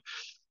around.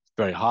 It's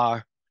very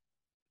high,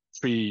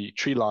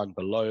 tree line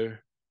below,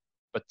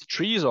 but the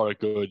trees are a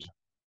good,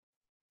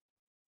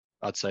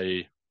 I'd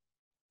say,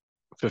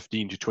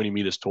 15 to 20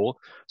 meters tall.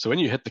 So when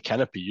you hit the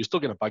canopy, you're still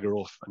going to bugger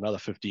off another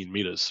 15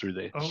 meters through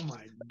there. Oh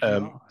my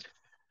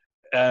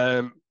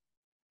God.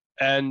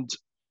 And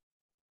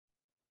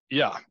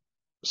yeah,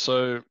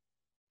 so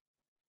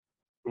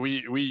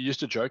we used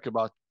to joke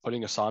about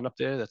putting a sign up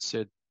there that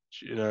said,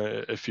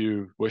 if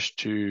you wish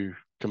to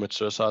commit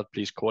suicide,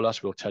 please call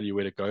us. We'll tell you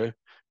where to go,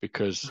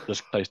 because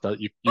this place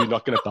you're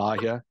not going to die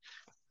here.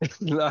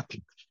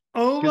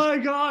 Oh my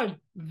God,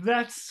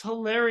 that's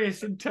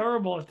hilarious and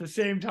terrible at the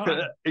same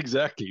time.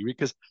 Exactly,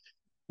 because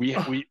we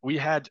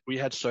had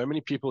so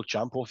many people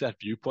jump off that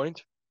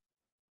viewpoint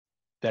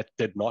that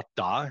did not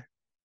die,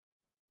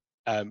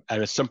 and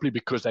it's simply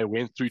because they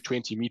went through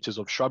 20 meters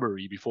of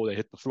shrubbery before they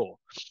hit the floor.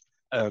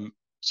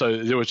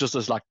 So there was just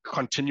this like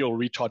continual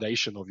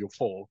retardation of your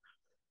fall,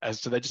 and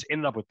so they just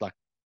ended up with like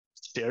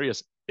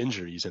serious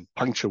injuries and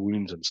puncture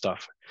wounds and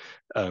stuff,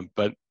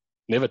 but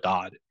never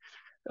died.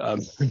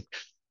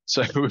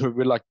 So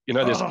we're like,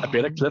 there's a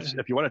better cliffs.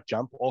 If you want to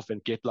jump off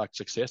and get like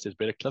success, there's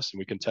better cliffs, and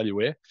we can tell you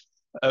where.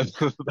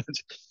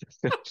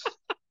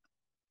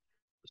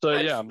 So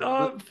it's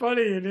not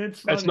funny, and it's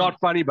funny. It's not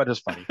funny, but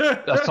it's funny.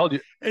 I told you,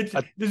 this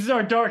is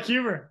our dark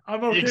humor.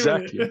 I'm okay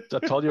exactly. with it. I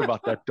told you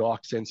about that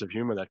dark sense of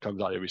humor that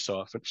comes out every so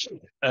often.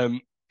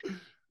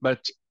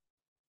 But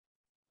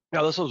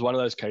yeah, this was one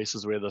of those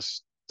cases where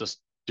this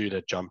dude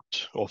had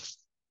jumped off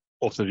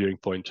the viewing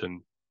point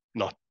and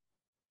not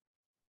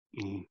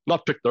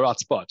picked the right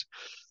spot.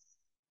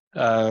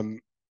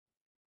 And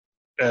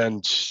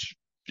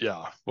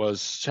yeah,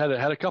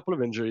 had a couple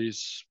of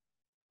injuries,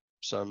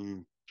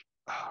 some,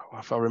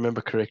 if I remember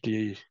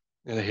correctly,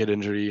 a head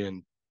injury,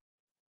 and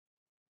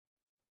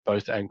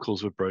both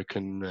ankles were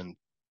broken, and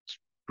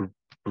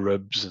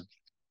ribs and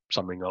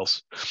something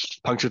else,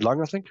 punctured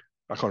lung, I think.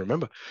 I can't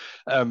remember.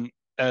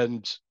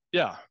 And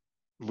yeah,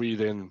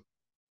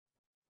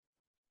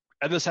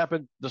 and this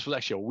happened. This was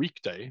actually a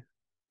weekday.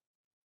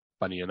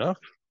 Funny enough,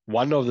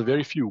 one of the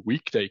very few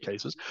weekday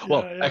cases.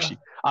 Actually,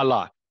 I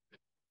lie.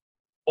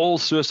 All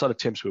suicide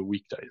attempts were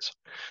weekdays.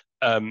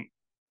 And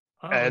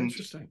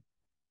interesting.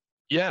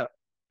 Yeah,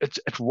 it's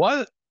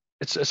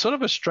a sort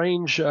of a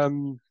strange,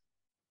 except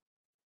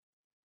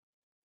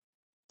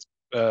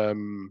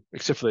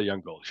for the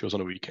young girl, she was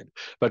on a weekend.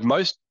 But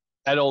most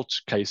adult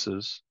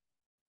cases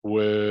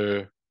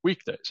were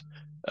weekdays.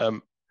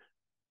 And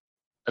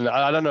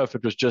I don't know if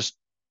it was just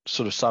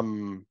sort of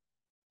some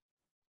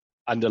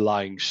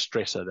underlying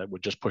stressor that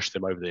would just push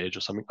them over the edge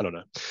or something. I don't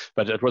know,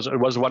 but it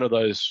was one of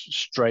those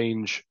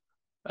strange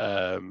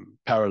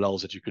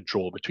parallels that you could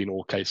draw between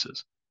all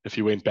cases. If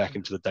you went back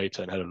into the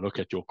data and had a look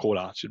at your call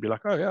outs, you'd be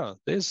like, oh yeah,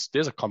 there's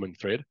a common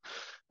thread.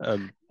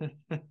 So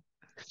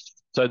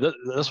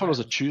this one was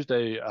a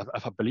Tuesday. I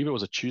believe it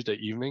was a Tuesday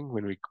evening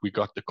when we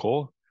got the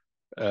call,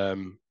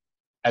 and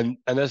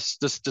this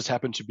just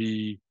happened to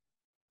be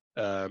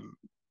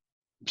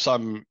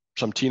some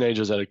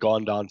teenagers that had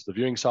gone down to the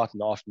viewing site in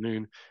the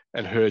afternoon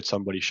and heard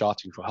somebody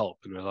shouting for help,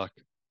 and we're like,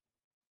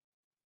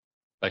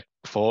 like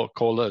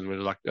called it, and we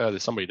were like, oh,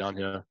 there's somebody down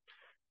here.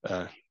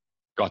 Uh,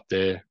 got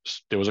there.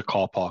 There was a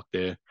car park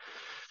there.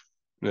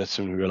 And that's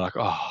when we were like,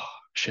 oh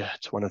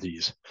shit, one of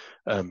these.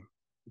 Um,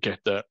 get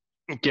the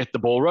get the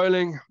ball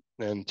rolling,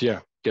 and yeah,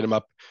 get him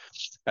up.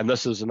 And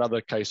this is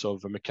another case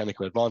of a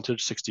mechanical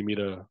advantage: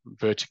 60-meter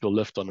vertical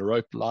lift on a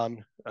rope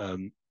line.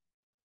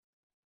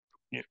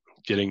 Yeah,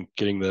 getting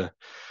the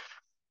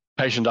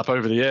patient up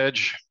over the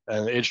edge,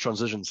 and the edge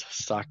transitions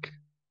suck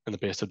in the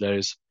best of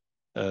days.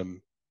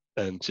 Um,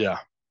 and yeah,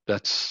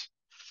 that's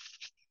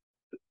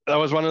that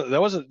was one of that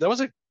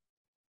was a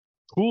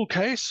cool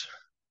case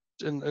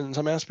in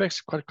some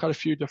aspects. Quite a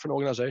few different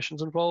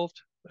organizations involved.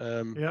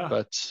 Yeah.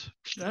 But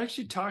It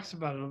actually talks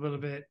about it a little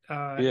bit in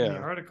the yeah,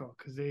 article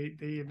because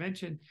they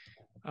mentioned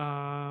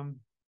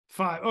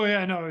five. Oh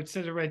yeah, no, it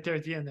says it right there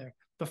at the end there.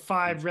 The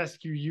 5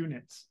 rescue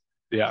units.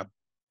 yeah.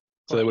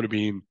 So there But would have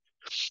been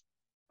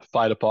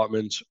fire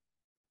department,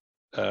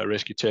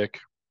 rescue tech,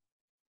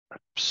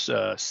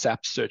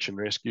 SAP search and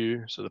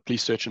rescue, so the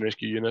police search and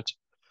rescue unit,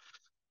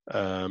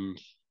 um,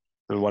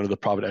 and one of the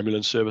private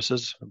ambulance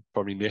services,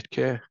 probably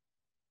Netcare,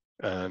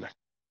 and I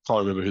can't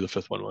remember who the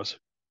fifth one was.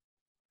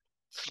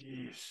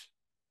 jeez,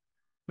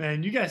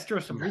 man, you guys throw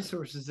some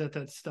resources at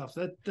that stuff.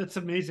 That's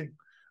amazing.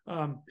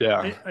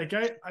 Yeah,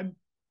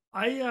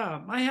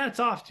 My hats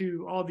off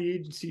to all the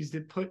agencies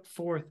that put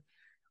forth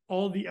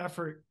all the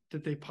effort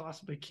that they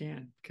possibly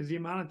can, because the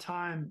amount of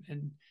time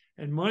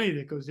and money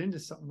that goes into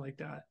something like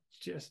that,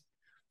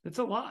 it's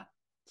a lot.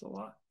 It's a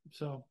lot.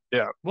 So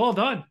yeah, well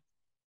done.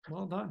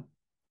 Well done.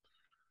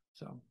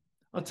 So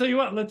I'll tell you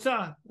what, let's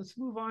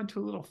move on to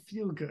a little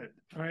feel good.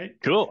 All right.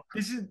 cool.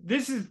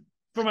 This is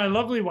for my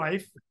lovely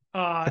wife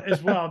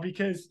as well,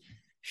 because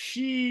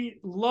she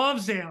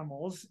loves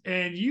animals,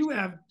 and you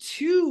have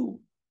two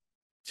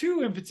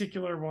in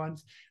particular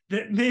ones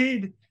that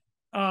made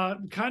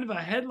kind of a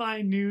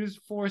headline news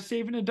for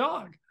saving a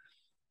dog.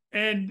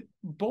 And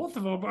both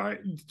of them are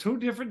 2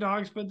 different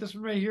dogs, but this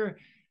one right here,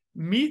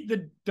 meet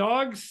the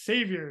dog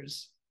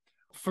saviors.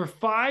 For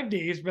 5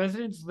 days,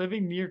 residents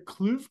living near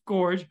Kloof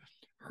Gorge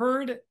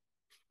heard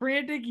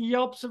frantic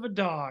yelps of a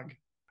dog.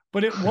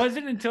 But it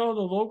wasn't until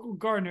the local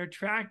gardener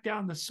tracked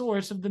down the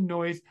source of the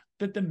noise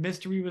that the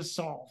mystery was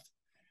solved.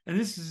 And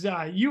this is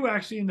you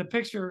actually in the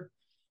picture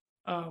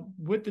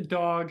with the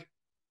dog,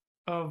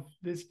 of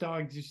this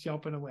dog just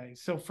yelping away.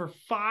 So for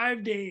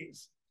 5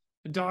 days,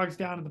 the dog's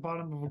down at the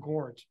bottom of a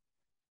gorge.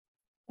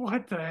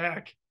 What the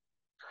heck?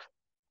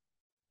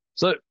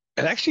 So it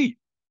actually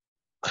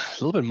a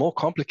little bit more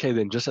complicated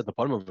than just at the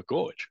bottom of a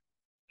gorge.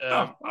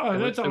 That's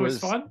It always was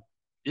fun.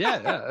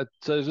 yeah.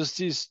 So it was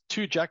these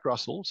 2 Jack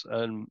Russells,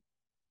 and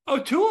Oh,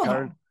 2 of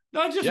Karen. them,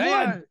 not just Yeah,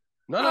 yeah. one.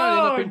 No, no, it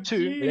ended up Oh, being 2.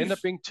 It ended up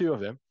jeez. being 2 of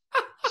them.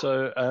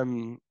 So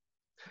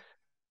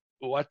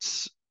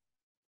what's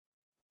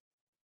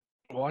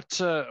what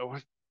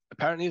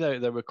apparently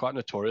they were quite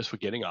notorious for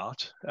getting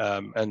out,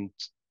 and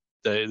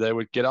they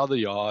would get out of the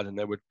yard and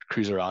they would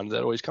cruise around. They'd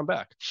always come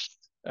back,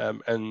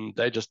 and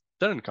they just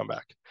didn't come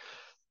back.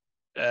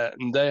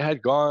 And they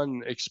had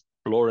gone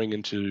exploring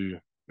into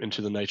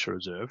the nature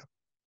reserve,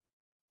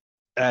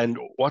 and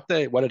what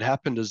had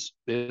happened is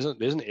there's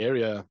an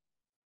area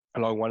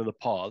along one of the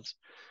paths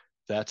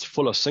that's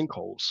full of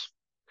sinkholes,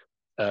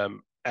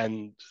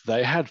 and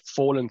they had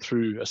fallen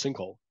through a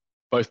sinkhole.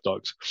 Both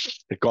dogs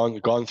had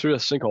gone through a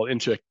sinkhole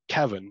into a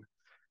cavern,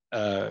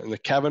 and the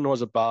cavern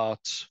was about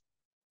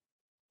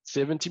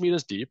 70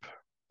 meters deep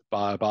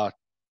by about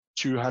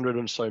 200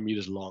 and so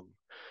meters long.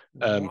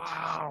 Um,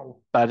 Wow.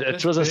 but That's big.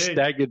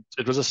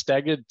 it was a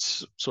staggered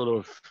sort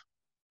of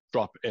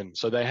drop in.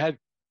 So they had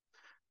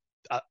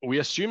we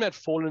assume they'd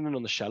fallen in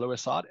on the shallower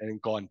side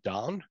and gone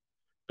down,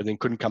 but then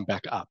couldn't come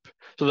back up.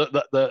 So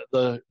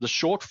the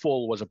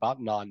shortfall was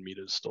about 9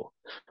 meters still.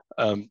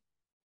 Um,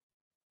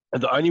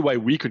 and the only way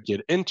we could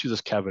get into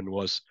this cavern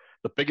was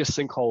the biggest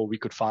sinkhole we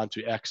could find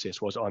to access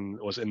was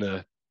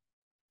in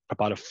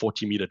about a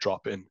 40-meter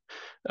drop in.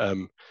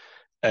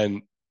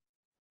 And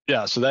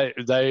yeah, so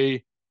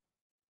they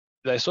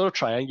sort of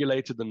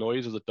triangulated the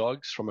noise of the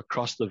dogs from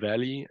across the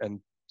valley and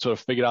sort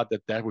of figured out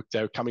that they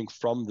were coming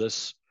from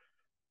this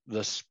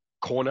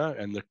corner,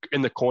 and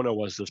in the corner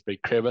was this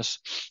big crevice,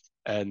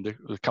 and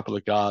a couple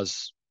of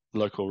guys,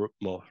 local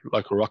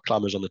rock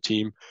climbers on the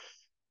team,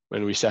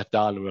 when we sat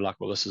down and we were like,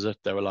 well, this is it.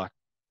 They were like,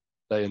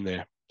 they're in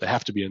there. They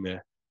have to be in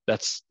there.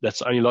 That's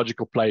the only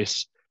logical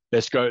place.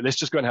 Let's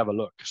just go and have a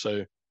look.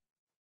 So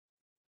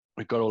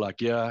we got all our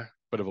gear,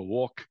 bit of a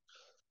walk.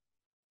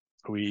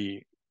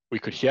 We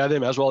could hear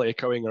them as well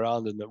echoing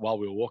around while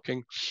we were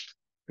walking,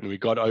 and we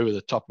got over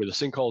the top where the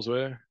sinkholes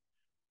were,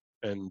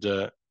 and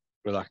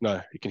we're like,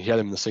 no, you can hear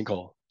them in the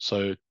sinkhole.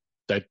 So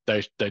they're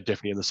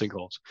definitely in the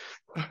sinkholes.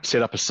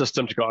 Set up a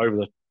system to go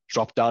over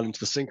drop down into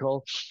the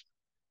sinkhole.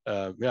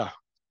 Yeah,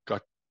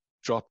 got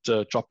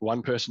dropped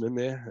one person in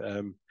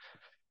there.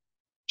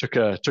 Took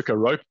a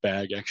rope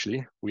bag.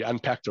 Actually, we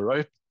unpacked a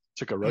rope,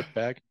 took a rope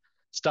bag,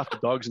 stuffed the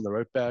dogs in the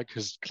rope bag,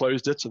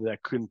 closed it so they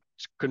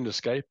couldn't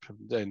escape, and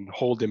then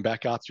hauled them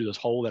back out through this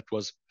hole that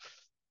was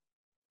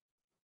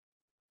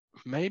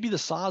maybe the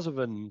size of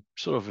an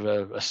sort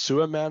of a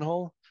sewer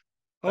manhole.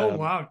 Oh Um,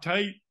 wow,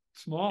 tight, yeah,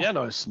 small.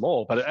 no,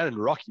 small, but and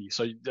rocky.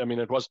 So I mean,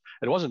 it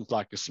wasn't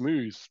like a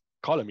smooth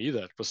column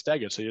either. It was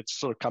staggered, so it's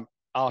sort of come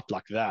out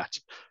like that.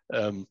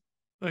 Um,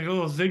 Like a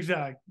little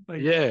zigzag,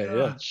 like yeah,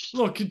 a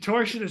little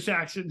contortionist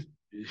action.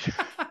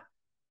 yeah,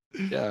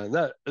 yeah. And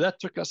that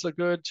took us a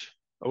good.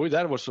 We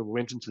then was sort of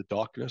went into the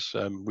darkness.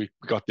 We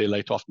got there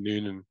late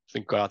afternoon, and I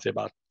think got out there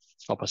about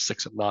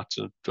 6 at night,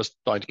 and it was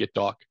starting to get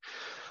dark.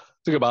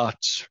 Took about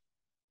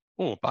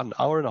an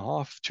hour and a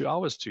half, 2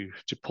 hours to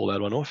pull that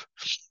one off.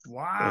 Um,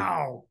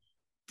 Wow.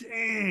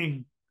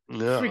 Dang.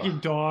 yeah, Freaking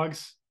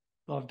dogs.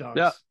 Love yeah,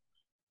 dogs.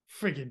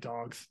 Freaking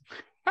dogs.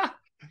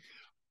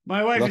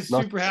 My wife not is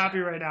not super happy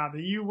right now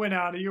that you went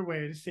out of your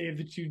way to save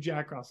the two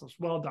Jack Russells.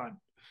 Well done.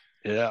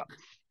 yeah,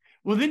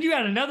 Well, then you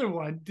had another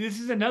one. This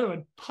is another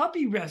one.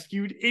 Puppy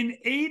rescued in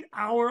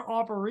 8-hour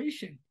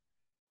operation.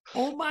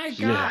 Oh my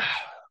yeah. gosh.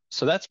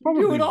 So that's You do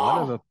probably it one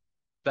of all.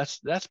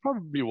 that's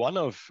probably one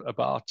of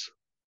about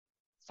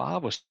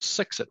 5 or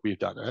 6 that we've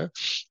done,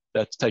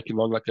 that's taken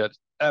long like that.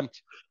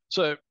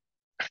 So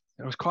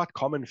it was quite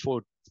common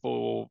for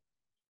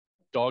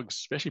dogs,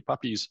 especially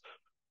puppies,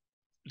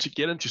 to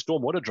get into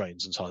stormwater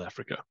drains in South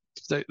Africa.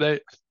 They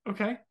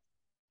Okay.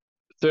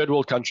 third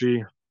world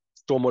country,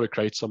 stormwater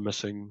crates are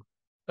missing,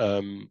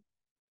 um,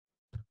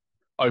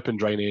 open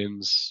drain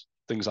ends,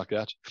 things like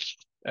that,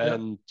 Yep.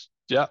 and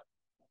yeah.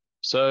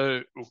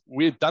 So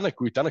we've done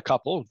a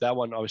couple. That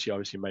one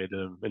obviously made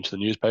into the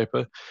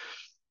newspaper.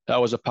 That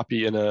was a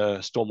puppy in a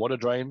stormwater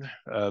drain,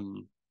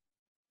 and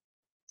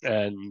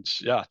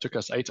yeah, it took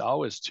us 8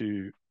 hours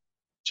to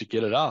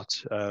get it out.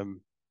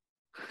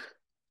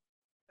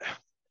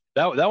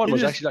 That one In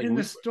was this actually in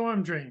like the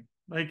storm drain.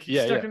 Like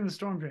yeah, stuck yeah. in the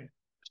storm drain.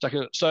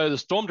 So the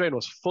storm drain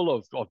was full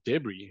of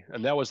debris,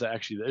 and that was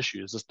actually the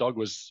issue. Is this dog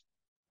was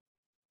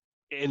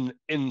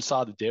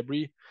inside the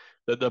debris.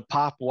 That the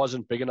pipe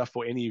wasn't big enough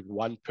for any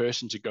one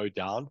person to go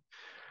down.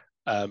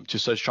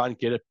 So try and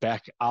get it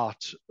back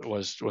out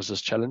was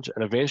this challenge.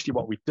 And eventually,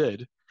 what we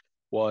did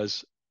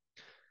was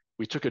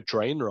we took a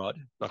drain rod,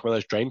 like one of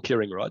those drain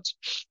clearing rods,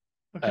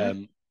 Okay.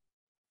 um,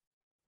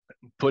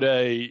 put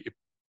a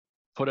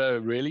put a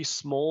really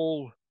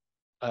small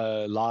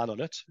line on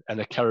it and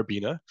a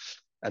carabiner,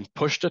 and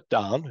pushed it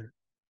down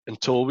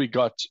until we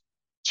got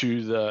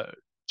to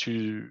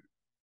to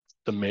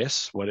the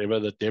mess, whatever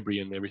the debris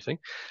and everything,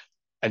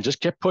 and just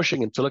kept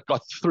pushing until it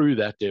got through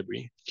that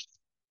debris.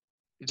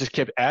 It just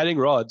kept adding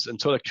rods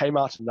until it came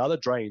out another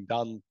drain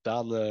down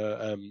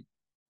the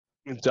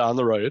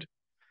road.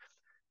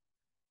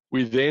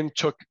 We then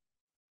took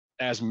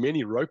as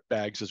many rope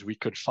bags as we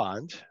could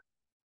find,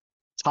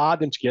 tied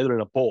them together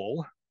in a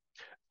ball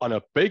on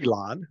a big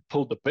line,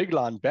 pulled the big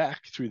line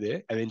back through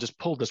there, and then just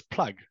pulled this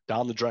plug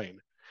down the drain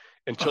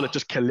until it Oh.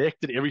 just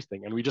collected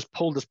everything. And we just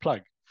pulled this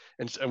plug,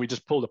 and we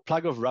just pulled a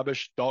plug of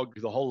rubbish, dog,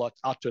 the whole lot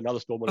out to another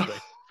stormwater drain.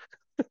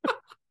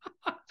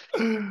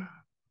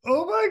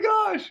 Oh my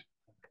gosh.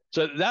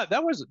 So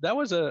that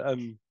was a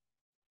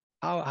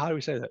how do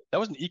we say that? That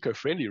was an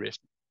eco-friendly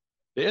rescue.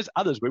 There's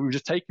others where we've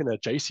just taken a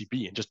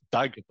JCB and just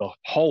dug the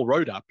whole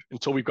road up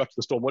until we got to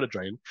the stormwater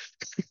drain,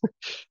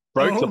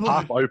 broke Oh the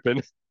pipe my.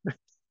 open,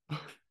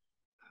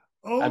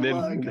 Oh and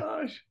my then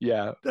gosh.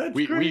 yeah, That's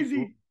we we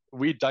crazy.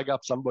 we dug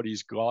up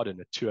somebody's garden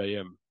at 2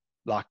 a.m.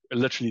 like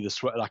literally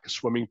like a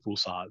swimming pool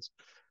size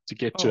to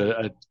get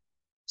Oh,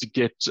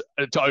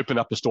 to open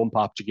up a storm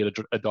pipe to get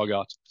a dog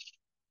out.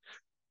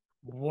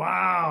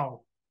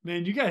 wow.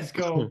 Man, you guys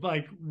go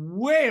like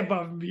way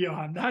above and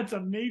beyond. That's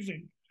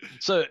amazing.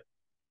 So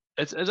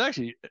it's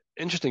actually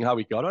interesting how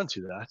we got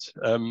onto that.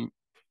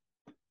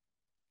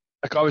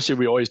 Like obviously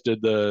we always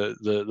did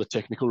the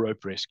technical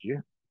rope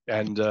rescue,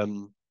 and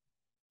and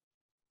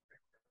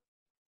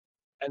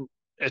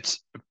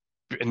it's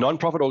a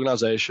non-profit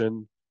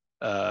organization.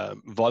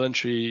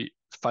 Voluntary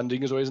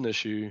funding is always an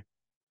issue,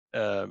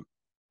 um,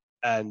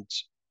 and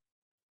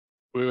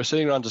we were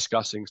sitting around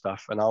discussing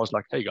stuff, and I was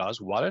like, "Hey guys,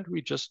 why don't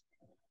we just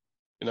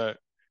you know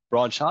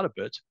branch out a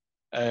bit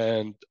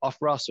and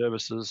offer our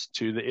services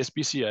to the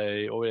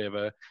SPCA or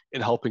whatever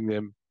in helping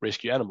them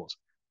rescue animals?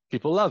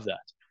 People love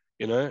that.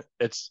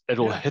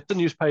 It'll Yeah. hit the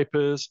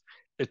newspapers.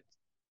 It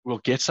will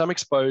get some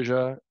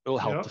exposure. It'll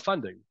help the Yep.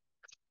 funding.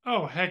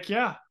 Oh, heck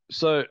yeah.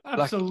 So like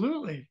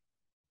Absolutely.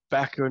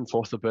 back and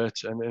forth a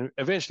bit, and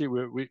eventually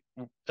we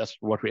that's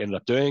what we ended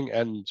up doing,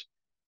 and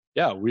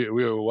yeah, we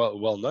were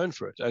well known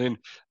for it. And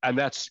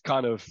that's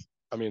kind of,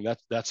 I mean,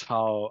 that's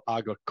how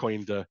I got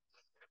coined.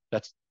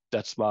 That's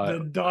that's my The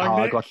dog how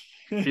I neck. got,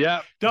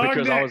 yeah, Dog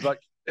because I was neck.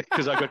 like,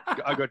 because I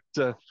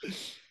got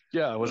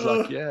yeah, I was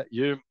like, Uh, yeah,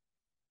 you're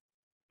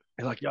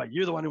like, yeah,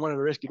 you're the one who wanted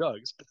to rescue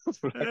dogs.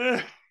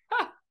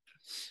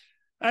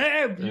 Like,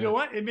 uh, you know yeah.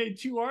 what? It made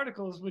 2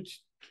 articles,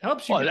 which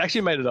helps you Well, it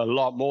actually guys. made it a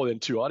lot more than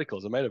 2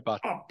 articles. It made about,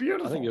 Oh, I think it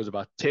beautiful. was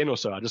about 10 or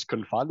so. I just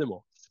couldn't find them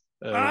all.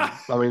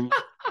 Ah. I mean,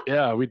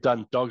 yeah, we've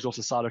done dogs off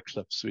the side of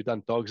cliffs. We've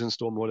done dogs in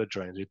stormwater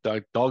drains. We've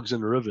done dogs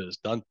in rivers.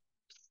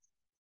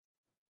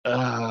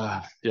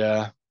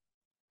 Yeah.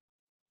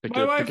 My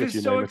pick wife it, is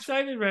you so name it.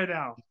 excited right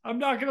now. I'm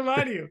not gonna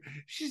lie to you.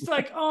 She's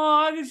like,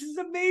 "Oh, this is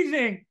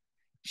amazing."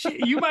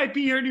 You might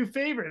be her new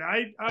favorite.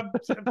 I'm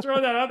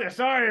throwing that out there.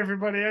 Sorry,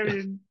 everybody. I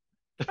mean,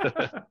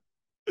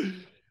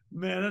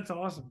 man, that's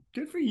awesome.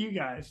 Good for you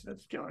guys.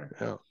 That's killer.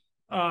 Yeah.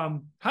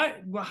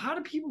 How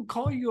do people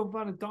call you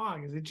about a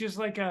dog? Is it just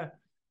like hey,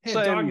 a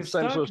dog Same is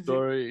same sort stuck? of Is it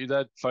story.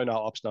 That phone our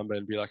ops number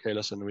and be like, hey,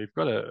 listen, we've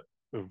got a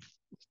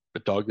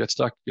dog that's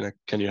stuck.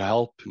 Can you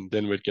help? And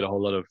then we'd get a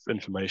whole lot of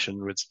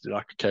information. It's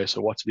like, okay,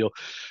 so what's the deal?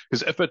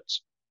 Because if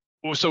it's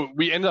so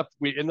we end up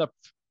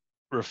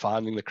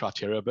refining the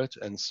criteria a bit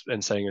and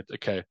saying it,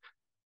 okay,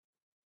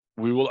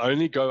 we will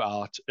only go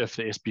out if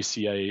the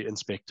SPCA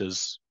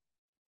inspectors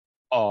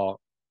are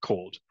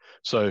called.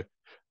 So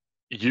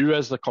you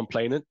as the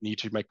complainant need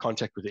to make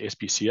contact with the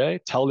SPCA,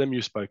 tell them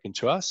you've spoken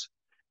to us,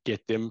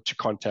 get them to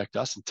contact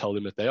us and tell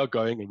them that they are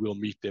going and we'll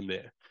meet them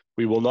there.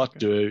 We will not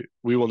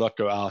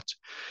go out.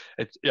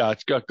 It's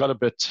got a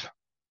bit.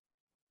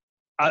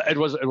 It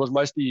was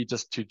mostly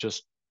just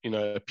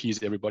to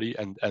appease everybody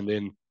and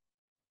then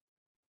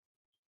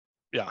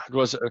it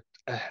was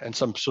and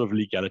some sort of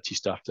legality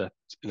stuff that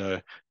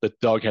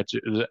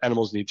the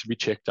animals need to be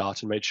checked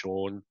out and made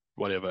sure and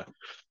whatever.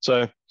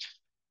 So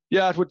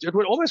it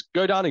would almost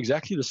go down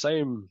exactly the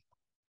same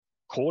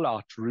call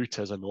out route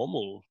as a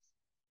normal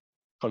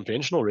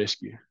conventional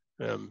rescue.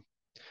 Um,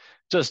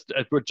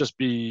 it would just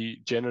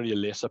be generally a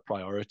lesser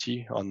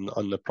priority on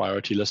the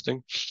priority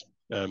listing.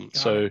 got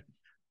So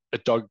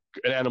it?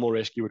 an animal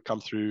rescue would come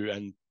through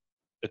and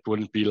it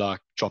wouldn't be like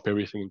drop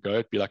everything and go.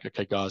 It'd be like,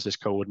 okay, guys, let's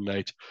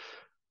coordinate.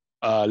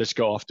 Let's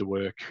go after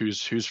work.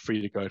 Who's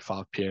free to go at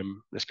 5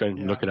 p.m. Let's go and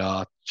Yeah, look it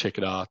out, check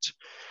it out.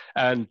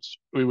 And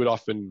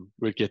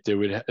we'd get there,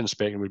 we'd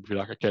inspect, and we'd be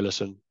like, okay,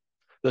 listen,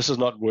 this is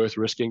not worth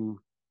risking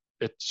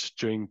it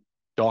during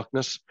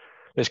darkness.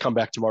 Let's come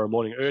back tomorrow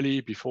morning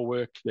early before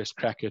work. Let's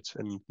crack it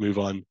and move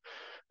on.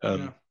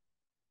 yeah,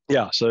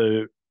 Um,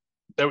 so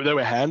they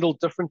were handled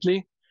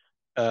differently.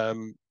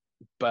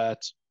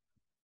 But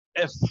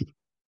if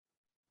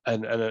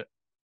and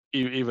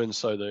even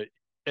so,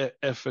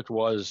 if it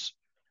was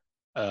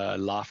a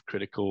life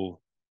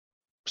critical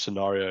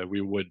scenario,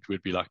 we'd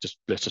be like,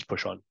 let's just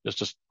push on.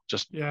 Just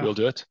yeah. we'll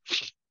do it.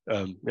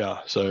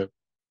 So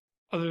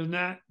Other than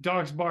that,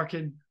 dogs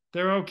barking.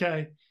 They're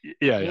okay.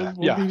 We'll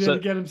yeah. be there So to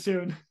get them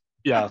soon.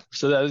 that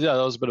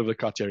was a bit of the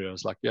criteria. I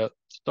was like, yeah,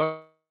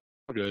 start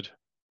good.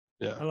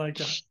 Yeah, I like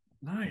that.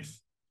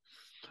 Nice.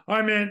 All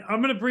right, man.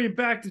 I'm gonna bring it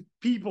back to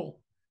people,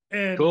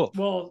 and cool.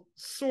 well,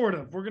 sort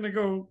of. We're gonna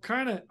go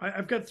kind of.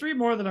 I've got three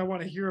more that I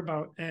want to hear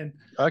about, and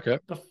Okay.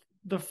 the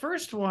the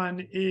first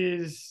one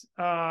is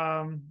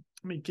let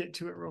me get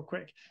to it real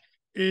quick.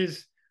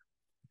 Is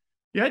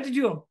you had to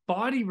do a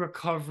body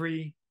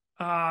recovery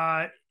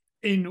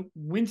in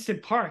Winston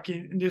Park,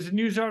 and there's a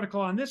news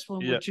article on this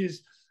one, Yeah. which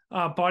is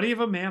body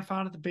of a man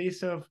found at the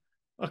base of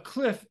a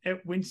cliff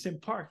at Winston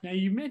Park. Now,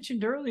 you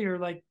mentioned earlier,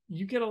 like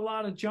you get a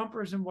lot of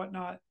jumpers and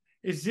whatnot.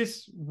 Is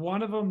this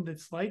one of them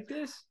that's like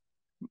this?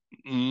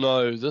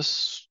 No,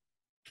 this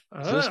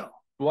Oh,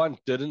 one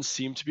didn't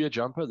seem to be a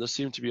jumper. This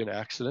seemed to be an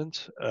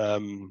accident.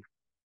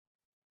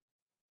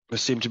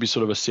 This seemed to be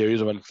sort of a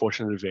series of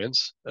unfortunate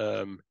events.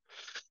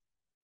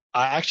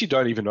 I actually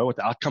don't even know what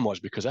the outcome was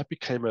because that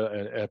became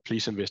a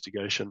police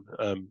investigation.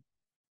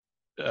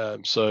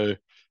 So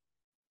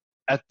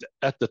at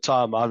the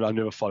time, I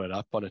never followed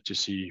up on it to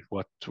see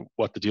what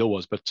the deal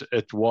was, but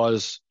it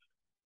was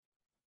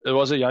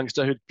a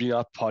youngster who'd been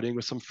out partying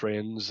with some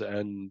friends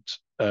and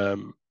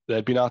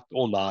they'd been out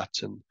all night,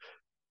 and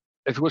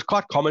it was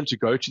quite common to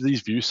go to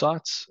these view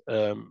sites.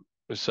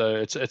 So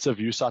it's a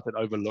view site that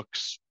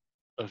overlooks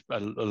a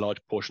large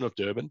portion of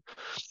Durban.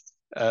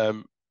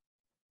 Um,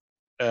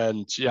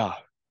 and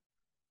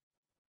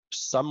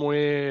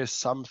somewhere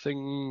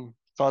something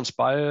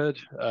transpired.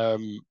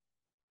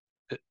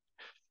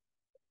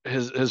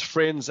 His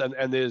friends and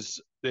there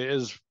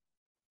is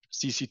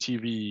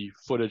CCTV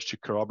footage to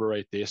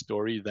corroborate their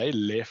story. They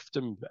left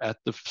him at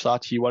the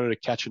site. He wanted to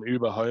catch an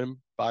Uber home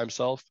by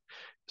himself,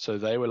 so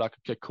they were like,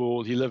 okay,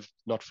 cool. He lived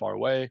not far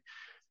away,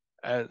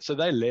 and so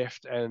they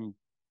left, and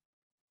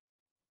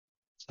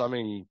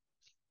something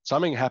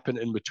happened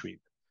in between,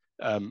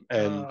 and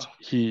uh,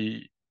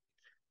 he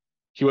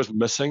was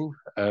missing,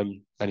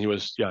 and he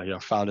was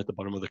found at the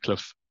bottom of the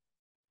cliff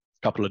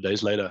a couple of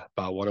days later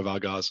by one of our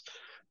guys.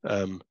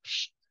 Um,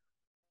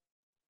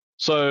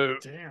 so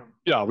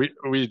damn.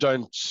 we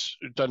don't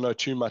know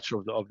too much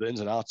of the ins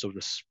and outs of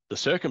the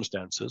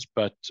circumstances,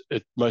 but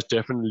it most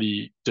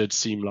definitely did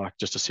seem like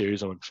just a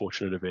series of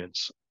unfortunate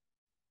events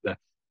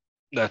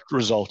that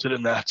resulted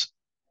in that.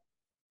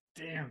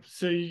 Damn.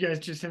 So you guys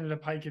just ended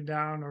up hiking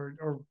down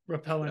or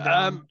rappelling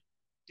down, Um,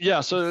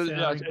 so it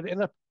sailing.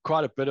 ended up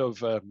quite a bit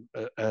of a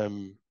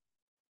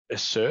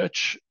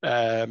search,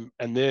 and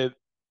there's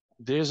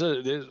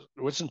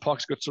Winston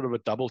Park's got sort of a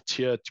double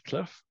tiered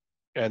cliff,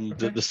 and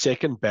Okay. the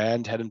second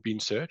band hadn't been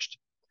searched.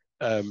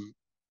 Um,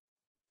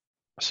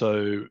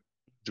 so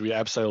we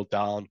abseiled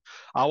down.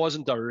 I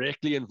wasn't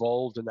directly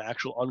involved in the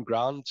actual on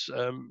ground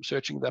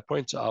searching at that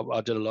point.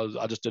 I did a lot.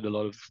 I just did a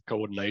lot of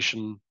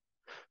coordination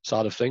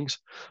side of things.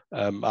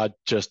 I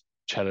just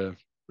had a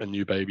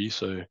new baby,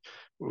 so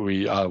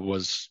I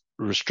was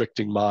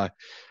restricting my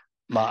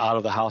out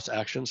of the house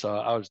action. So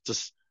I was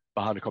just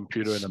behind a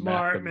computer and a map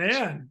Smart and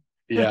man.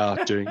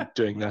 yeah,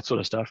 doing that sort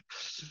of stuff.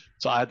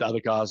 So I had the other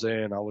guys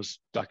there, and I was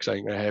like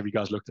saying, "Hey, have you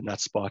guys looked in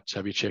that spot?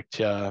 Have you checked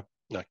here?"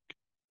 Like,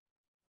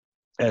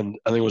 and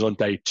I think it was on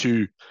day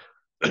 2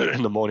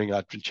 in the morning.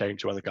 I'd been chatting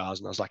to other guys,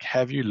 and I was like,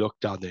 "Have you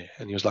looked down there?"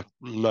 And he was like,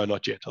 "No,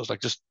 not yet." I was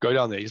like, "Just go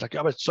down there." He's like,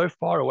 "Yeah, but it's so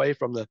far away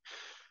from the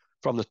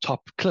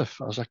top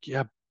cliff." I was like,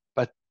 "Yeah,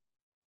 but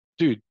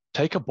dude,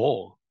 take a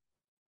ball,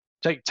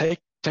 take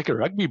a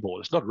rugby ball.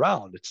 It's not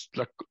round. It's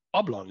like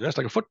oblong. It's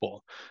like a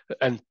football,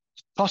 and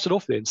toss it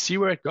off there and see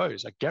where it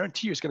goes. I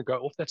guarantee you, it's going to go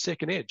off that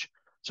second edge.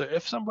 So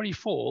if somebody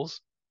falls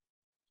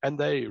and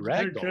they They're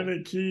ragdoll,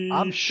 gonna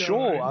I'm keep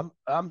sure, going.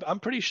 I'm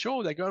pretty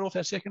sure they're going off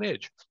that second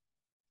edge."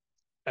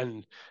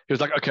 And he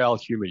was like, "Okay, I'll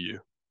humor you."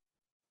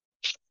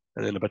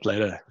 And then a bit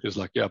later, he was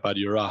like, "Yeah,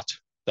 buddy, you're right.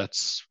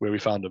 That's where we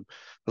found him."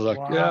 I was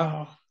like, "Yeah,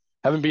 Wow.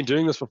 haven't been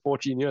doing this for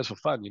 14 years for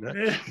fun, you know?"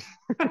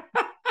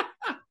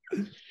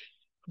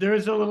 There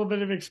was a little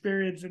bit of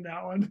experience in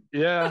that one.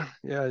 Yeah,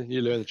 yeah,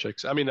 you learn the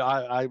tricks. I mean,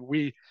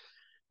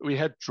 we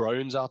had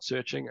drones out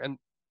searching, and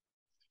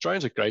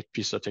drones are a great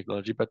piece of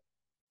technology, but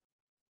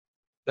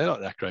they're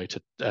not that great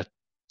at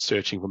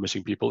searching for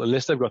missing people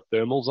unless they've got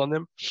thermals on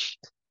them.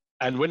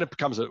 And when it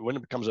becomes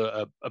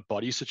a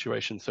body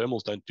situation,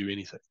 thermals don't do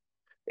anything.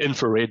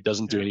 Infrared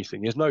doesn't do Yeah.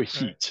 anything. There's no Right.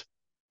 heat.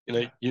 You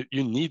know, Yeah.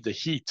 you need the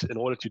heat in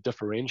order to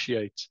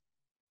differentiate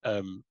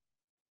um,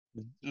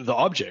 the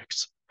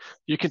objects.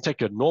 You can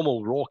take a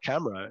normal raw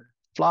camera,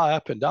 fly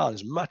up and down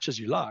as much as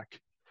you like.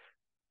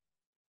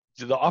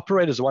 The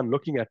operator is the one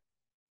looking at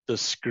the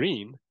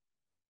screen,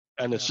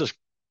 and it's Yeah. just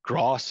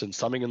grass and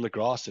something in the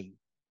grass, and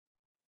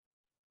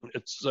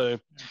it's.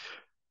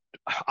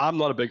 I'm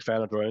not a big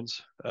fan of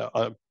drones,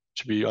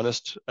 to be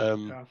honest.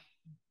 Yeah.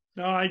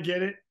 No, I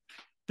get it.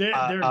 They're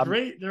I'm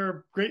great. They're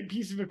a great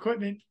piece of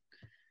equipment.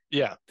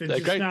 Yeah, They're they're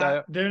just great.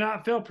 not. They're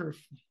not fail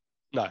proof.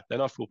 No, they're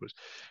not foolproof.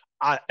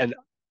 And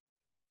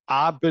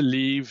I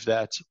believe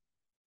that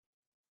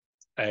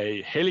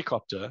a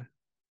helicopter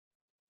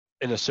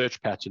in a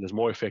search pattern is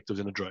more effective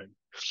than a drone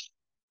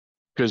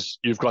because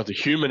you've got the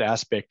human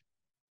aspect,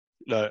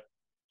 you know,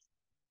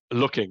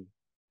 looking,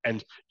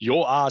 and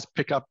your eyes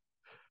pick up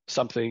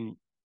something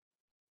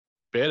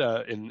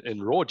better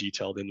in raw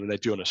detail than when they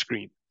do on a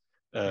screen.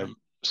 Right. Um,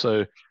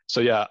 so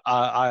yeah,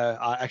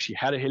 I actually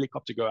had a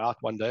helicopter go out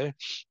one day.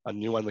 I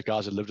knew one of the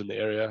guys that lived in the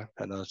area,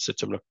 and I said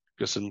to him, "Look,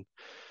 listen,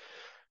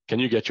 can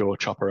you get your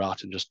chopper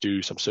out and just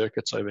do some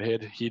circuits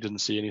overhead?" He didn't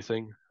see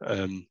anything.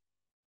 And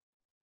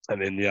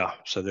then yeah,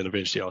 so then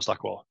eventually I was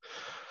like, "Well,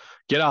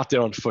 get out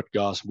there on foot,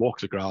 guys. Walk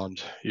the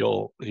ground.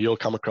 You'll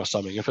come across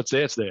something. If it's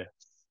there, it's there."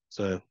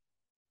 So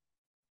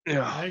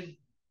yeah, Hey,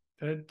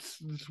 that's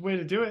the way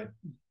to do it.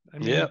 I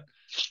yeah, mean,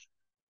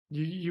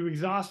 you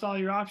exhaust all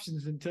your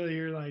options until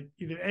you're like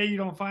either A, you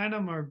don't find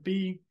them, or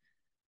B,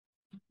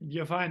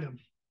 you find them.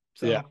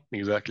 yeah, So,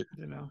 exactly.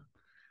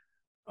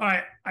 all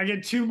right, I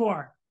get 2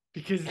 more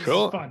because this is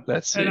Cool. fun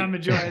Let's and see. I'm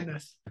enjoying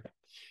this.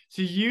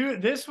 So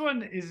this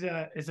one is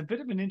a bit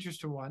of an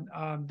interesting one.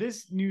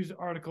 This news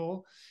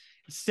article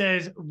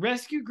says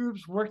rescue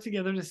groups work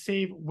together to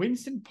save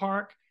Winston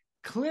Park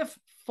cliff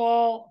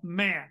fall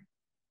man.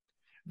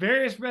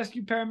 Various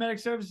rescue paramedic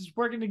services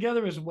working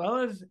together as well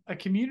as a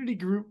community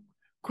group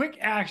quick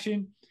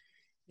action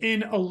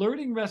in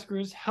alerting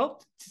rescuers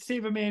helped to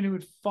save a man who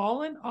had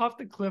fallen off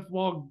the cliff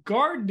while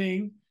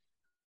gardening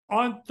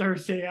on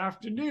Thursday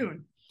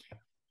afternoon.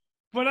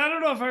 But I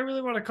don't know if I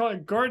really want to call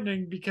it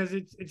gardening because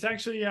it's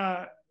actually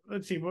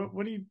let's see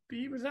what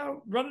he was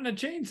out running a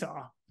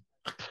chainsaw.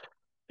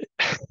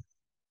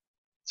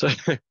 So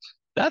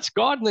that's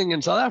gardening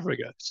in South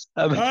Africa.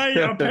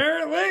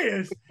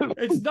 Apparently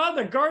it's not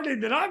the gardening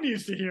that I'm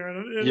used to hearing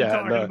and Yeah,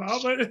 talking no.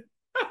 about, but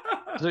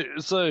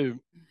So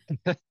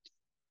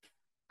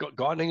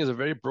gardening is a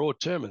very broad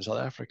term in South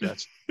Africa.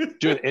 It's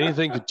doing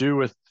anything to do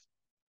with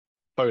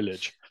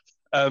foliage.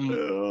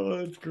 oh,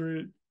 that's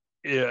great.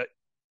 Yeah,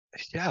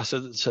 yeah. So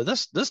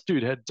this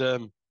dude had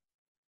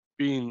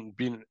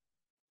been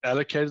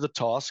allocated the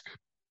task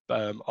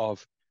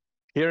of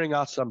clearing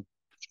out some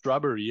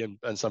shrubbery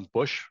and some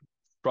bush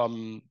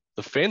from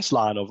the fence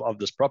line of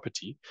this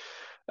property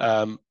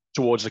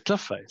towards the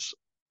cliff face.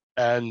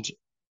 And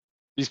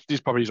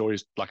these properties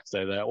always, like I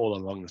say, they're all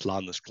along this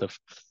line, this cliff.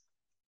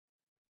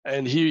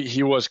 And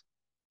he was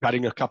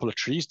cutting a couple of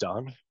trees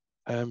down.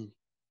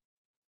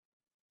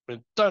 We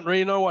don't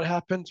really know what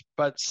happened,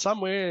 but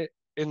somewhere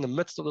in the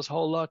midst of this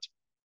whole lot,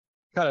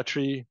 cut a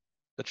tree.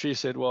 The tree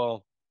said,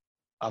 "Well,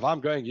 if I'm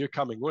going, you're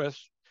coming with."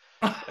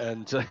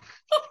 And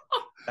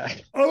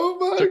Oh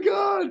my took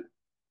god.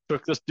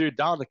 took this dude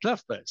down the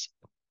cliff face.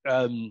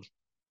 Um,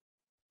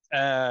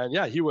 and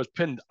yeah, he was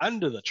pinned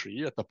under the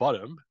tree at the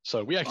bottom.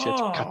 So we actually had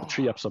to cut the Oh.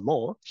 tree up some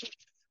more.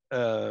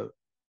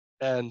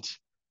 And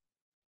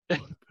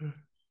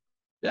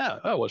yeah,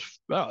 that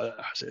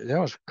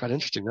was quite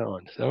interesting. That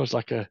one. That was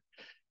like I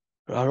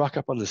rock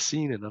up on the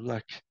scene and I'm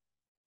like,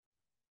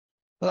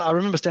 I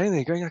remember standing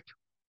there going like,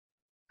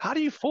 how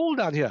do you fall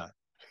down here?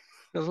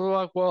 I was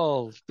like,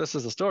 well, this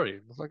is the story. I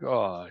was like,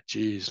 oh,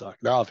 geez, like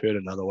now I've heard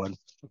another one.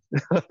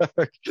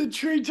 The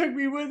tree took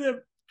me with him.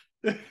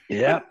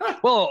 Yeah.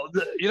 Well,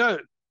 the,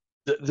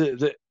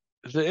 the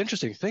the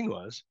interesting thing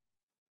was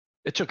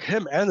it took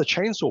him and the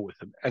chainsaw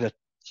with him, and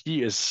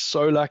he is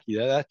so lucky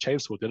that that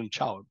chainsaw didn't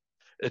chow him.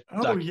 It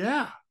Oh like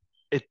yeah.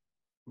 it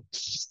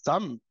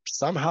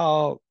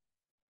somehow,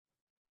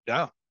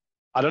 yeah.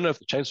 I don't know if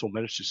the chainsaw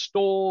managed to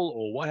stall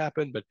or what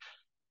happened, but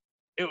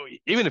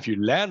even if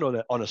you land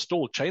on a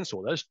stalled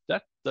chainsaw,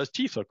 those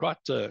teeth are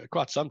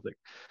quite something.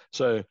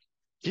 So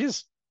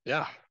he's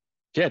yeah,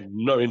 he had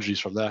no injuries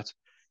from that.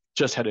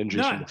 Just had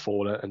injuries from the None.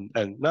 fall,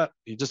 and no,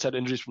 he just had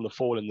injuries from the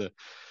fall and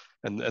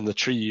the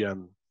tree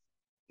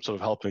sort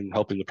of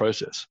helping the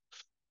process.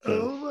 So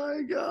Oh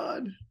my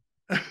god.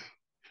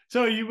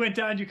 So you went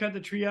down, you cut the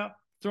tree up,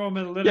 throw him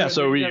in a litter, yeah, and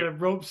so then you got a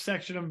rope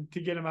section him to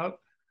get him out,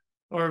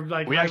 or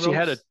like we high actually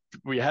had a ropes.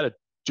 we had a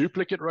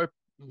duplicate rope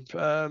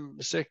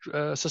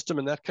system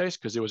in that case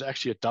because there was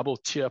actually a double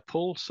tier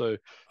pull. So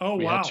Oh wow,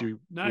 we had to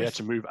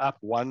nice. move up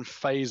one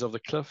phase of the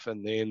cliff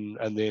and then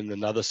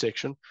another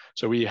section.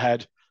 So we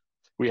had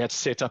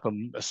set up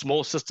a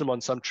small system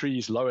on some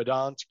trees lower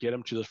down to get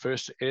them to the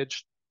first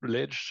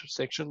ledge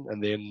section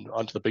and then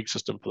onto the big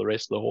system for the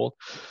rest of the haul.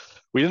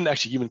 We didn't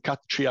actually even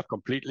cut the tree up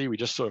completely. We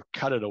just sort of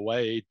cut it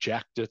away,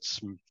 jacked it,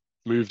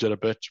 moved it a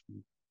bit,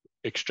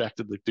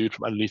 extracted the dude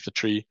from underneath the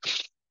tree.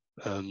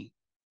 Um,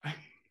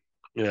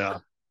 yeah,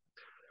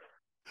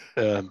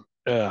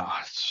 yeah.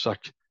 It's like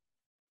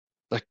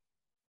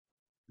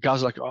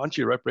guys are like, aren't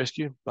you a rope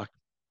rescue? Like,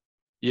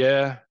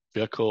 yeah,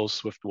 vehicles,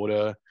 swift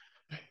water.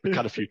 We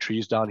cut a few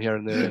trees down here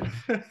and there.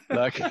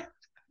 Like,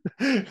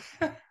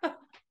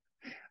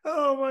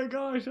 Oh my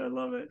gosh, I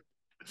love it.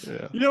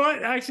 yeah. You know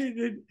what?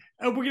 Actually,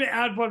 we're going to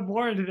add one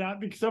more into that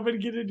because I'm going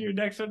to get into your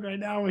next one right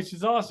now, which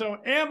is also,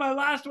 and my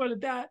last one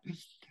at that.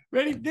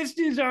 Ready? This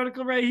news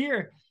article right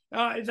here.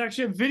 It's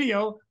actually a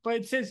video, but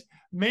it says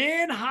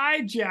man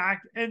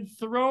hijacked and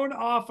thrown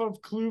off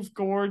of Kloof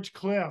Gorge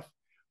cliff.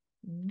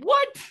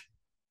 What?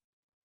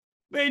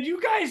 Man,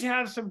 you guys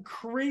have some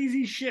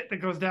crazy shit that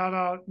goes down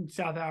out in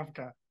South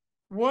Africa.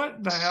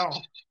 What the hell?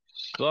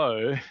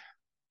 So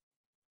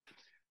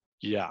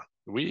yeah,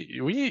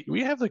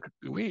 we have a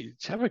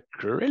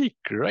really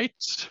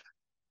great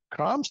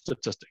crime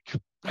statistic.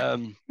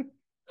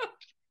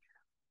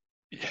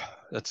 Yeah,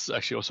 that's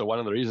actually also one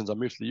of the reasons I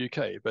moved to the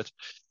UK. But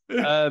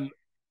um,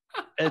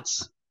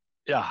 it's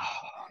yeah,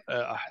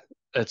 uh,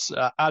 it's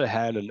out of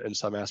hand in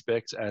some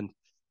aspects, and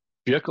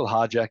vehicle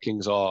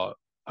hijackings are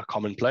a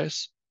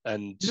commonplace,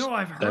 and You know,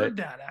 I've they heard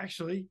that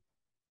actually.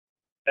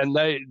 and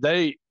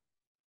they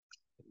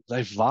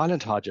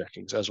violent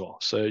hijackings as well.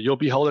 So you'll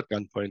be held at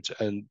gunpoint,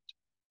 and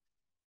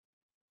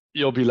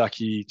you'll be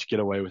lucky to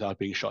get away without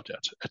being shot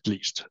at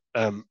least.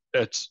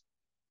 It's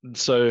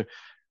so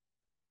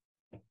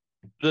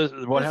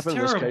what That's happened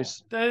in this terrible.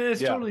 case? That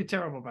is Yeah, totally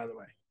terrible, by the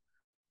way.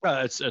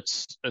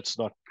 it's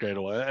not great at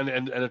all, and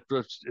it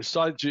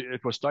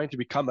was starting to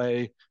become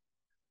a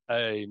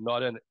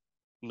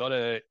not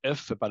a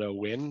if but a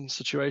when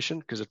situation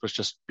because it was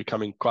just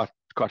becoming quite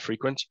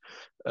frequent,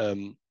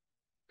 um,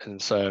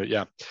 and so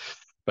yeah,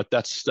 but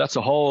that's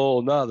a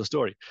whole nother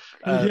story.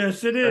 Uh,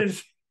 Yes, it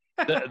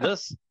but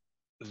is.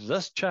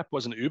 this chap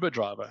was an Uber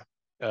driver,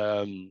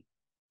 um,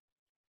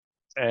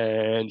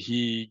 and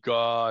he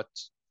got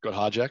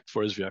hijacked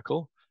for his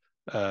vehicle,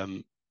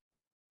 um,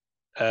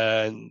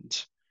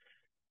 and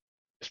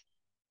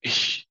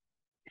he,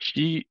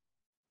 he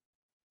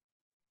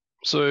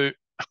so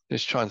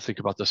let's try and think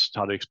about this,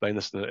 how to explain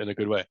this in a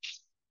good way.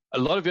 A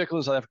lot of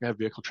vehicles in South Africa have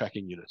vehicle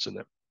tracking units in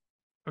them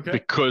Okay.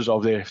 because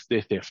of their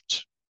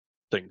theft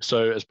thing.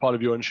 So as part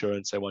of your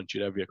insurance, they want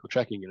you to have vehicle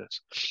tracking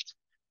units.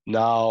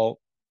 Now,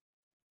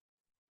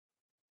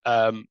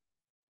 um,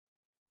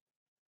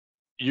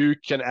 you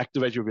can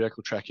activate your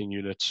vehicle tracking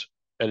unit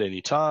at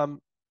any time,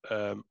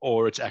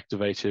 or it's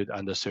activated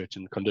under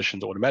certain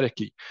conditions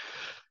automatically,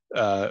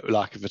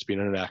 like if it's been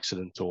in an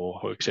accident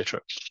or etc.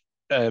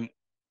 Um,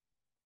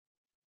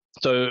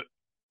 so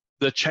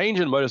the change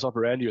in modus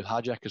operandi with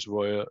hijackers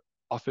were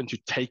often to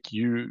take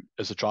you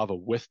as a driver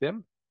with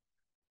them,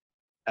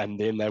 and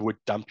then they would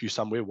dump you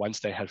somewhere once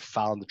they had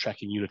found the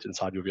tracking unit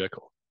inside your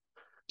vehicle.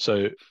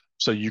 So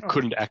you Oh,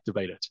 couldn't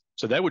activate it.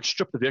 So they would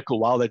strip the vehicle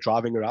while they're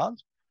driving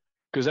around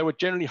because they would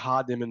generally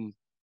hide them in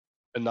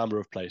a number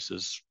of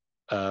places,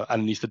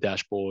 underneath the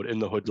dashboard, in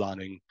the hood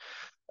lining.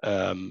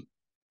 Um,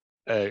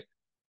 uh,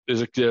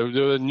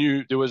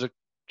 there was a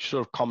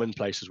sort of common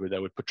places where they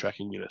would put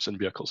tracking units in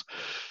vehicles.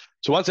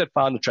 So once they'd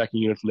found the tracking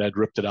unit and they'd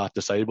ripped it out,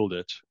 disabled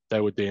it, they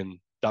would then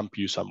dump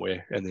you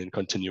somewhere and then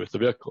continue with the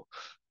vehicle.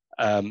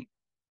 Um,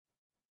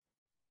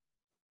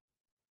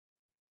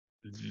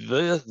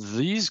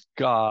 these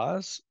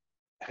guys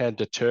had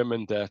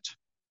determined that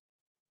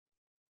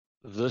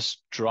this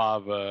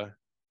driver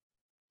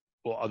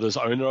or this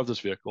owner of this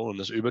vehicle and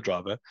this Uber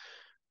driver,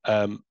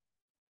 um,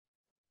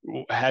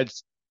 had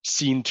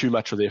seen too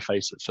much of their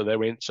faces, so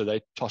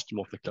they tossed him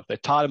off the cliff. They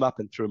tied him up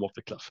and threw him off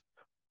the cliff,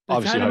 They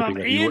obviously tied him up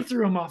hoping that he and would.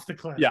 threw him off the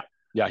cliff. Yeah,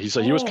 yeah. He was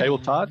Oh my cable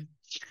tied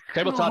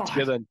God.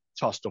 together and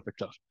tossed off the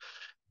cliff.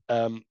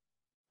 Um,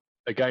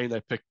 Again, they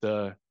picked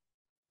the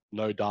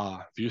no die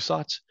view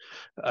site,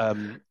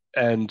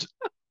 and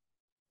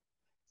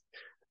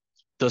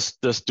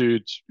this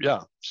dude,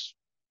 yeah,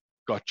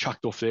 got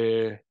chucked off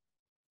there.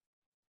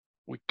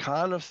 We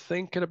kind of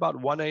think at about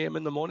 1 a.m.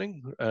 in the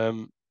morning.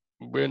 We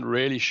weren't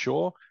really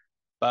sure,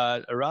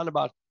 but around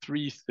about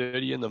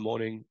 3:30 in the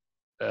morning,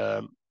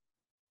 um,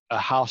 a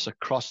house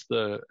across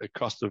the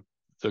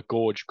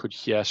gorge could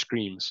hear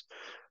screams.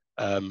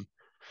 Um,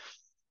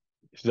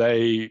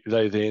 they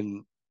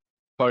then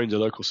phoned a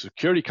local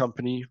security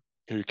company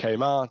who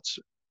came out,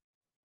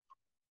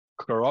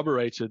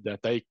 corroborated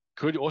that they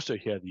could also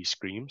hear these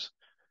screams,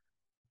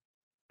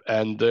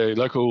 and the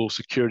local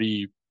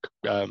security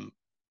um,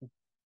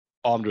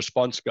 armed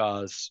response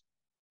guys,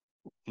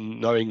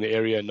 knowing the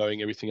area,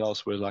 knowing everything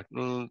else, were like,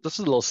 this is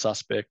a little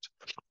suspect.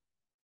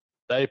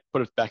 They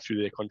put it back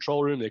through their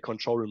control room. Their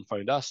control room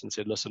phoned us and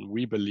said, listen,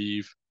 we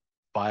believe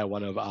via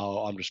one of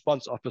our armed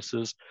response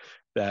officers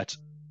that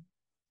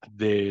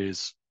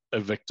there's a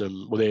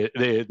victim, well,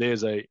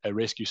 there's a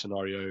rescue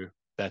scenario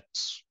that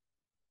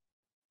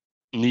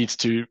needs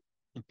to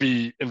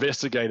be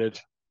investigated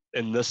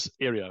in this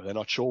area. They're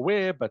not sure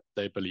where, but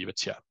they believe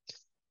it's here.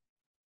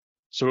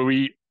 So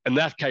in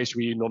that case,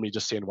 we normally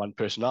just send one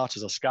person out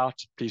as a scout.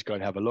 Please go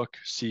and have a look,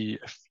 see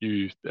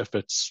if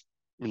it's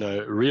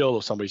real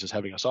or somebody's just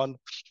having us on.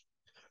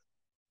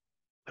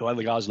 One of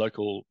the guys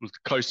local, the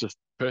closest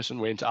person,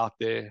 went out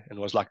there and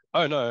was like,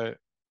 "Oh no,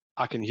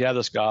 I can hear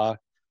this guy.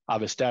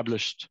 I've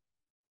established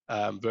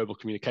verbal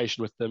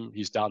communication with him.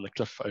 He's down the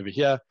cliff over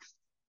here.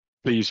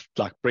 Please,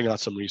 bring out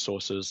some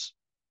resources."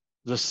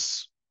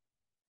 This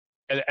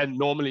and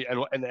normally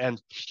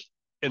and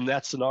in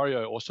that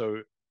scenario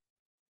also,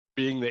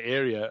 being the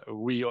area,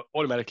 we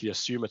automatically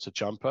assume it's a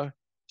jumper.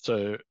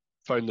 So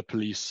phone the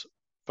police,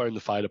 phone the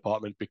fire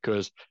department,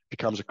 because it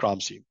becomes a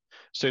crime scene.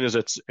 As soon as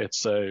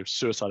it's a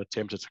suicide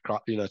attempt, it's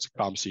a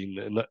crime scene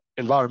in the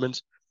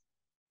environment.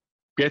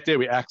 Get there,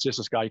 we access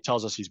this guy. He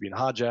tells us he's been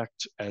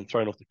hijacked and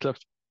thrown off the cliff.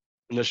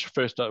 And this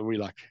first we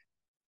like,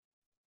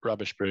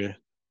 rubbish, bro.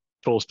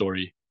 Full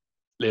story.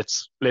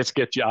 Let's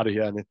get you out of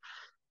here. And then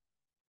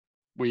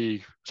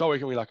we start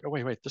working. We're like, oh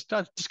wait, this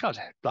guy's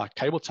like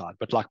cable tied,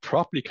 but like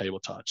properly cable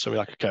tied. So we're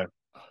like, okay,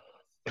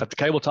 cut the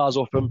cable ties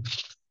off him.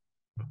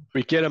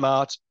 We get him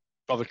out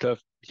of the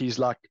cliff. He's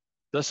like,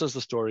 this is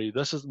the story.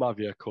 This is my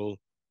vehicle.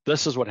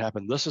 This is what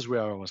happened. This is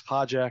where I was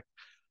hijacked.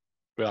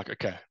 We're like,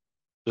 okay,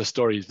 this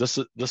story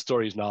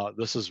is now,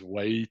 this is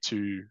way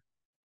too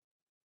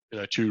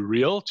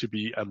real to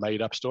be a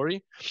made up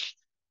story.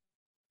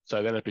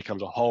 So then it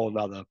becomes a whole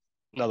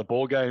another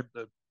ball game.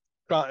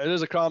 It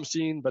is a crime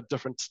scene, but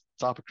different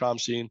type of crime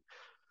scene.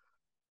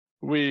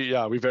 We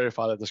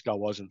verify that this guy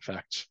was in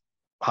fact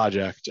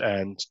hijacked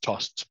and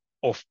tossed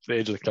off the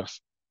edge of the cliff.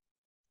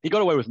 He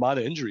got away with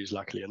minor injuries,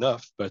 luckily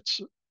enough, but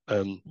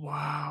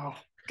wow,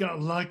 got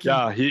lucky.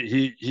 Yeah,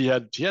 he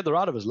had the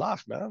ride of his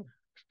life, man.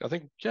 I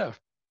think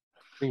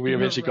we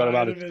eventually got him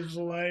out of his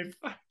life.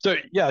 So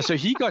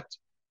he got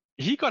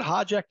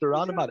hijacked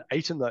around about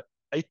 8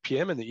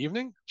 p.m. in the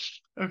evening.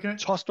 Okay.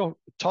 Tossed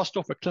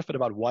off a cliff at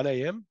about 1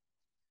 a.m.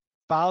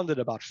 Found at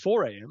about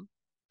 4 a.m.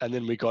 and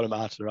then we got him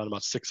out at around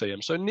about 6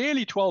 a.m. So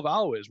nearly 12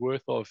 hours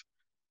worth of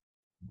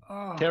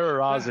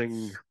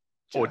terrorizing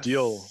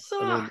ordeal.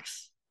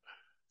 Sucks.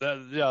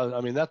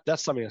 I mean,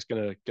 that's something that's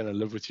gonna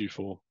live with you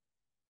for.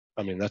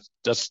 I mean, that's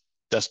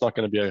not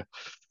going to be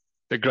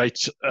a great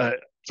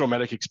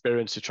traumatic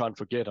experience to try and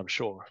forget, I'm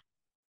sure.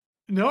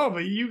 No,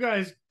 but you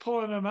guys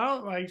pulling them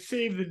out like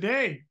saved the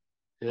day.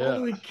 Yeah.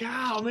 Holy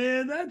cow,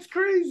 man, that's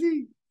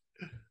crazy.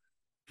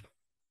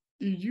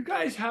 Dude, you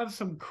guys have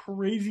some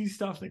crazy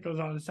stuff that goes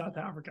on in South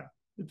Africa.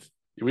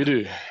 We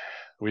do.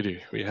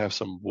 We have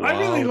some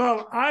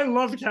wild... I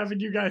love having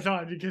you guys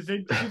on because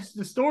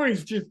the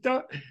stories just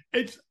don't.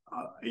 It's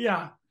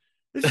yeah.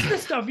 This is the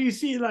stuff you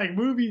see in like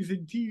movies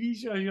and TV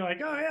shows. You're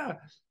like, oh yeah,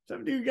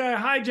 some dude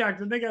got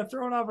hijacked and they got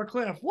thrown off a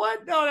cliff.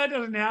 What? No, that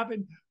doesn't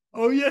happen.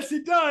 Oh yes,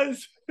 it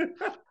does.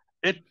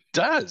 It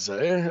does,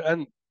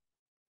 and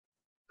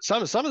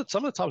some of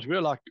the times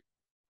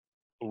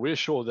we're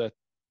sure that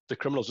the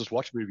criminals just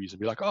watch movies and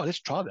be like, oh,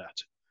 let's try that,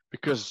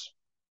 because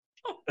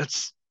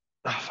it's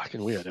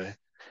fucking weird,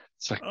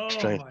 It's like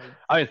strange.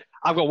 I mean,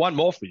 I've got one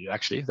more for you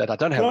actually that I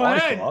don't have an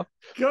article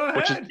of,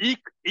 which is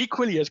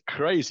equally as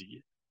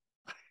crazy.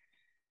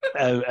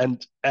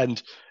 and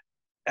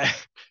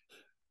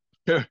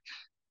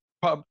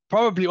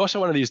probably also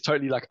one of these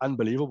totally like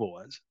unbelievable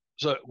ones.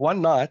 So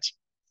one night,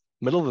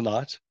 middle of the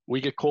night,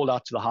 we get called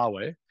out to the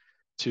highway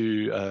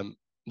to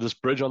this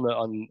bridge on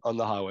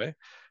the highway,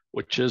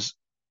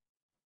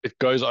 it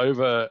goes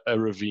over a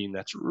ravine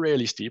that's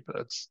really steep.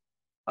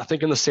 I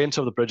think in the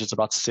center of the bridge it's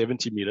about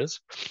 70 meters,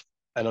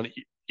 and on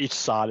each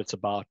side it's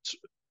about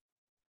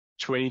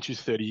 20 to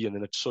 30, and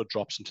then it sort of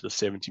drops into the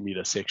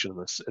 70-meter section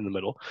in the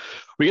middle.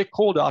 We get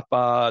called out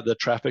by the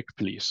traffic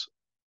police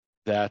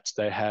that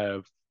they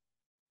have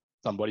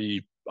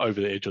somebody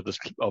over the edge of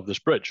this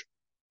bridge,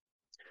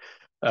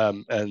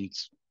 and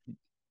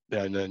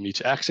they need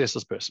to access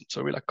this person.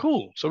 So we're like,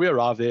 cool. So we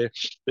arrive there.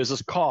 There's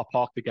this car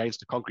parked against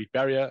the concrete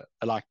barrier,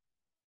 like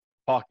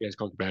parked against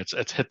the concrete barrier.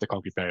 It's hit the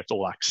concrete barrier. It's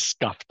all like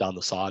scuffed down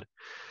the side.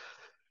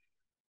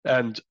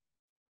 And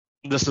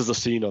this is the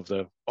scene of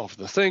the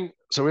thing.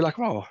 So we're like,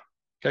 oh,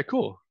 okay,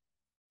 cool.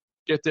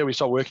 Get there. We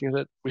start working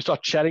with it. We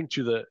start chatting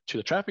to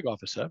the traffic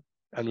officer,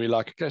 and we're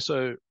like, okay,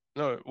 so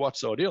no,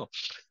 what's the ordeal?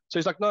 So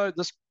he's like, no,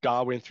 this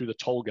guy went through the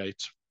toll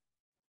gate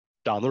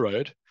down the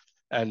road,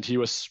 and he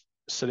was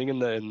sitting in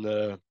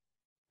the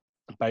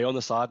bay on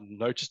the side and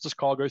noticed this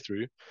car go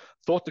through,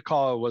 thought the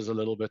car was a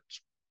little bit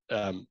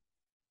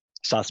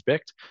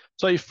suspect.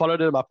 So he followed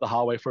him up the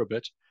highway for a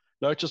bit,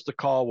 noticed the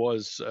car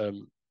was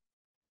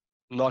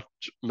not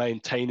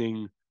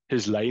maintaining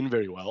his lane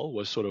very well,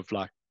 was sort of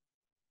like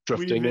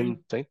drifting and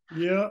thing.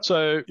 Yeah.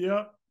 So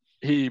yeah.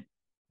 He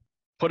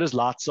put his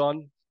lights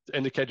on,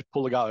 indicated to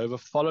pull the guy over,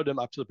 followed him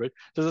up to the bridge.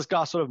 So this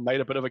guy sort of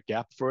made a bit of a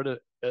gap for it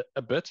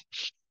a bit.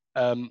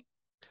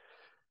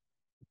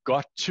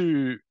 Got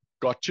to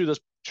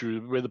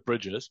where the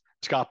bridge is.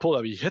 This guy pulled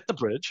over. He hit the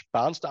bridge,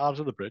 bounced out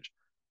of the bridge,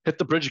 hit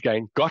the bridge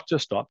again, got to a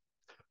stop,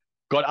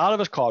 got out of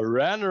his car,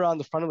 ran around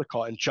the front of the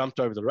car, and jumped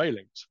over the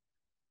railings.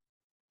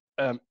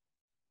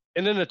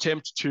 In an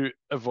attempt to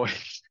avoid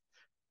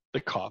the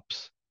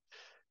cops,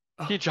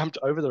 he jumped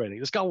over the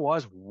railing. This guy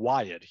was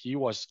wired.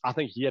 I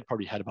think he had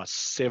probably had about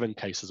 7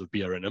 cases of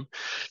beer in him.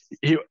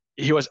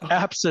 He was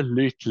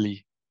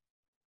absolutely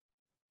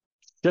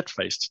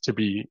shit-faced, to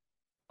be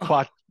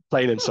quite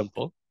plain and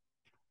simple.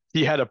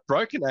 He had a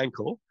broken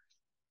ankle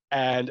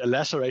and a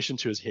laceration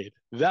to his head.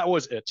 That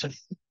was it.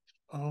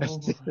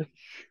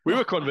 We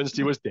were convinced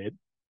he was dead.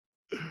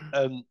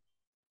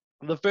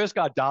 The first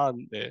guy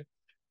down there,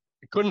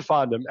 couldn't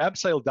find him,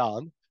 abseiled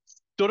down,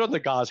 stood on the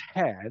guy's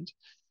hand,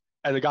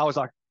 and the guy was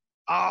like,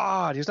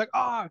 and he's like,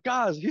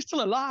 guys, he's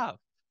still alive.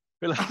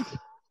 We're like,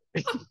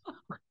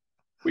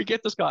 we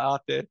get this guy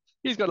out there.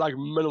 He's got like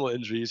minimal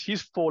injuries.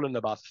 He's fallen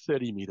about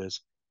 30 meters.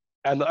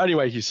 And the only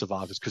way he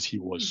survived is because he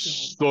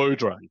was so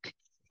drunk.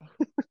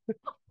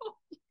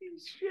 Holy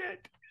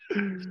shit.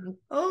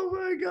 Oh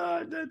my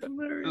God, that's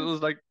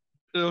hilarious.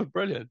 It was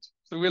brilliant.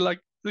 So we're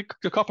like, the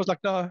cop was like,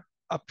 no,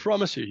 I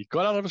promise you. He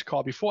got out of his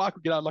car. Before I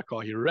could get out of my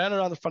car, he ran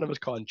around the front of his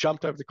car and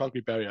jumped over the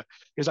concrete barrier.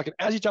 He's like, and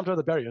as he jumped over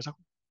the barrier, I was like,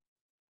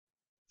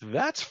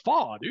 that's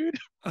far, dude.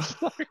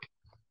 Like,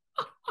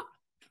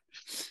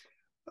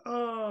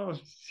 oh,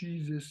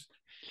 Jesus.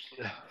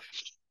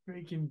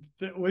 Freaking,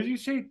 what did you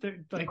say?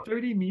 Like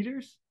 30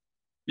 meters?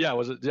 Yeah,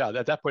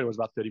 at that point, it was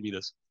about 30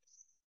 meters.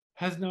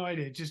 Has no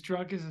idea. Just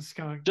drunk as a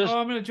skunk.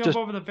 I'm going to jump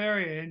over the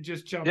barrier and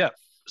just jump. Yeah.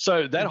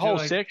 So that whole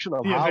section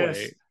of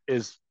highway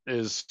abyss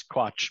is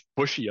quite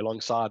bushy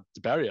alongside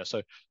the barrier.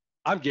 So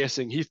I'm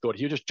guessing he thought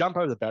he would just jump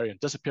over the barrier and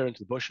disappear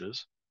into the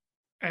bushes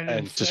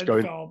and just go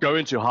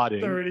into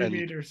hiding. 30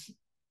 meters.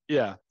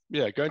 Yeah.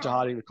 Go into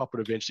hiding. The cop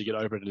would eventually get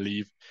over it and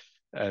leave.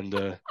 And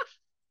oh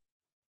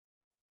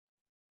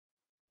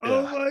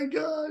my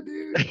God,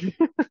 dude.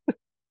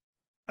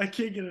 I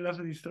can't get enough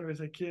of these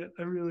stories. I can't.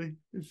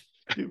 It's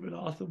stupid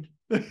awesome.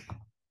 All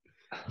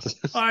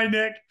right,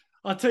 Nick.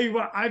 I'll tell you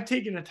what, I've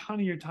taken a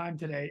ton of your time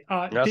today.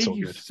 Thank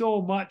you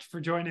so much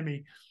for joining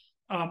me.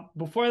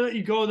 Before I let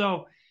you go,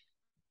 though,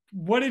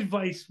 what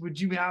advice would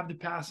you have to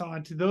pass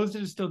on to those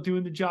that are still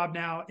doing the job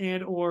now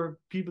and or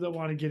people that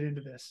want to get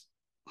into this?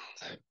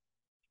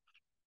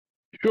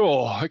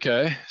 Sure.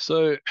 Okay.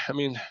 So, I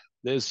mean,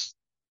 there's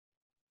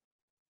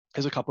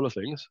a couple of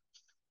things.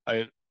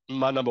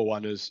 My number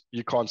one is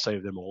you can't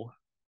save them all.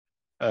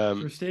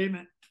 True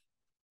statement.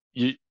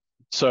 You've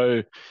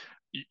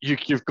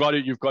got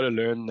to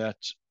learn that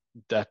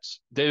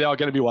there are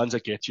going to be ones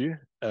that get you,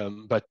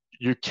 but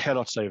you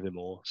cannot save them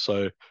all.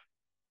 So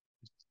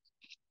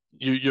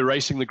you're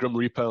racing the Grim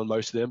Reaper on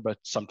most of them, but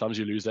sometimes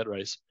you lose that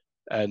race,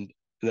 and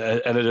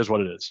it is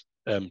what it is.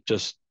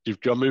 Just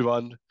you've got to move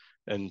on,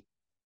 and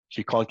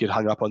you can't get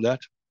hung up on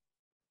that.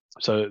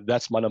 So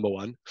that's my number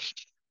one.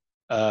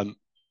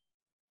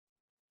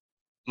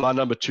 My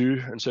number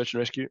two in search and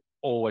rescue: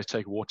 always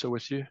take water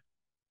with you.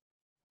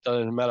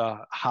 Doesn't matter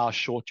how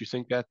short you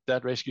think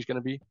that rescue is going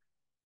to be.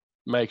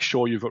 Make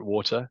sure you've got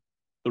water.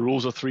 The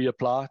rules of 3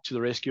 apply to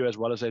the rescue as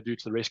well as they do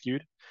to the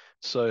rescued.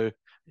 So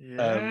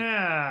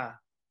yeah.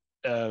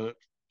 So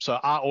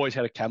I always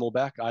had a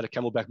Camelback. I had a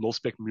Camelback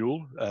mil-spec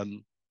mule,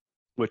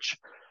 which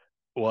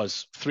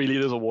was 3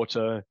 liters of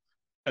water,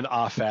 an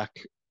RFAC,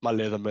 my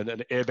Leatherman,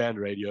 an airband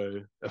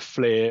radio, a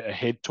flare, a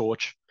head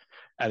torch,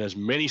 and as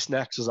many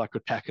snacks as I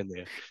could pack in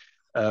there.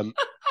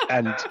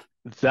 And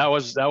that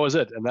was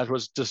it. And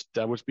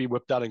that would be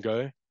whipped out and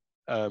go.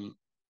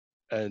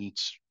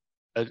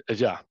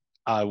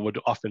 I would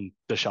often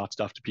dish out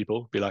stuff to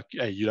people, be like,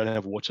 hey, you don't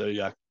have water,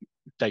 yeah,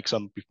 take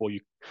some before you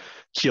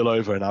keel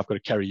over, and I've got to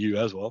carry you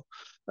as well.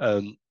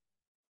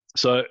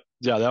 So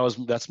yeah,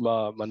 that's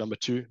my number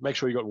two. Make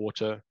sure you got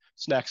water.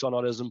 snacks are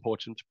not as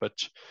important, but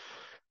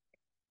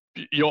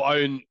your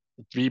own,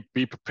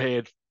 be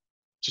prepared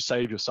to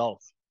save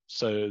yourself.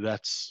 So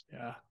that's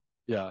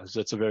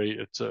that's a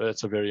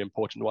very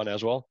important one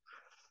as well.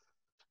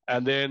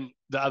 And then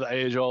the other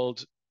age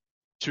old,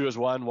 2 is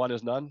 1, 1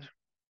 is none,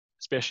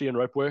 especially in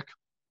rope work.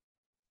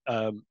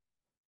 I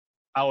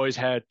always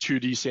had 2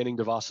 descending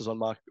devices on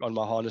my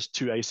harness,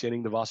 2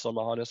 ascending devices on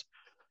my harness.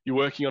 You're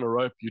working on a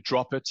rope, you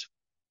drop it,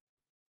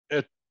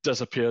 it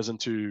disappears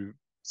into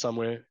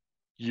somewhere.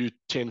 You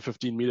 10,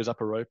 15 meters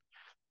up a rope,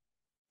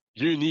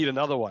 you need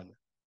another one.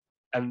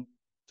 And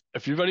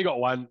if you've only got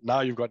one,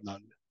 now you've got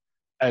none.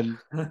 And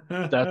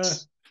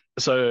that's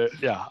so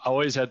yeah, I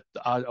always had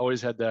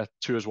that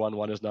 2 is 1,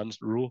 1 is none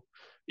rule.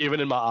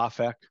 Even in my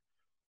RFAC,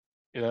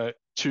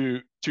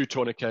 2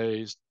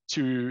 tourniquets,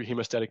 2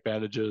 hemostatic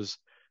bandages,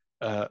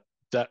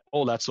 that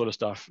all that sort of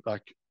stuff.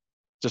 Like,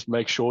 just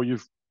make sure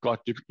you've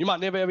got. You might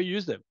never ever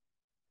use them,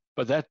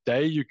 but that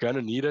day you're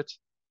gonna need it.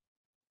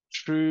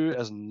 True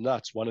as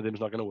nuts, one of them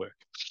is not gonna work.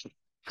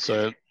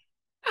 So,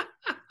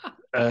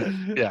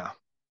 yeah.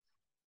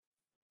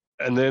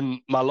 And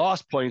then my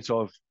last point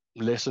of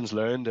lessons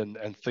learned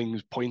and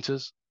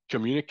pointers: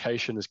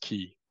 communication is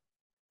key.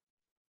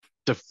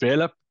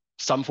 Develop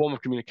some form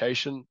of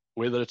communication,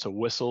 whether it's a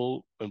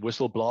whistle and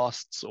whistle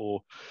blasts,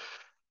 or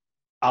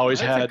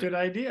That's a good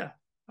idea.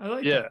 I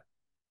like that.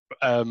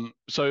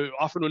 So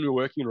often when we're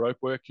working in rope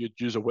work, you'd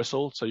use a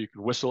whistle, so you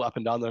could whistle up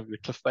and down the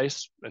cliff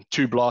face, and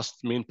 2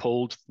 blasts mean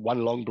pulled,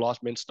 1 long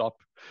blast meant stop.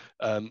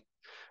 That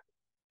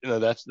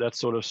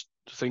sort of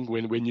thing.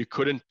 When you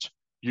couldn't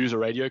use a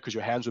radio because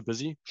your hands were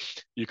busy,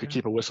 you could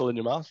keep a whistle in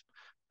your mouth.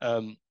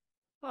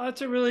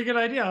 That's a really good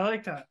idea. I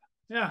like that.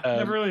 Yeah,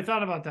 never really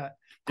thought about that.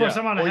 Of course,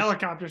 I'm on a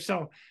helicopter,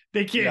 so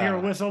they can't hear a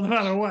whistle no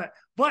matter what.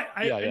 But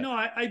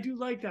I do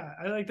like that.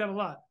 I like that a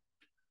lot.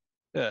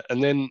 Yeah,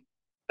 and then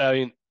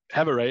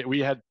have a radio. We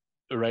had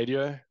a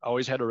radio. I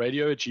always had a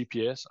radio, a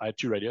GPS. I had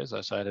 2 radios.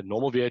 So I had a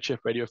normal VHF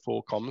radio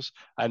for comms,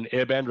 an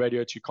airband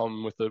radio to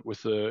comm with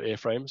the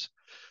airframes,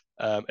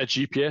 a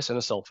GPS, and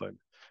a cell phone.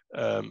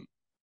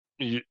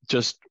 You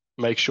just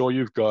make sure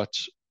you've got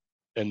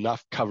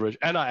enough coverage.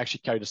 And I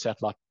actually carried a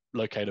satellite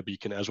locator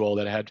beacon as well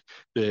that had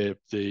the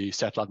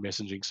satellite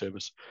messaging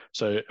service.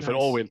 So if it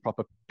all went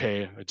proper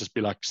pair, it'd just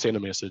be like send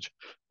a message.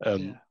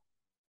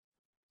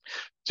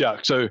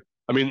 So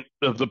I mean,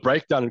 the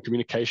breakdown in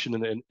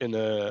communication in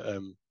a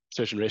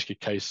search and rescue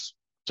case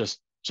just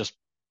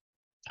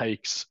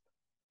takes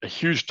a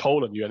huge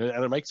toll on you, and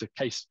it makes the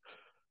case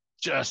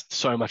just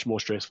so much more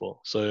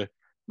stressful. So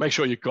make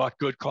sure you've got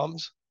good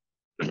comms,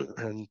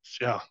 and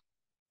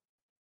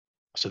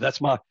so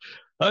those are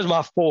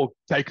my 4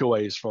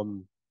 takeaways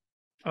from.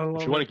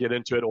 If you want to get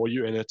into it or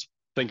you're in it,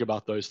 think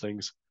about those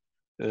things.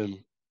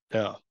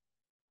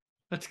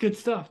 That's good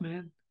stuff,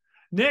 man.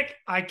 Nick,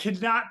 I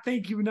cannot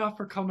thank you enough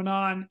for coming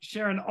on,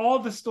 sharing all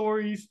the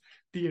stories,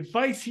 the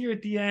advice here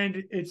at the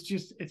end. It's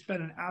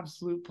been an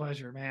absolute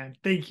pleasure, man.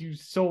 Thank you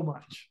so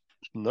much.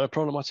 No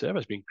problem whatsoever.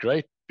 It's been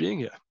great being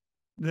here.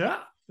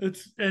 Yeah.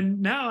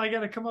 And now I got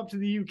to come up to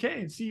the UK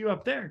and see you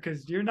up there,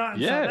 because you're not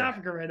in South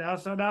Africa right now.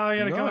 So now I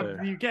got to come up to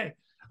the UK.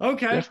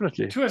 Okay.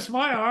 Definitely. Twist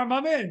my arm.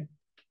 I'm in.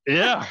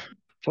 Yeah.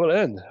 Full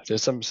in.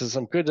 There's some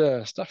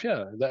good stuff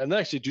here. And they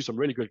actually do some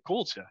really good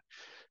calls here.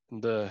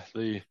 And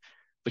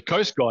the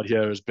Coast Guard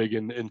here is big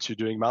into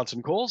doing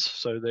mountain calls.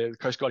 So the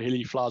Coast Guard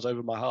heli flies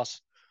over my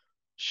house.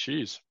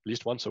 At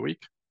least once a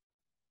week.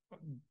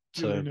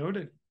 Duly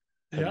noted.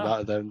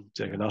 Yeah. Then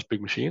take a nice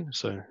big machine.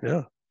 So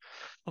yeah.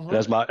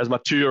 As my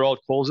 2-year-old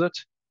calls it,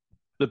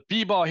 the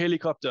B-bar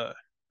helicopter.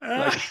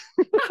 That's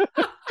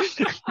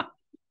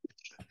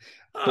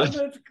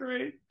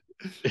great.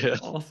 Yeah.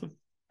 Awesome.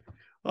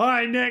 All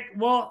right, Nick.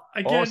 Well,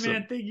 again,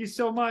 man, thank you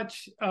so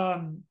much.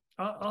 I'll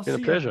see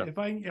you if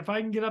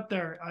I can get up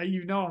there.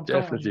 I'm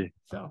definitely. You,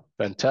 so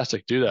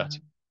fantastic. Do that.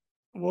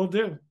 We'll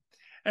do.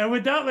 And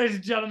with that, ladies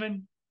and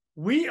gentlemen,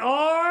 we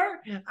are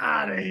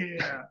out of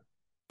here.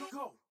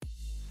 Go.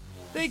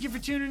 Thank you for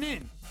tuning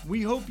in.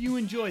 We hope you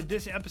enjoyed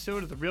this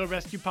episode of the Real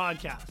Rescue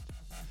Podcast.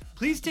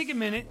 Please take a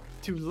minute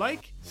to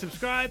like,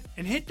 subscribe,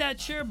 and hit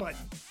that share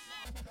button.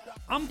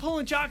 I'm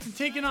pulling chocks and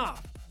taking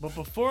off. But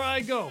before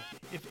I go,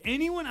 if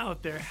anyone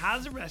out there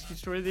has a rescue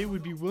story they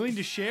would be willing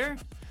to share,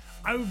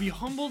 I would be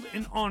humbled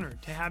and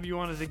honored to have you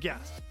on as a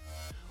guest.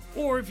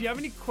 Or if you have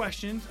any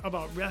questions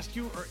about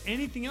rescue or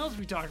anything else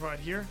we talk about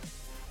here,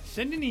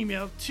 send an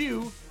email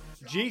to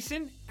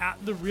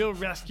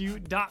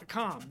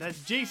jason@therealrescue.com.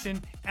 That's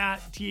Jason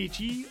at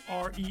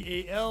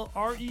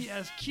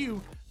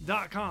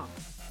TheRealResq.com.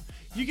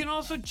 You can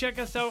also check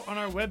us out on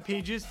our web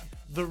pages,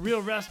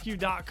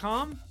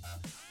 therealrescue.com,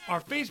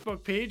 our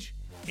Facebook page,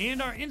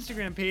 and our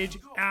Instagram page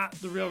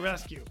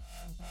 @TheRealRescue.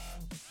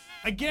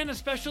 Again, a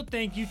special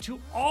thank you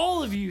to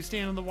all of you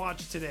staying on the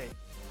watch today.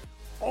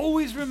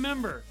 Always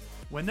remember,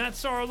 when that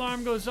SAR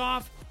alarm goes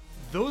off,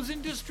 those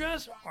in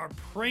distress are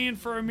praying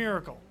for a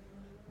miracle.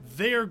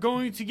 They are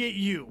going to get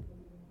you.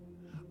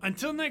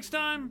 Until next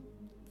time,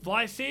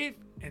 fly safe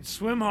and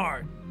swim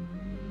hard.